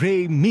 Do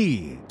Re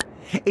Mi.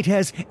 It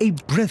has a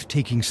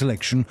breathtaking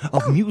selection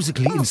of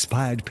musically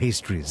inspired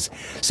pastries,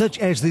 such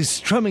as the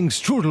strumming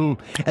strudel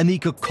and the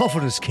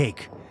cacophonous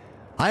cake.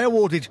 I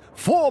award it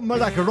 4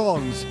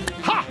 macarons.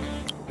 Ha!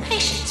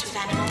 Patients with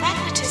animal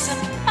magnetism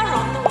are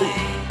on the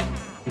way.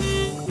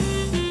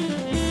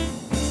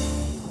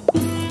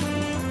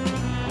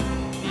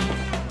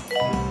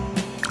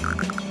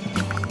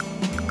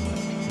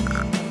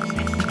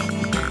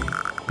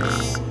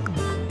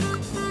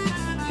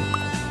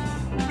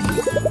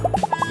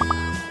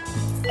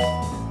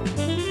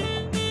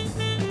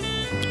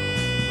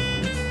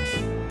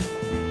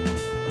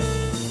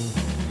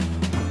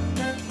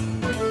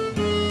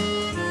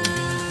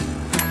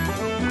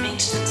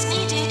 Maintenance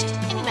needed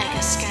in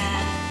Megascan.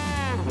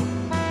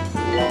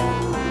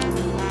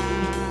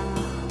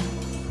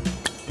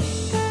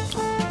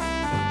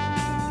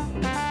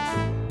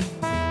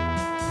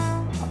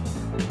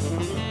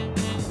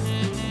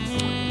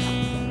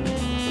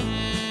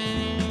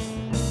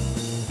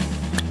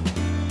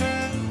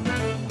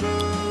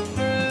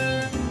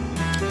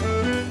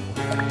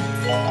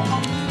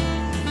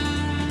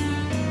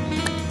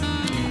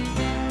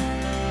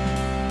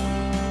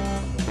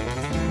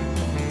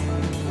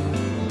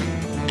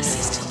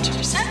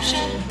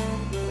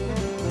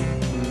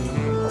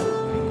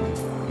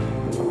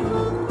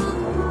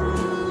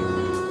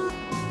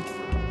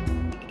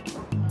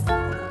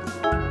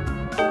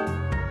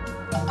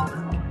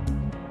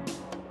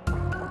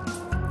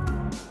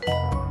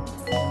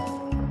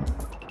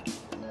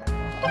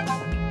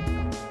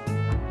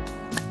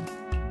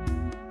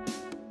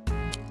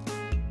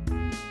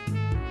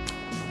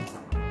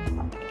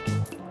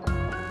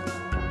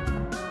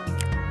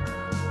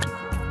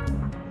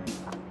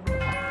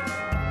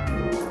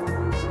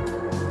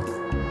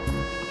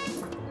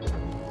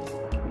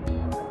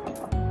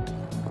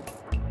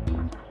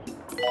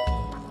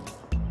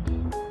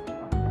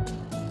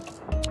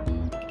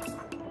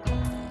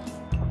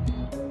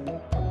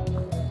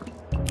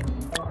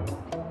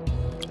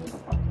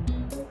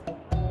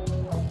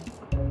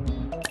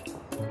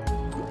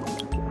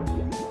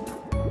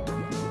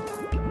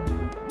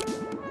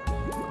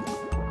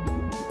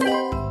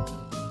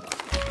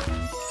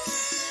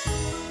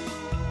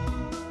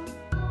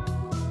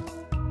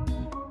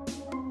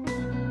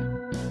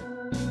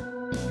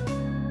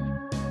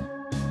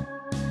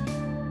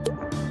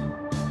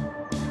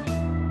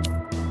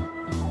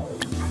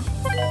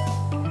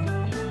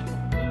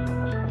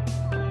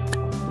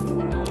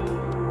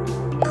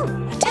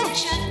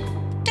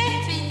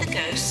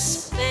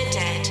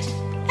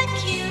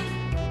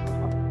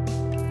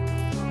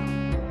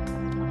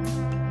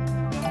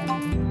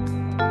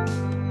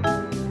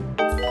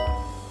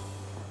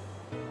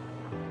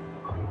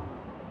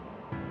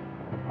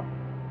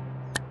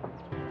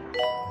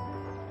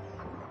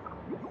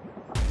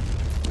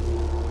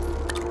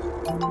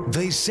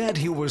 They said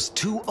he was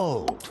too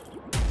old.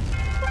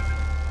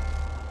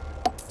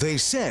 They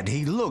said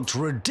he looked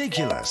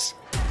ridiculous.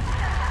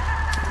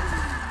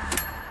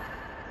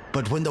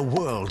 But when the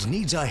world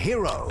needs a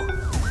hero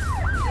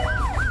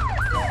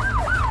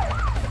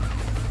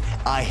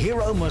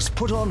must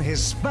put on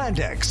his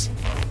spandex.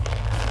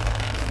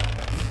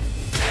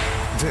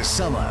 This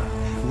summer,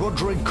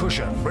 Roderick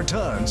Cushion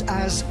returns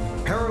as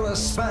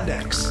Perilous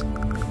Spandex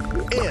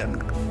in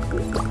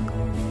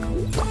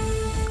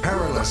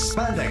Perilous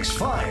Spandex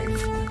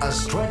 5, A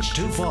Stretch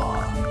Too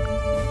Far.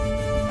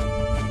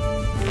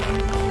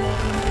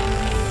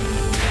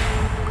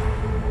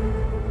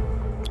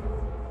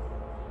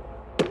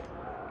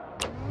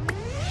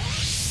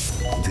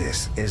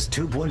 This is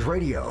 2 Point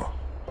Radio.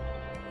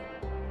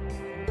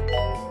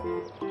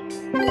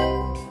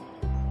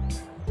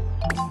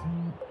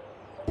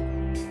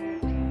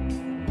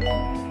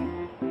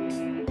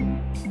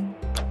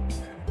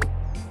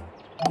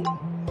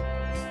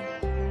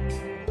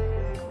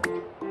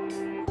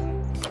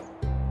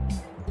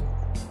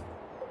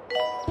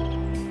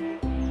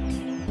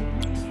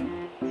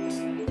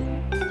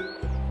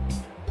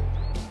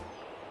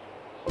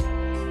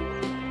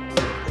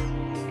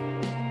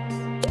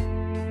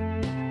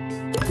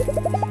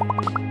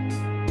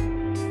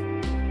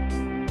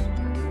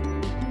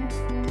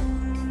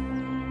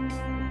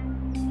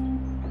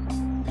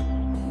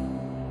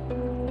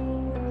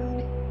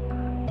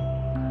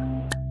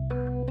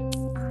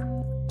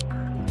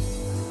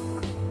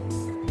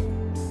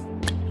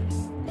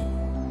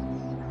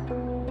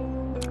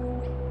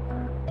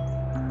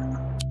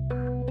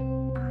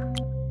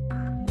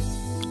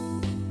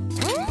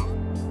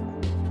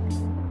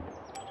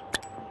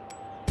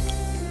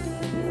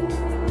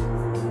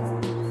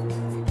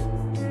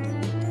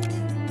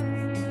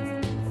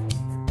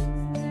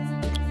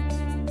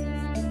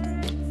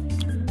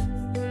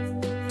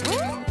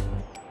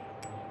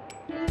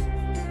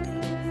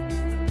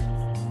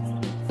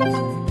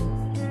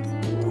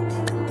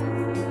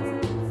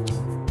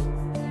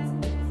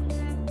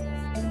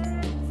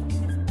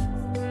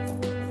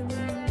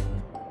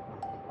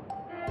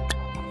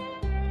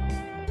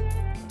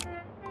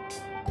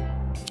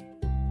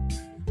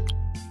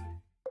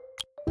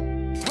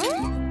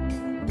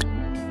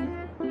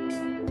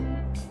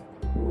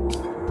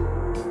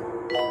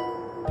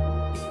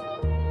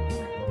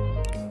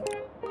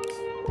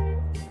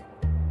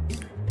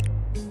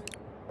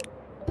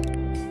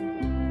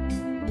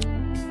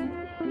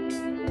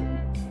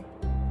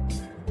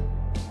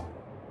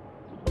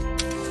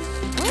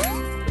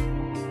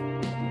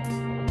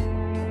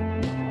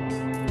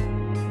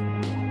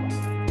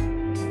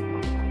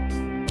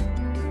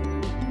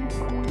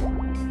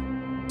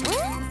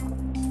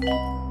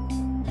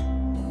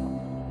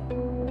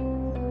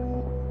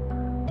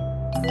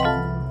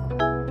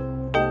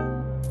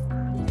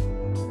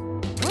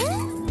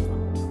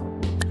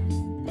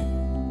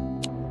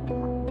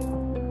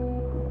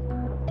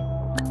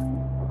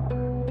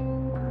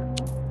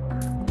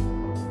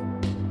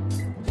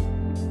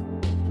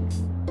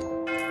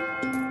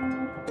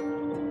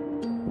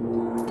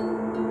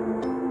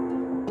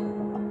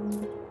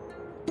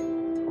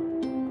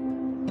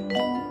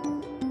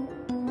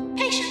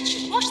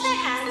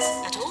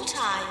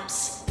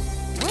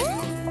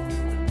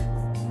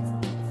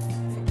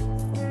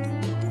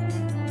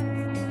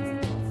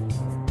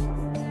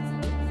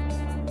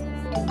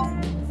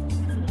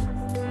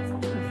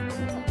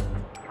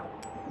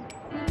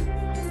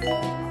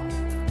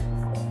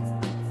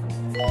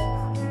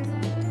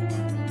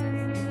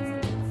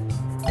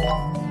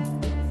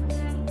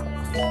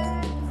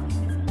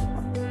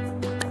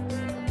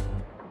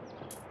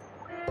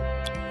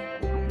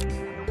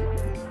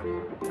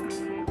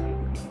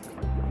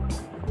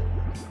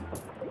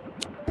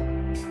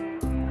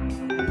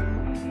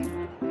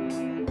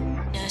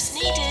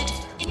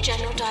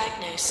 General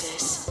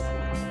diagnosis.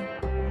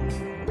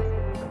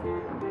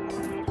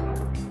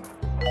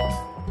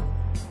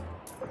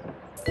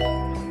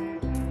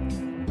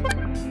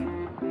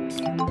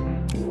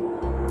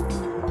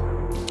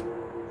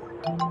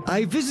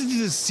 I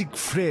visited a sick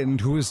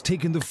friend who has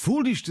taken the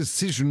foolish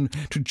decision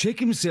to check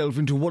himself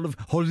into one of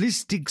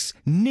Holistic's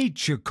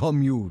nature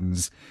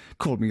communes.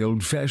 Call me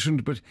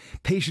old-fashioned, but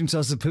patients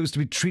are supposed to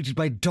be treated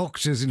by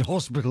doctors in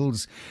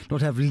hospitals,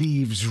 not have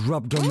leaves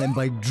rubbed on them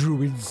by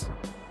druids.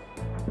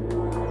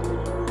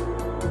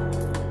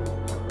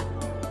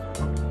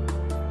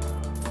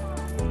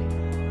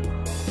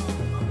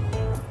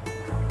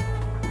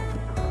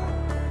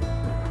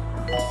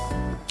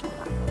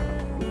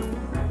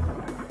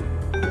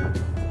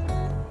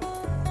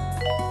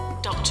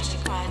 Doctor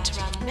required to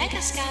run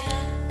mega scanner.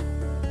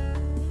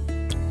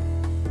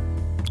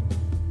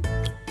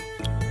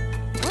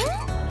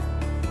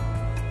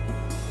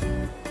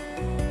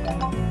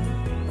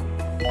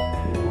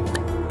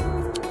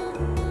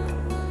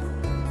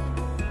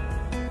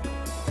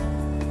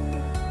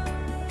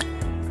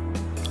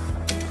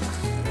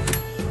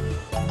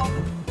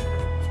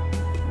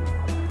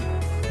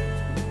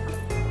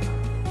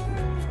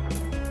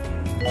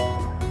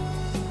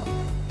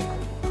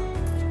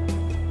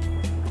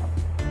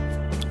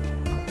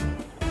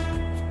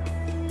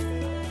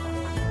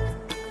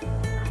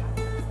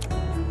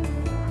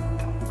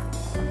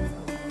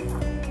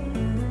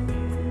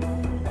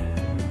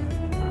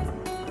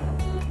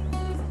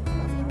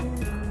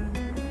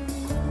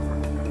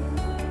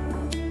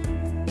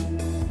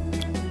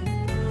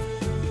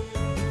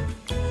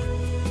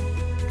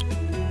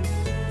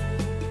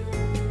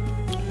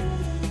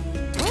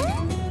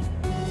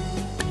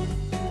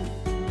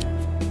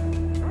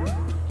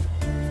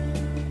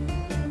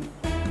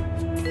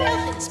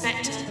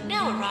 inspector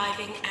now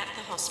arriving at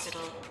the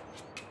hospital.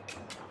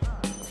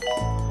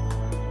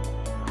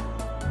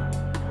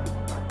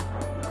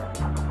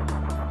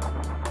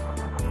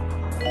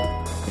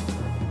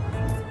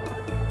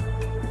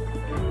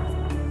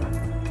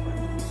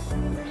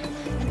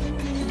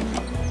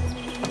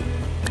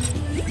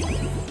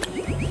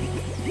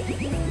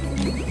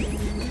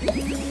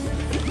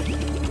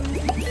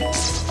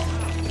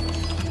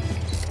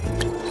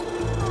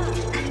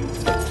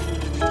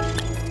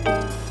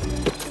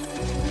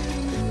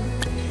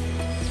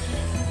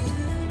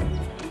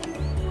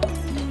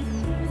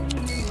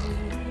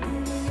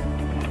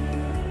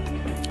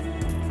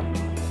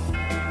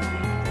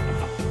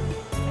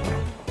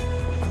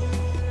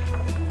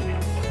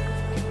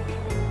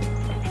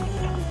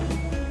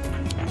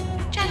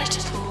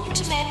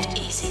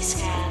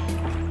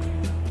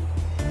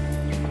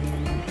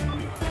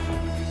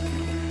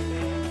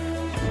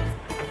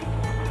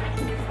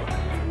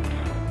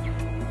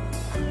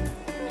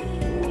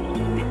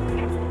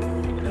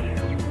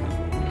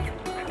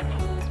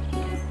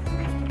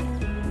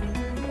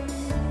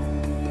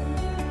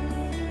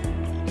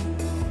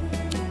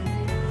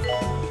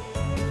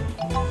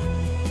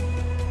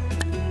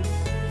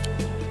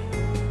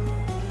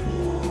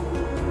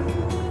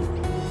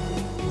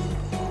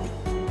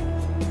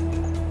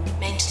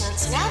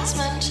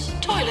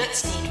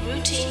 Toilets need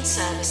routine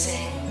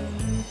servicing.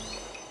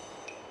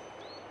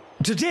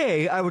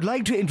 Today, I would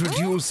like to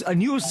introduce a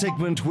new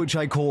segment which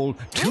I call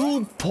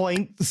 2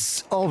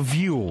 Points of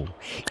View.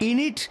 In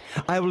it,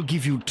 I will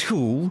give you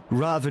two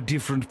rather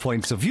different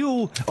points of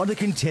view on a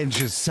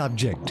contentious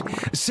subject.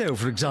 So,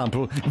 for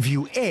example,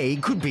 view A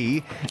could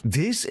be,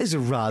 this is a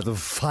rather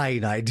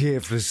fine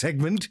idea for a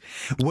segment,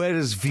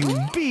 whereas view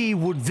B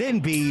would then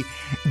be,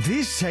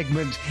 this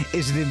segment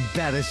is an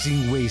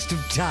embarrassing waste of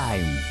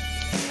time.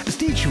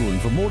 Stay tuned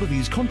for more of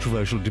these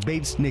controversial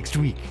debates next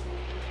week.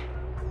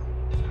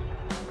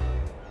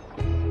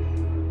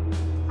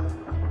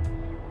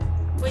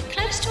 We're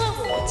close to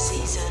award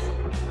season.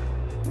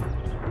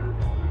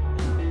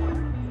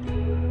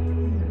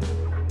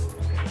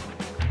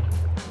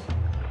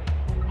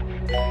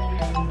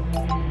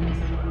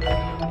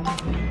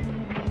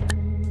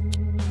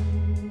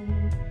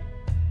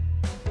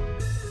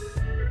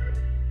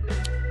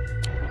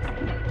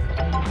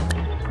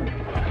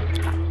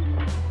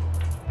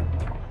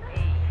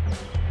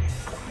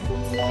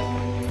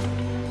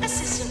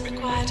 Assistant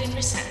required in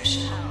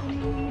reception.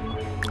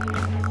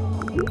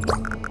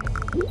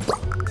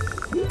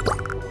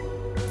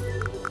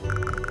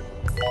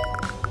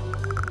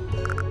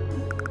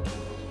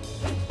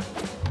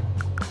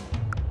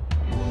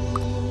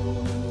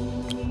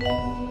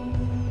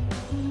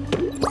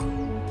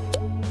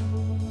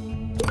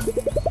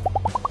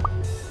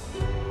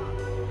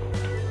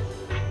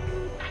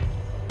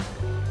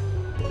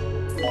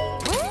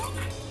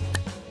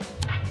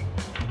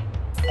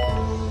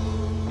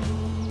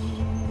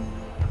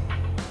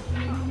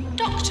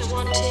 Doctor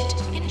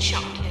wanted in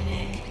shock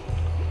clinic.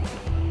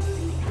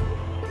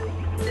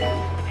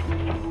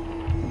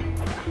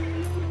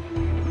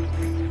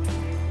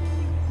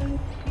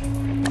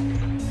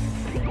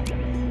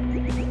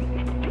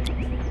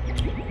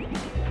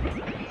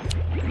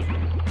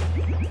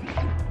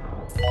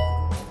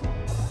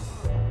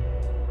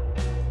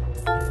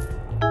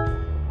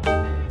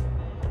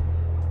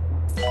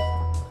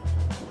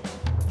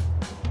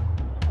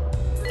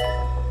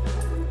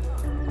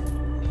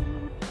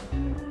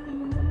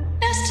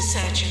 Nurse to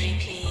surgery,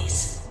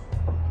 please.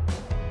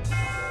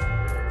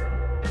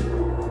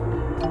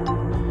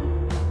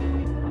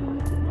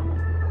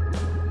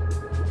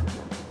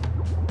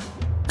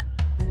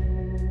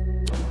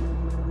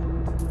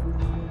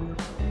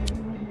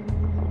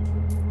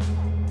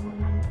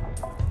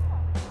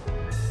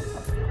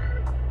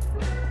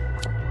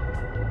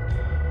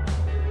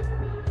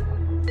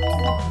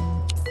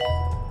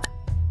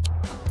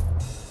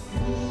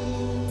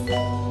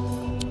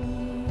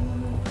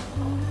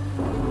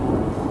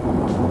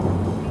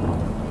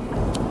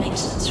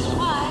 Maintenance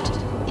required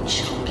in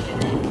shock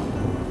clinic.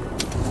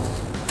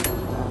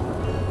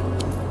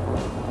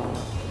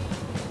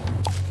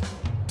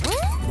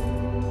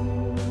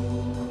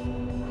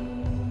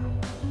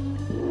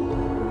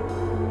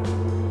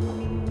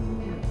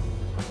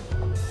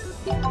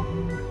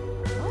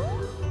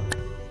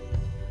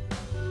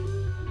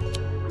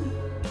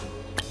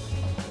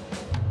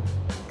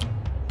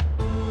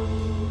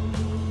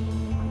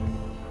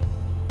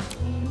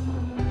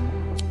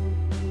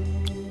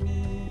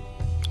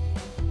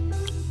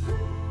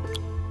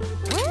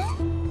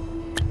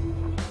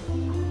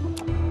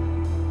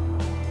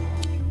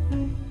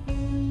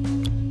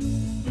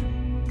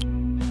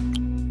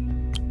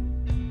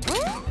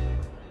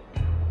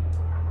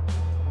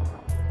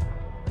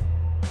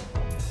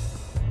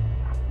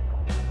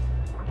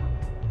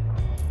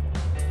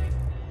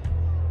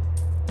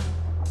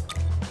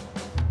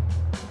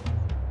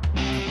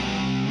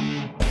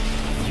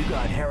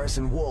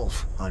 Harrison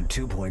Wolf on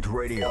 2 Point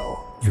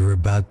Radio. You're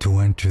about to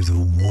enter the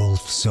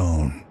Wolf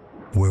Zone,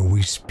 where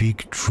we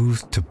speak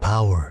truth to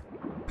power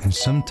and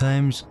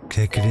sometimes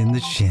kick it in the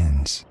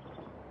shins.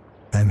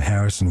 I'm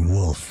Harrison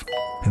Wolf,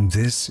 and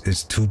this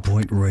is 2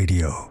 Point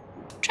Radio.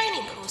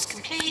 Training course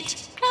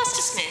complete. Class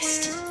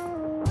dismissed.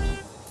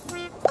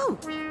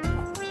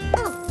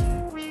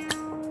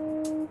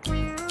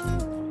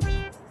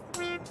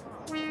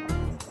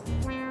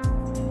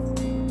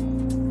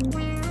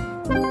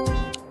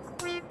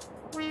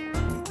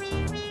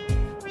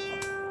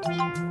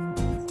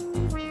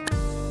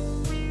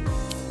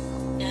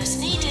 Nurse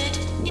needed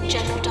in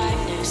general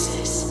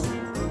diagnosis.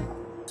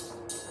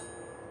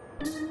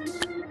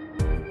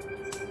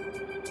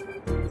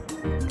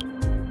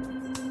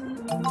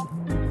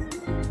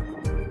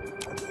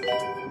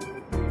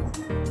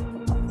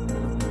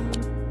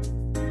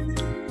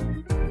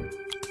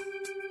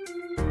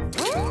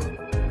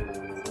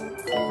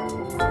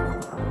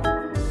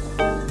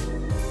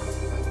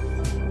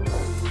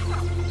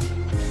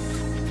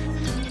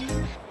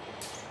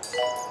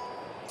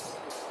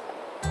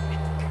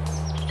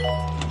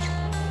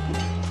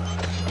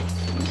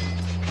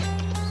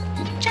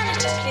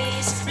 Janitor,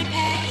 please.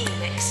 Repair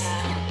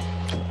e-mixer.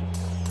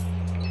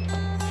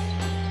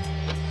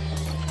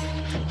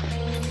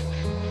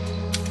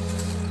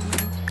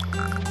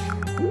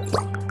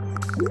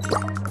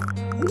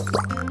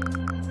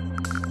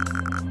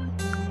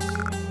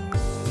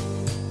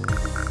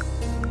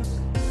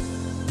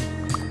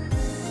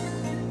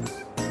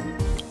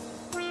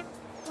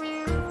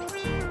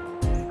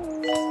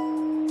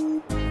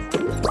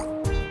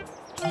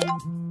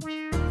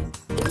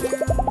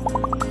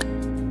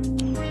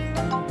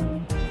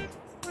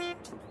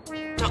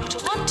 Doctor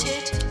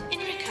wanted in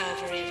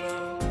recovery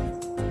room.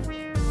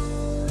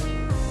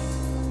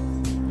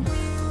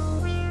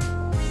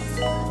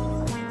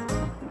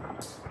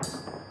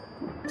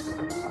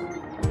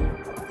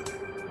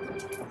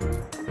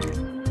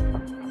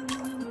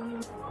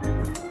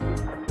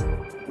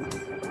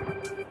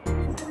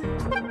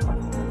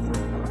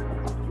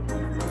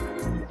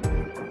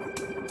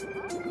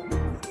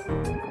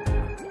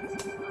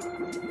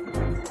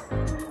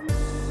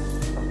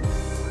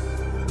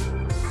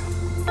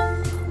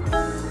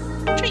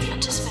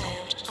 Treatment has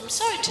failed. I'm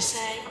sorry to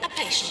say, a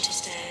patient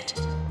is dead.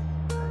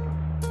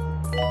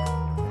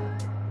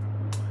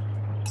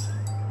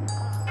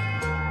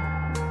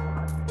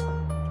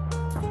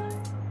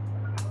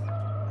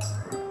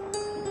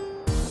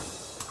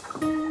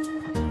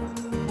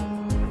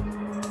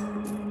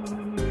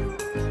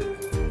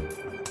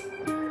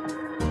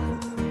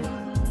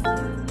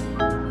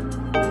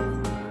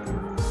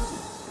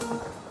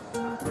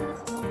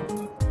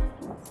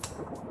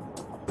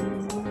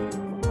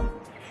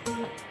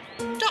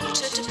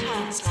 Doctor to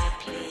Pound's lab,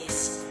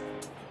 please.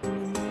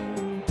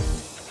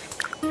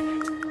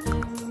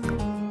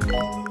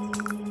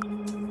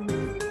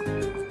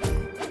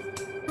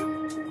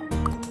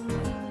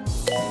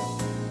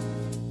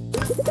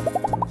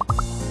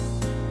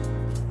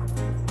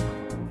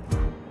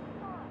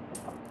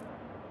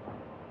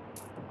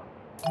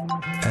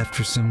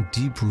 After some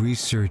deep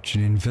research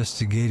and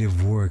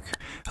investigative work,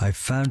 I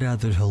found out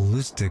that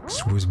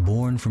Holistics was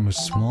born from a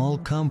small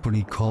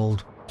company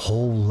called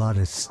Whole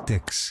Lotta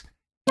Sticks.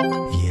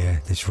 Yeah,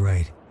 that's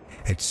right.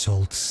 It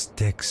sold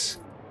sticks.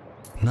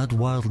 Not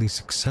wildly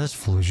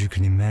successful, as you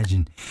can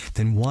imagine.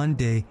 Then one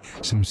day,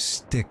 some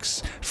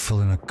sticks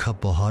fell in a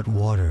cup of hot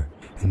water,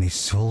 and they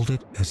sold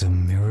it as a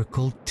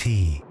miracle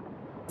tea.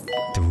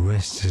 The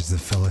rest, as the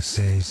fella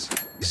says,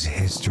 is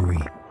history.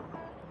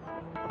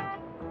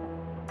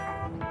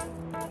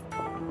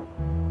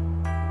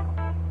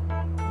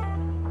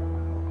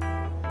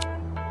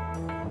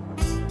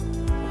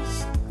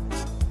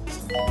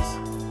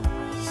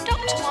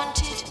 Doctor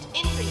wanted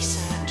in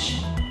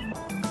research.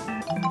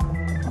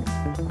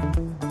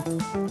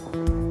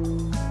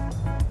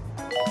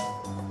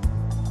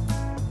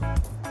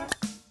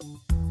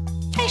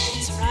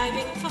 Patients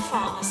arriving for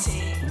pharmacy.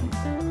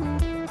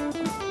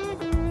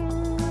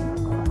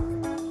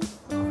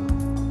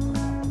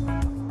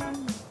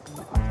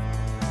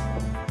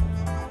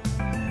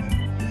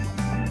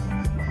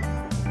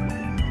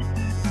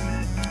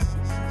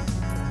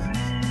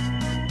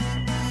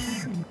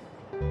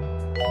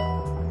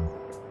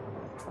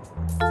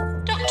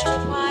 Doctor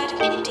required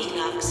in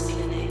Deluxe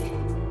Clinic.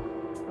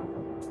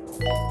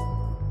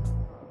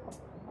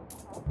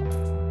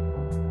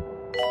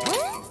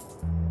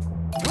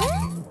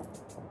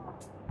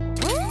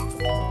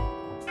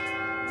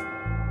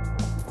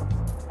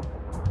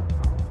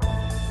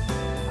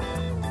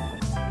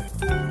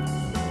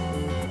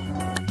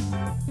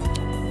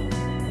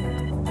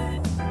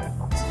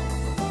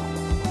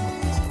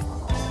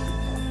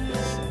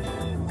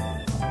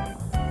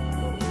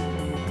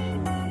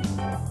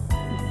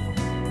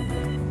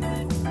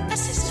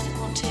 Assistant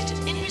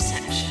wanted in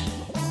reception.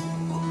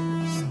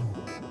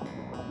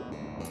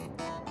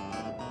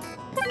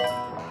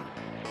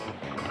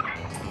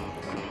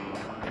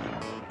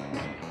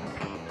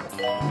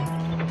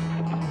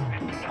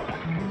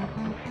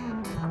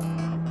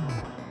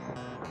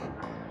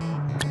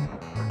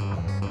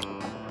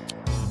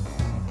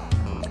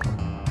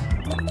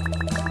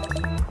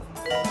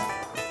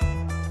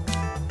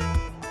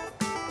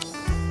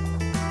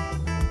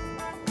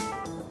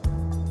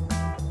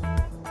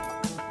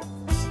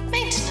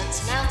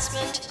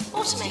 announcement,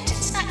 automated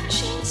snack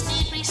machines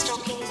need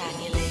restocking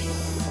manually.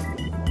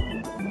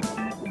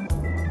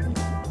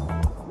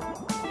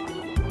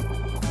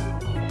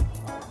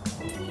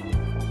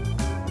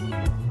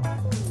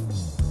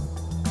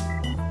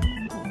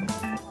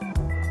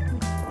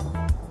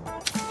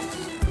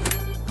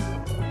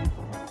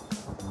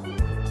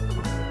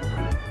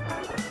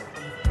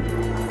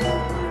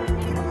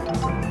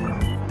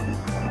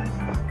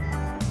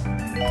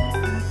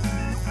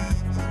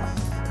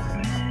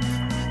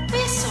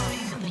 We're sorry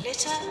for the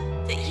litter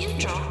that you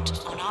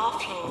dropped on our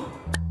floor.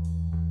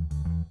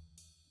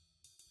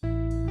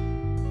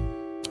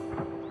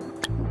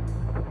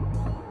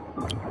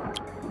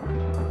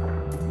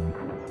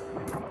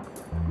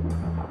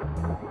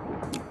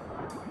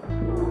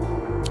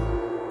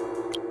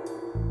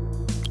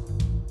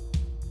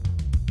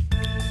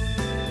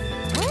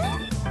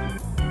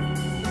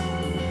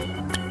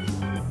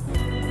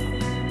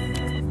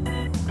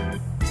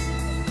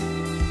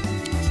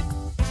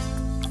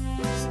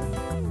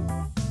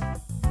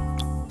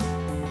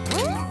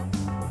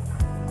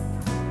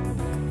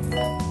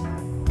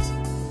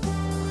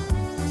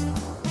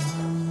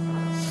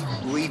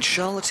 Read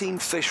Charlatan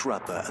Fish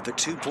Wrapper at the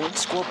 2 Point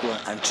Squabbler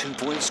and 2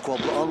 Point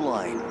Squabbler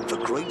online for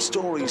great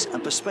stories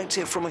and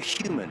perspective from a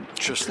human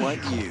just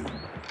like you.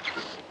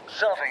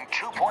 Serving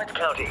 2 Point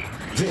County.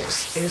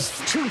 This is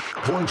 2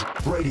 Point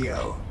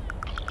Radio.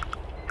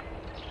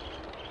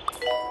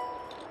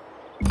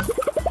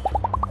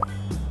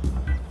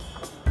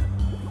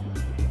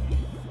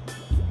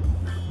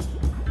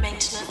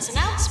 Maintenance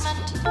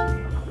announcement.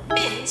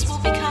 Bins will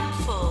become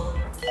full.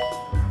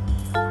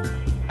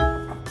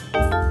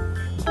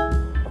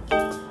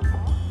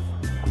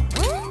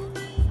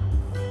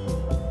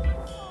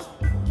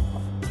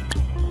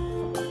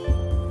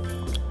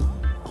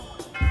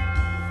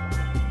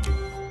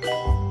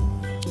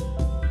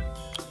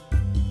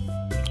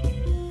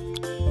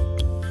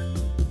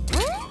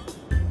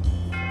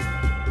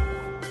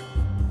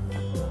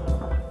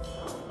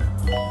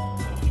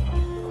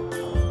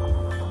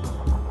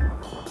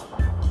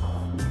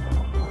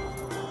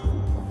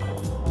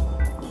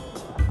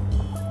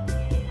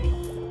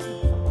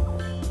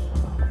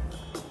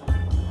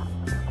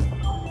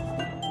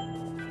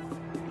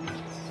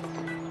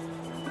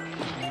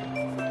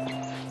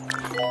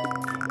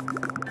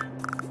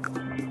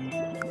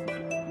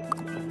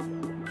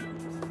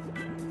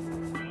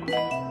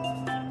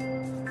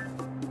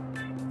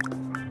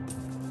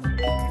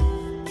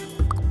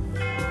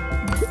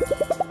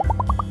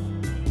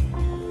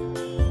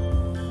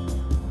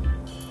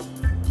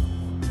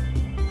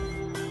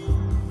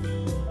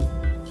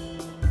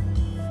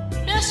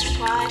 Nurse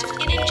required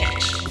in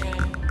injection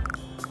room.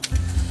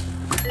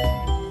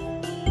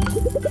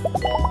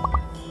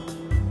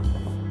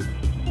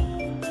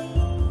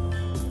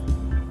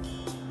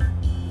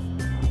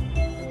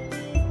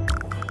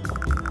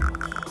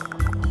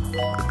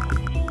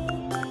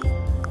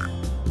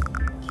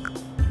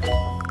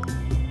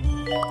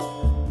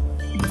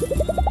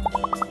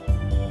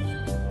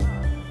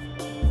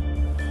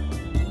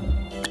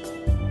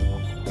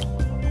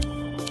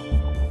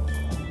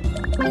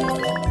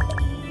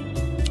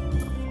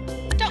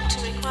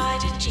 Doctor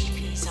required in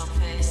GP's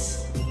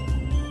office.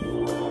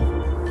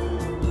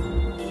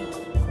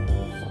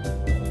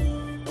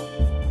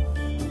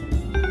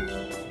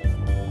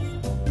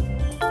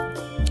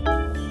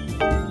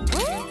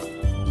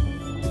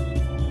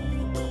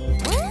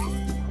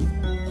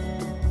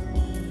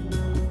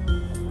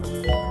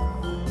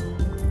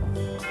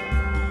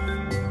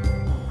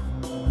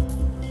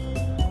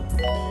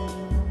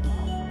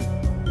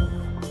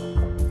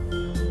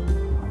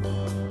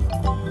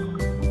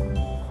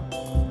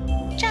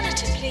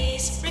 Janitor,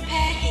 please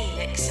repair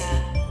helixer.